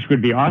 which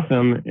would be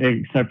awesome,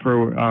 except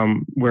for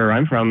where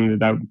I'm from,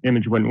 that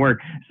image wouldn't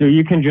work. So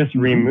you can just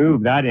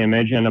remove that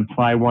image and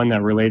apply one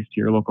that relates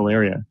to your local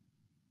area.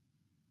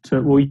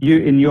 So,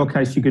 in your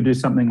case, you could do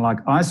something like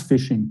ice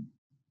fishing.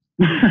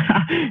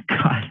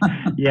 God,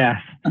 yes,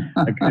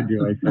 I could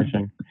do ice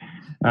fishing.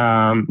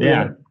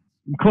 Yeah.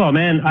 Cool,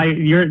 man.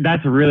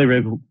 That's a really,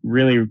 really,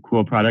 really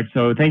cool product.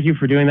 So thank you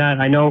for doing that.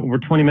 I know we're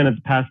 20 minutes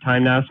past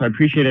time now, so I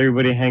appreciate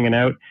everybody hanging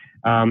out.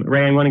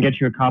 Ray, I'm going to get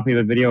you a copy of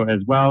the video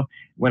as well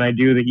when I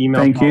do the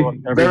email. Thank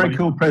you. Very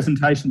cool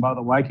presentation, by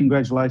the way.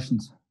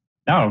 Congratulations.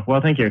 Oh,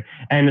 well, thank you.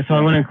 And so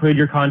I'm going to include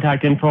your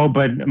contact info,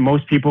 but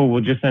most people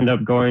will just end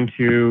up going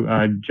to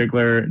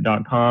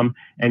Jiggler.com,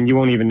 and you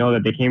won't even know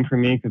that they came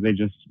from me because they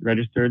just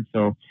registered.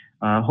 So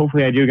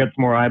hopefully I do get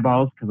some more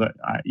eyeballs because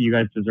you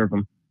guys deserve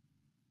them.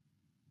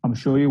 I'm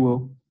sure you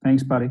will.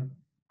 Thanks, buddy.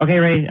 Okay,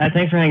 Ray,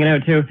 thanks for hanging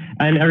out too.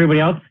 And everybody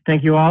else,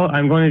 thank you all.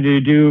 I'm going to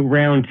do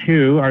round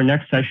 2. Our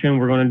next session,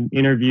 we're going to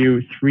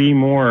interview 3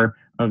 more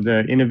of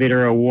the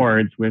Innovator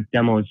Awards with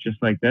demos just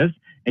like this.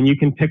 And you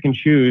can pick and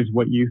choose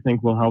what you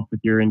think will help with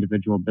your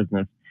individual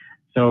business.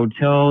 So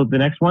till the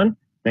next one,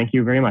 thank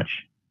you very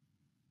much.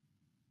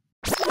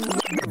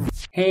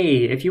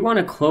 Hey, if you want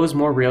to close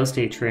more real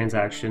estate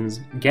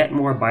transactions, get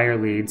more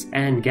buyer leads,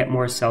 and get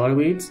more seller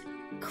leads,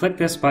 click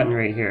this button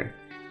right here.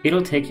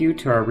 It'll take you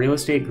to our real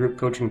estate group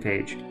coaching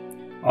page.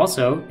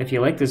 Also, if you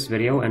like this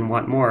video and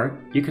want more,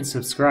 you can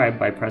subscribe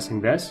by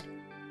pressing this,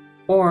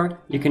 or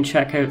you can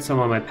check out some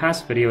of my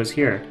past videos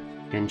here.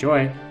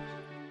 Enjoy!